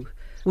go?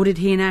 What did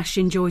he and Ash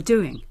enjoy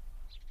doing?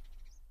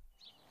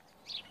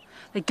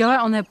 They'd go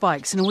out on their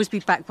bikes and always be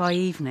back by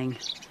evening.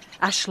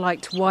 Ash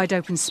liked wide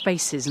open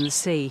spaces and the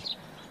sea.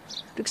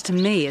 Looks to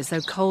me as though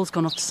Cole's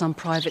gone off to some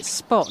private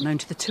spot known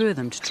to the two of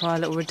them to try a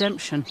little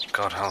redemption.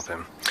 God help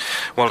him.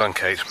 Well done,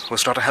 Kate. We'll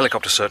start a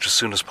helicopter search as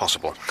soon as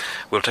possible.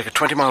 We'll take a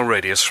 20-mile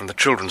radius from the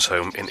children's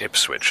home in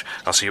Ipswich.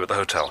 I'll see you at the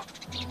hotel.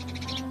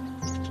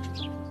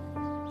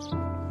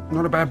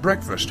 Not a bad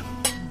breakfast.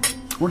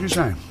 What do you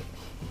say?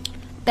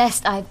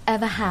 Best I've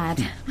ever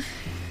had.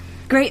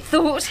 Great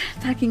thought,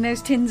 packing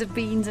those tins of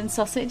beans and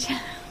sausage.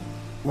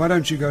 Why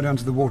don't you go down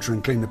to the water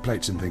and clean the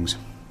plates and things?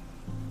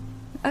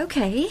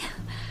 OK.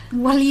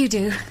 What'll you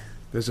do?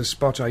 There's a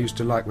spot I used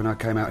to like when I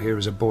came out here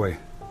as a boy.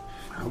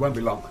 I won't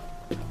be long.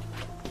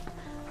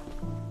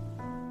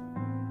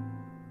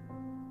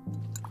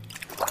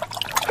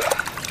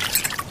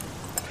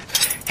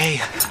 Hey.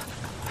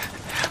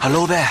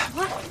 Hello there.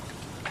 What?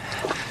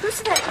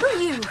 Who's there? Who are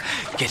you?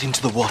 Get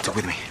into the water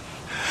with me.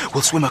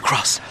 We'll swim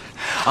across.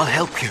 I'll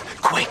help you.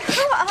 Quick.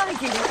 Who are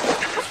you? What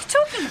are you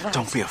talking about?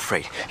 Don't be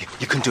afraid.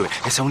 You can do it.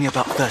 It's only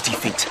about 30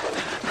 feet.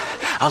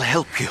 I'll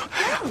help you.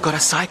 I've got a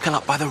cycle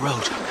up by the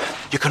road.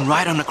 You can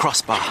ride on the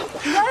crossbar.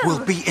 No.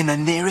 We'll be in the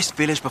nearest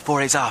village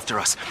before it's after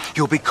us.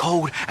 You'll be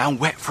cold and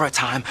wet for a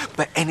time,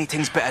 but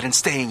anything's better than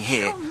staying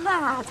here. You're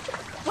mad.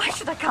 Why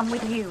should I come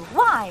with you?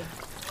 Why?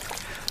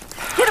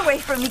 Get away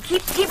from me.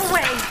 Keep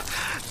away.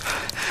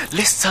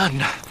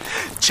 Listen.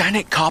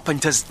 Janet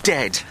Carpenter's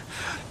dead.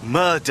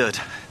 Murdered.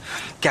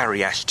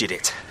 Gary Ash did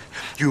it.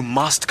 You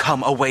must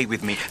come away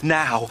with me.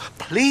 Now,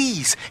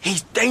 please.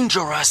 He's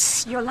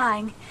dangerous. You're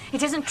lying.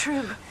 It isn't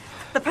true.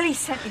 The police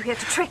sent you here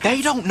to trick us.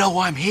 They don't know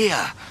I'm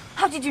here.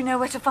 How did you know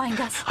where to find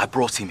us? I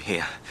brought him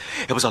here.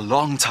 It was a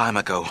long time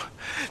ago.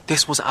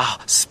 This was our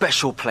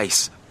special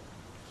place.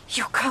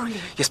 You're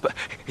Coley. Yes, but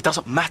it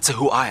doesn't matter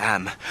who I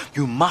am.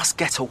 You must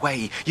get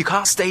away. You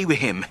can't stay with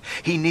him.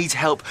 He needs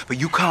help, but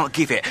you can't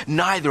give it.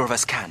 Neither of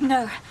us can.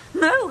 No.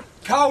 No.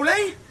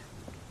 Coley?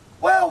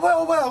 Well,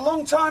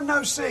 long time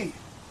no see.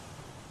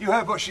 You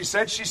heard what she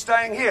said. She's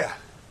staying here.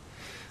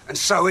 And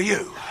so are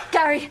you.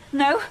 Gary,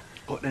 no.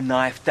 Put the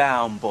knife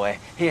down, boy.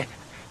 Here,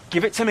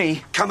 give it to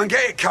me. Come and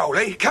get it,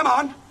 Coley. Come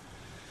on.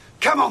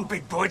 Come on,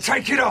 big boy.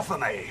 Take it off of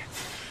me.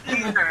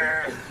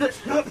 Gary, you've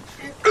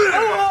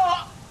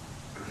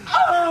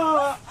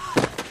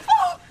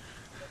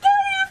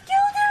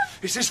killed him.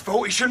 It's his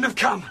fault. He shouldn't have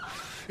come.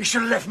 He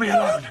should have left me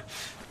alone.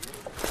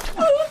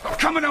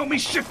 Come and help me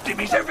shift him.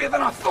 He's heavier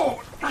than I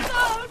thought. No,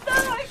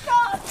 I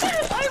can't.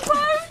 I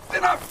won't.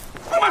 Then I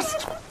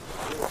must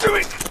do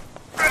it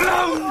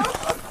alone.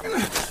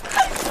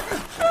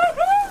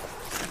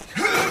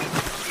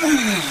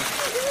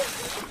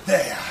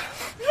 There.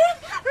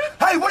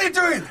 Hey, what are you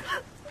doing?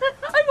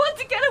 I want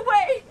to get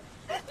away.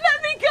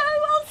 Let me go.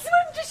 I'll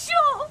swim to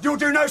shore. You'll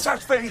do no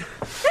such thing.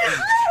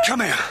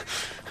 Come here.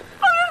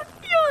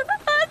 You're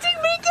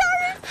hurting me,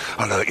 Gary.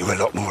 I'll hurt you a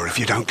lot more if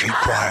you don't keep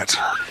quiet.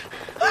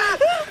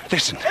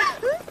 Listen.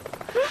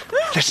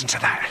 Listen to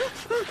that.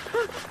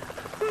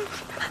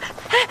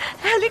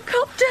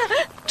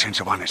 Helicopter. 10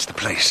 to 1, it's the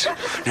police.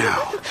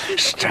 Now,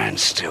 stand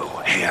still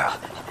here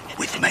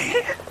with me.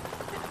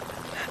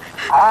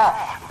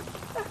 Ash!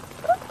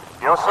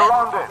 You're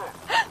surrounded.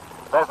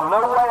 There's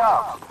no way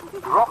out.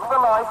 Drop the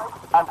knife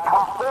and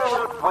come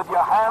forward with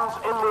your hands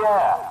in the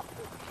air.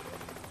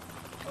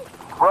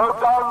 Throw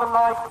down the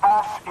knife,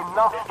 Ash.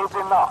 Enough is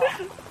enough.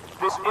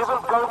 This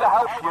isn't going to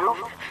help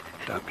you.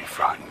 Don't be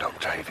frightened,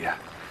 Octavia.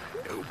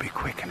 It'll be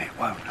quick and it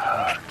won't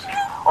hurt.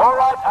 All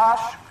right,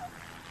 Ash.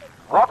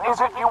 What is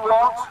it you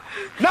want?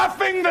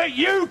 Nothing that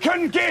you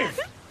can give!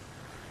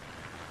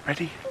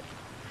 Ready?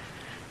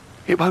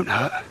 It won't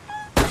hurt.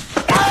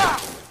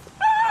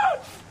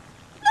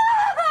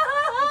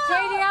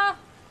 Octavia!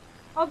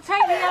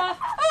 Octavia!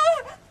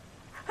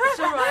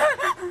 all right.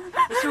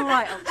 It's all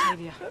right,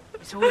 Octavia.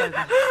 It's all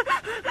over.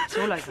 It's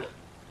all over.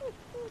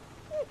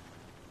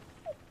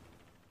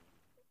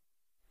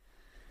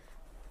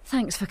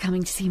 Thanks for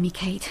coming to see me,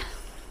 Kate.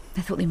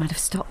 I thought they might have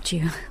stopped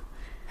you.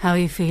 How are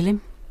you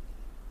feeling?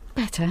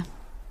 Better.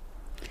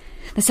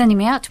 They're sending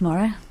me out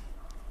tomorrow.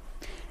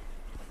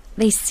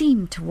 They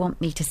seem to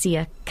want me to see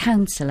a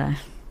counsellor.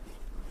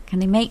 Can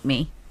they make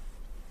me?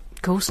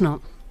 Of course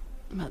not.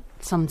 But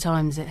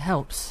sometimes it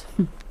helps.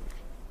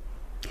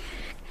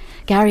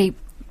 Gary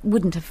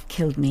wouldn't have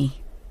killed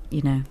me,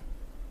 you know.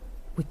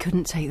 We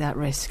couldn't take that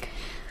risk.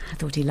 I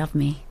thought he loved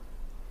me.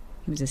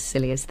 He was as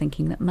silly as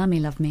thinking that Mummy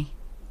loved me.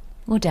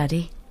 Or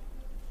Daddy.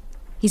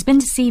 He's been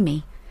to see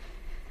me,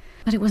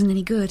 but it wasn't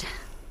any good.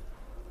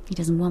 He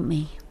doesn't want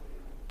me.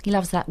 He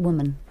loves that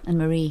woman and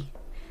Marie.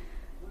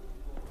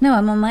 No,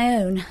 I'm on my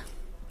own.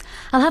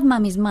 I'll have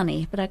Mummy's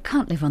money, but I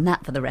can't live on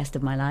that for the rest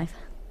of my life.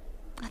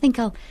 I think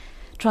I'll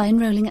try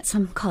enrolling at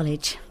some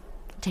college.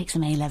 Take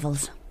some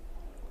A-levels.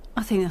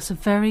 I think that's a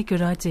very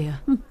good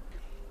idea.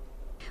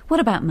 What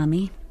about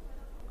Mummy?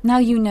 Now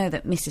you know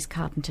that Mrs.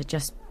 Carpenter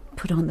just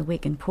put on the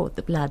wig and poured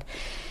the blood.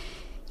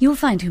 You'll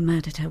find who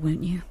murdered her,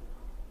 won't you?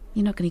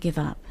 You're not going to give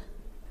up.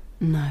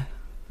 No,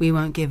 we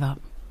won't give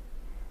up.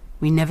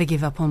 We never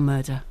give up on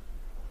murder.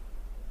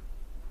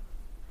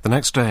 The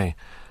next day,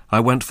 I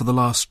went for the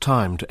last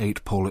time to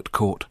 8 Paulet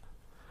Court.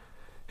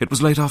 It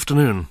was late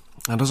afternoon,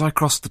 and as I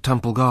crossed the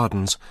Temple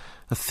Gardens,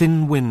 a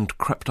thin wind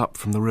crept up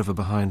from the river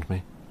behind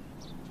me.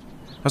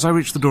 As I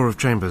reached the door of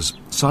chambers,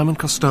 Simon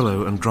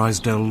Costello and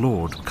Drysdale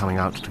Lord were coming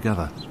out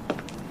together.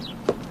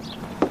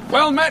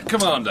 Well met,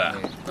 Commander.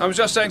 I was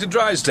just saying to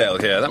Drysdale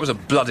here, that was a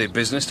bloody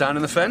business down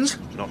in the fens.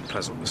 Not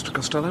pleasant, Mr.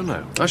 Costello,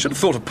 no. I should have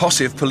thought a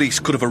posse of police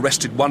could have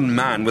arrested one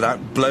man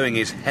without blowing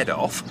his head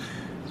off.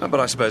 But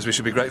I suppose we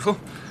should be grateful.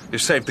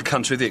 You've saved the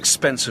country the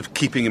expense of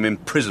keeping him in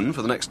prison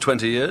for the next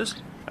 20 years.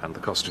 And the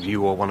cost of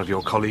you or one of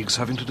your colleagues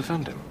having to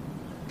defend him.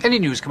 Any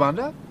news,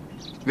 Commander?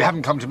 You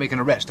haven't come to make an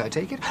arrest, I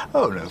take it?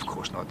 Oh, no, of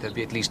course not. There'll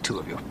be at least 2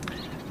 of you.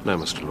 No,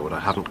 Mr. Lord, I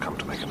haven't come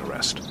to make an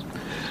arrest.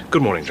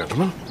 Good morning,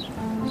 gentlemen.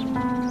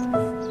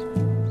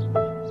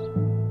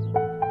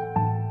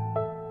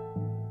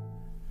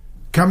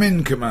 Come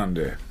in,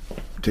 Commander.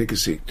 Take a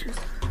seat.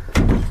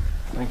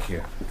 Thank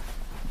you.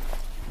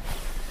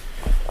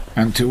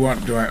 And to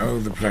what do I owe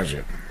the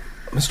pleasure?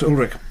 Mr.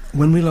 Ulrich,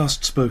 when we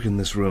last spoke in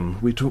this room,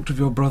 we talked of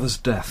your brother's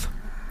death.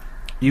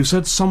 You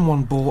said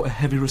someone bore a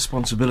heavy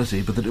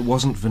responsibility, but that it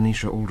wasn't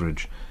Venetia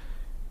Aldridge.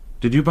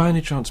 Did you by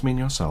any chance mean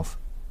yourself?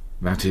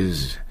 That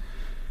is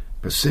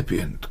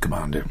percipient,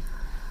 Commander.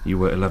 You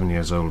were 11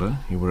 years older.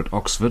 You were at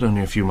Oxford,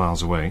 only a few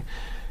miles away.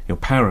 Your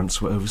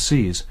parents were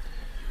overseas.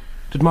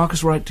 Did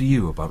Marcus write to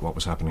you about what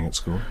was happening at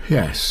school?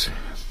 Yes,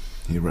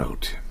 he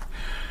wrote.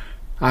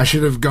 I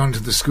should have gone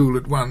to the school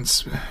at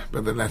once,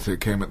 but the letter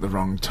came at the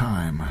wrong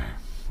time. I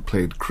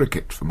played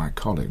cricket for my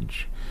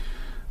college.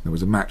 There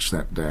was a match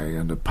that day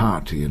and a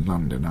party in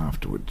London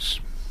afterwards.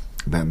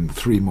 Then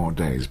 3 more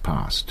days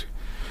passed.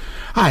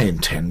 I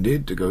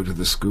intended to go to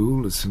the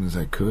school as soon as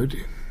I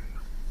could.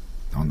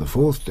 On the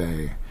 4th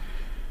day,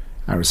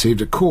 I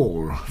received a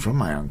call from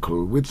my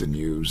uncle with the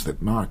news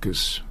that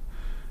Marcus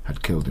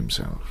had killed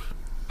himself.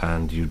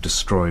 And you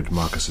destroyed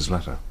Marcus's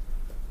letter?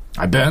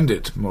 I burned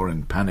it, more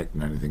in panic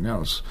than anything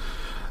else.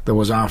 There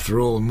was, after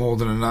all, more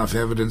than enough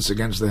evidence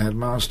against the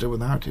headmaster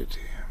without it.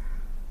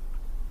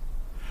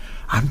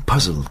 I'm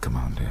puzzled,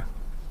 Commander.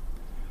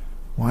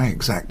 Why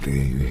exactly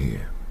are you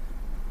here?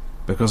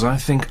 Because I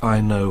think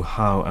I know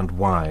how and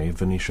why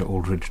Venetia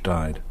Aldridge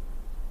died.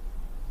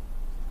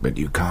 But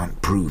you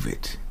can't prove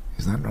it,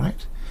 is that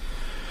right?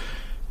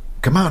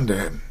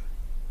 Commander,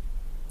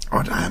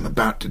 what I am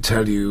about to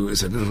tell you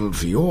is a little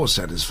for your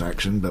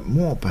satisfaction, but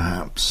more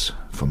perhaps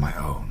for my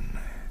own.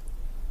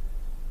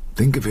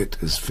 Think of it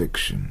as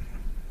fiction.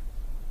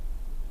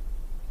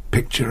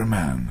 Picture a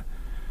man,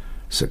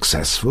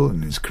 successful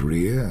in his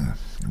career,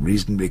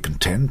 reasonably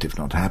content, if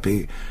not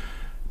happy,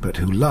 but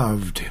who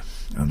loved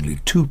only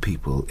 2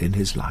 people in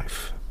his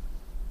life.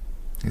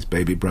 His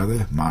baby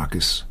brother,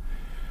 Marcus,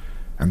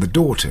 and the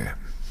daughter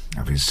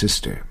of his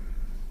sister.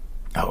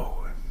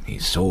 Oh, he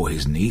saw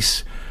his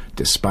niece,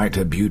 despite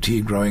her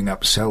beauty, growing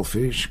up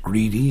selfish,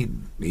 greedy,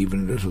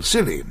 even a little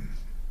silly.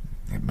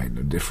 It made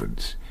no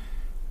difference.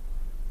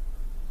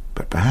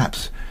 But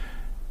perhaps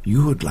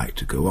you would like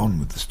to go on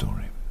with the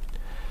story.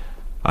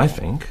 I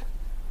think,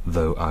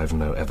 though I've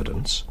no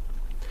evidence,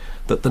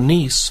 that the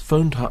niece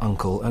phoned her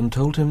uncle and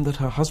told him that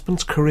her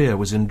husband's career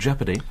was in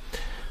jeopardy,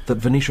 that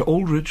Venetia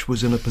Aldridge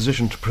was in a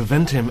position to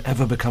prevent him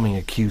ever becoming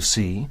a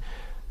QC,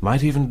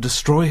 might even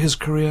destroy his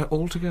career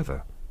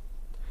altogether.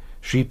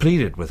 She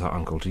pleaded with her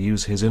uncle to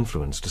use his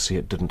influence to see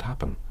it didn't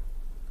happen.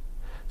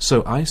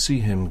 So I see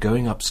him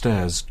going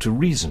upstairs to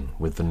reason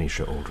with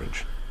Venetia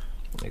Aldridge.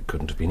 It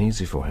couldn't have been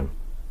easy for him.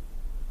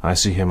 I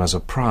see him as a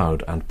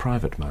proud and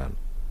private man.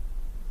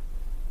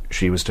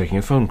 She was taking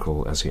a phone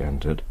call as he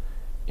entered.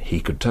 He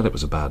could tell it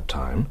was a bad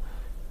time.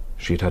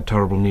 She'd had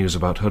terrible news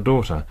about her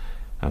daughter,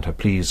 and her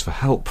pleas for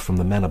help from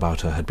the men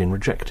about her had been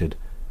rejected.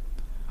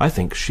 I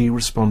think she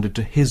responded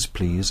to his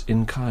pleas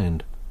in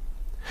kind.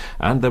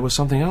 And there was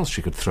something else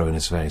she could throw in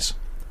his face.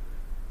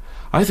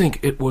 I think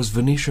it was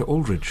Venetia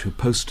Aldridge who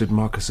posted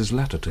Marcus's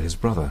letter to his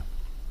brother.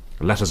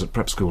 Letters at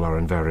prep school are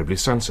invariably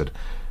censored.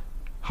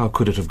 How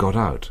could it have got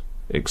out,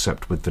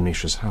 except with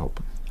Venetia's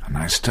help? A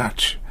nice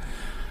touch.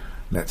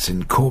 Let's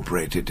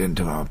incorporate it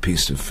into our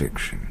piece of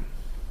fiction.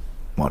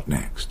 What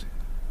next?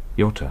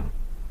 Your turn.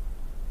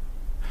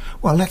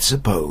 Well, let's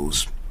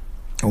suppose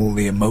all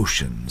the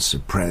emotions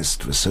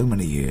suppressed for so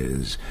many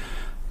years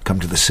come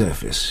to the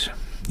surface.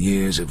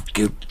 Years of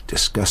guilt,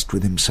 disgust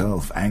with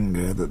himself,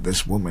 anger that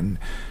this woman,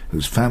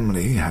 whose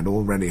family had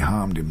already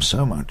harmed him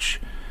so much,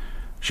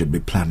 should be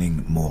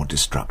planning more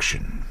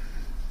destruction.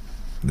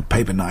 The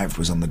paper knife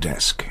was on the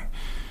desk.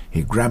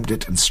 He grabbed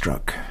it and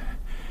struck.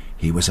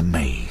 He was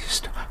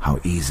amazed how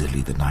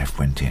easily the knife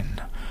went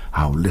in,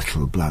 how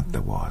little blood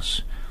there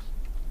was.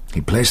 He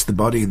placed the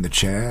body in the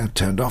chair,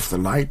 turned off the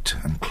light,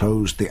 and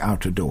closed the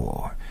outer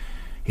door.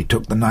 He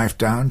took the knife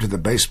down to the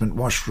basement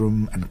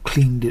washroom and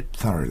cleaned it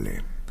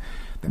thoroughly.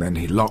 Then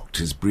he locked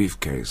his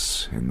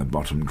briefcase in the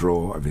bottom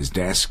drawer of his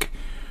desk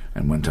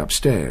and went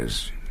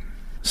upstairs.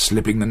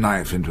 Slipping the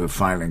knife into a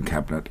filing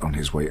cabinet on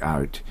his way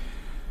out,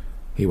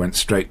 he went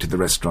straight to the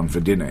restaurant for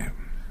dinner,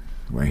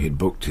 where he'd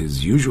booked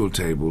his usual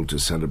table to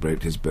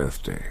celebrate his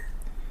birthday.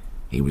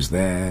 He was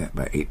there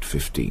by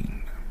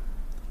 8:15.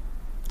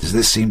 Does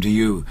this seem to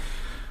you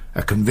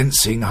a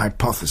convincing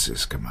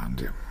hypothesis,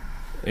 Commander?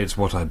 It's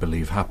what I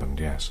believe happened,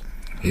 yes.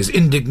 His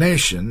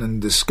indignation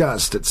and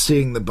disgust at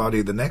seeing the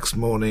body the next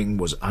morning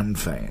was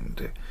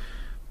unfeigned.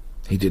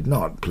 He did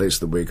not place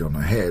the wig on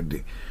her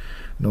head,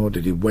 nor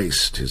did he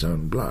waste his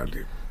own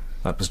blood.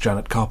 That was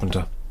Janet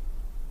Carpenter.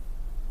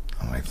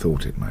 Oh, I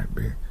thought it might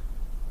be.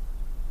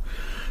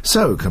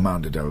 So,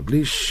 Commander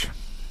Dalgliesh,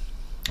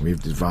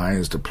 we've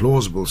devised a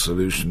plausible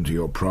solution to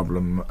your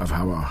problem of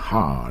how a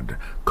hard,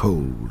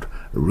 cold,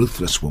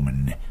 ruthless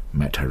woman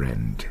met her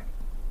end.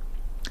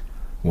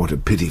 What a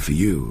pity for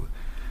you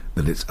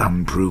that it's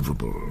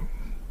unprovable.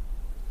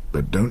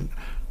 But don't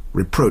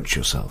reproach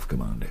yourself,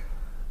 Commander.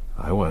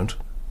 I won't.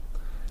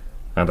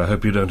 And I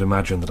hope you don't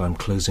imagine that I'm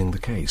closing the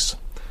case.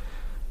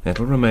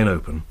 It'll remain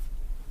open.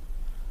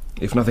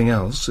 If nothing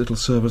else, it'll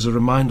serve as a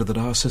reminder that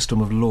our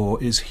system of law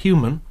is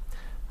human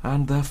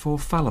and therefore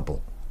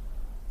fallible,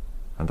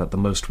 and that the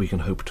most we can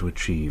hope to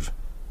achieve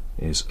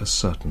is a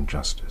certain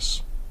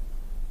justice.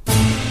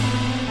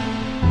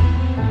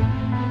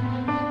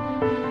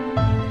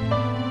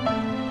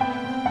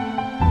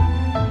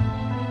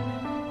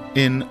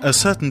 In A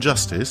Certain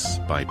Justice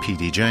by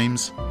P.D.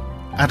 James,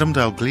 Adam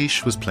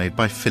Dalgliesh was played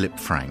by Philip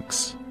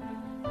Franks,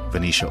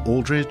 Venetia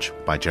Aldridge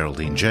by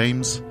Geraldine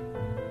James,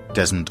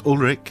 Desmond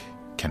Ulrich,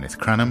 Kenneth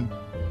Cranham,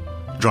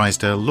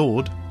 Drysdale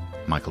Lord,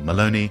 Michael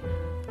Maloney,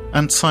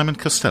 and Simon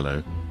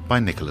Costello by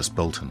Nicholas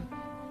Bolton.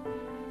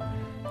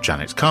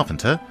 Janet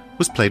Carpenter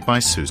was played by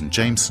Susan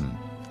Jameson,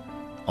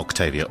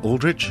 Octavia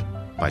Aldridge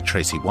by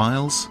Tracy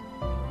Wiles,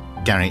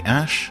 Gary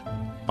Ash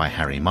by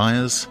Harry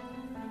Myers,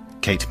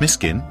 Kate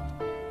Miskin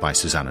by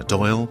Susanna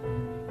Doyle,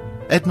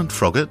 Edmund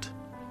Froggatt,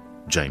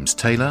 James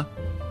Taylor,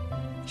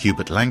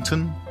 Hubert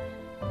Langton,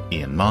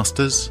 Ian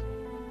Masters,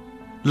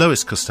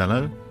 Lois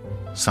Costello,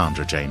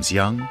 Sandra James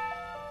Young,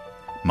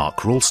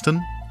 Mark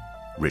Ralston,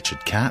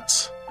 Richard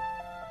Katz,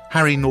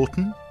 Harry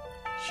Norton,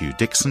 Hugh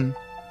Dixon,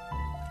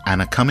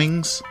 Anna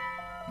Cummings,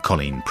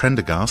 Colleen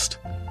Prendergast,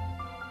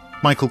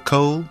 Michael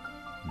Cole,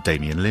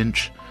 Damien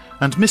Lynch,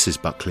 and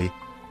Mrs. Buckley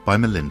by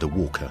Melinda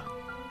Walker.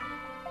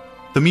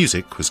 The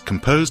music was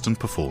composed and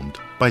performed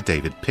by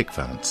David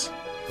Pickvance.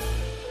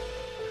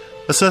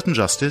 A Certain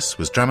Justice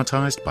was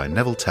dramatised by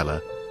Neville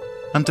Teller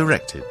and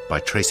directed by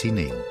Tracy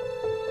Neal.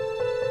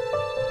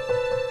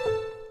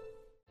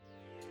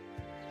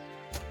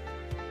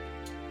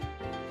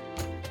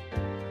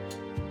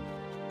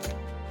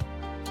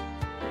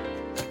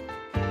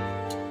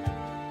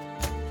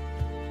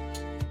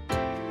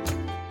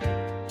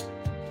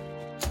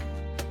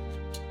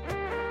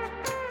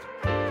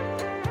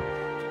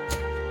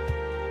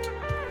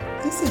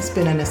 This has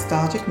been a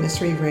Nostalgic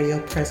Mystery Radio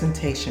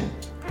presentation.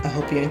 I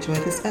hope you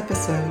enjoyed this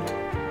episode.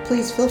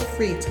 Please feel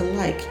free to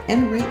like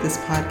and rate this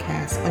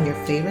podcast on your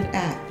favorite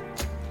app.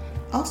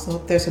 Also,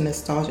 there's a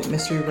Nostalgic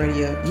Mystery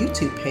Radio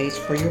YouTube page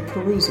for your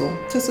perusal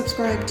to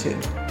subscribe to.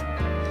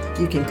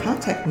 You can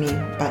contact me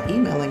by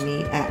emailing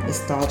me at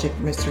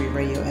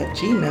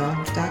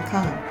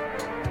nostalgicmysteryradio@gmail.com.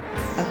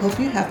 I hope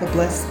you have a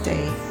blessed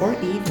day or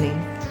evening,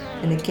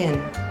 and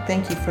again,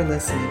 thank you for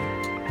listening.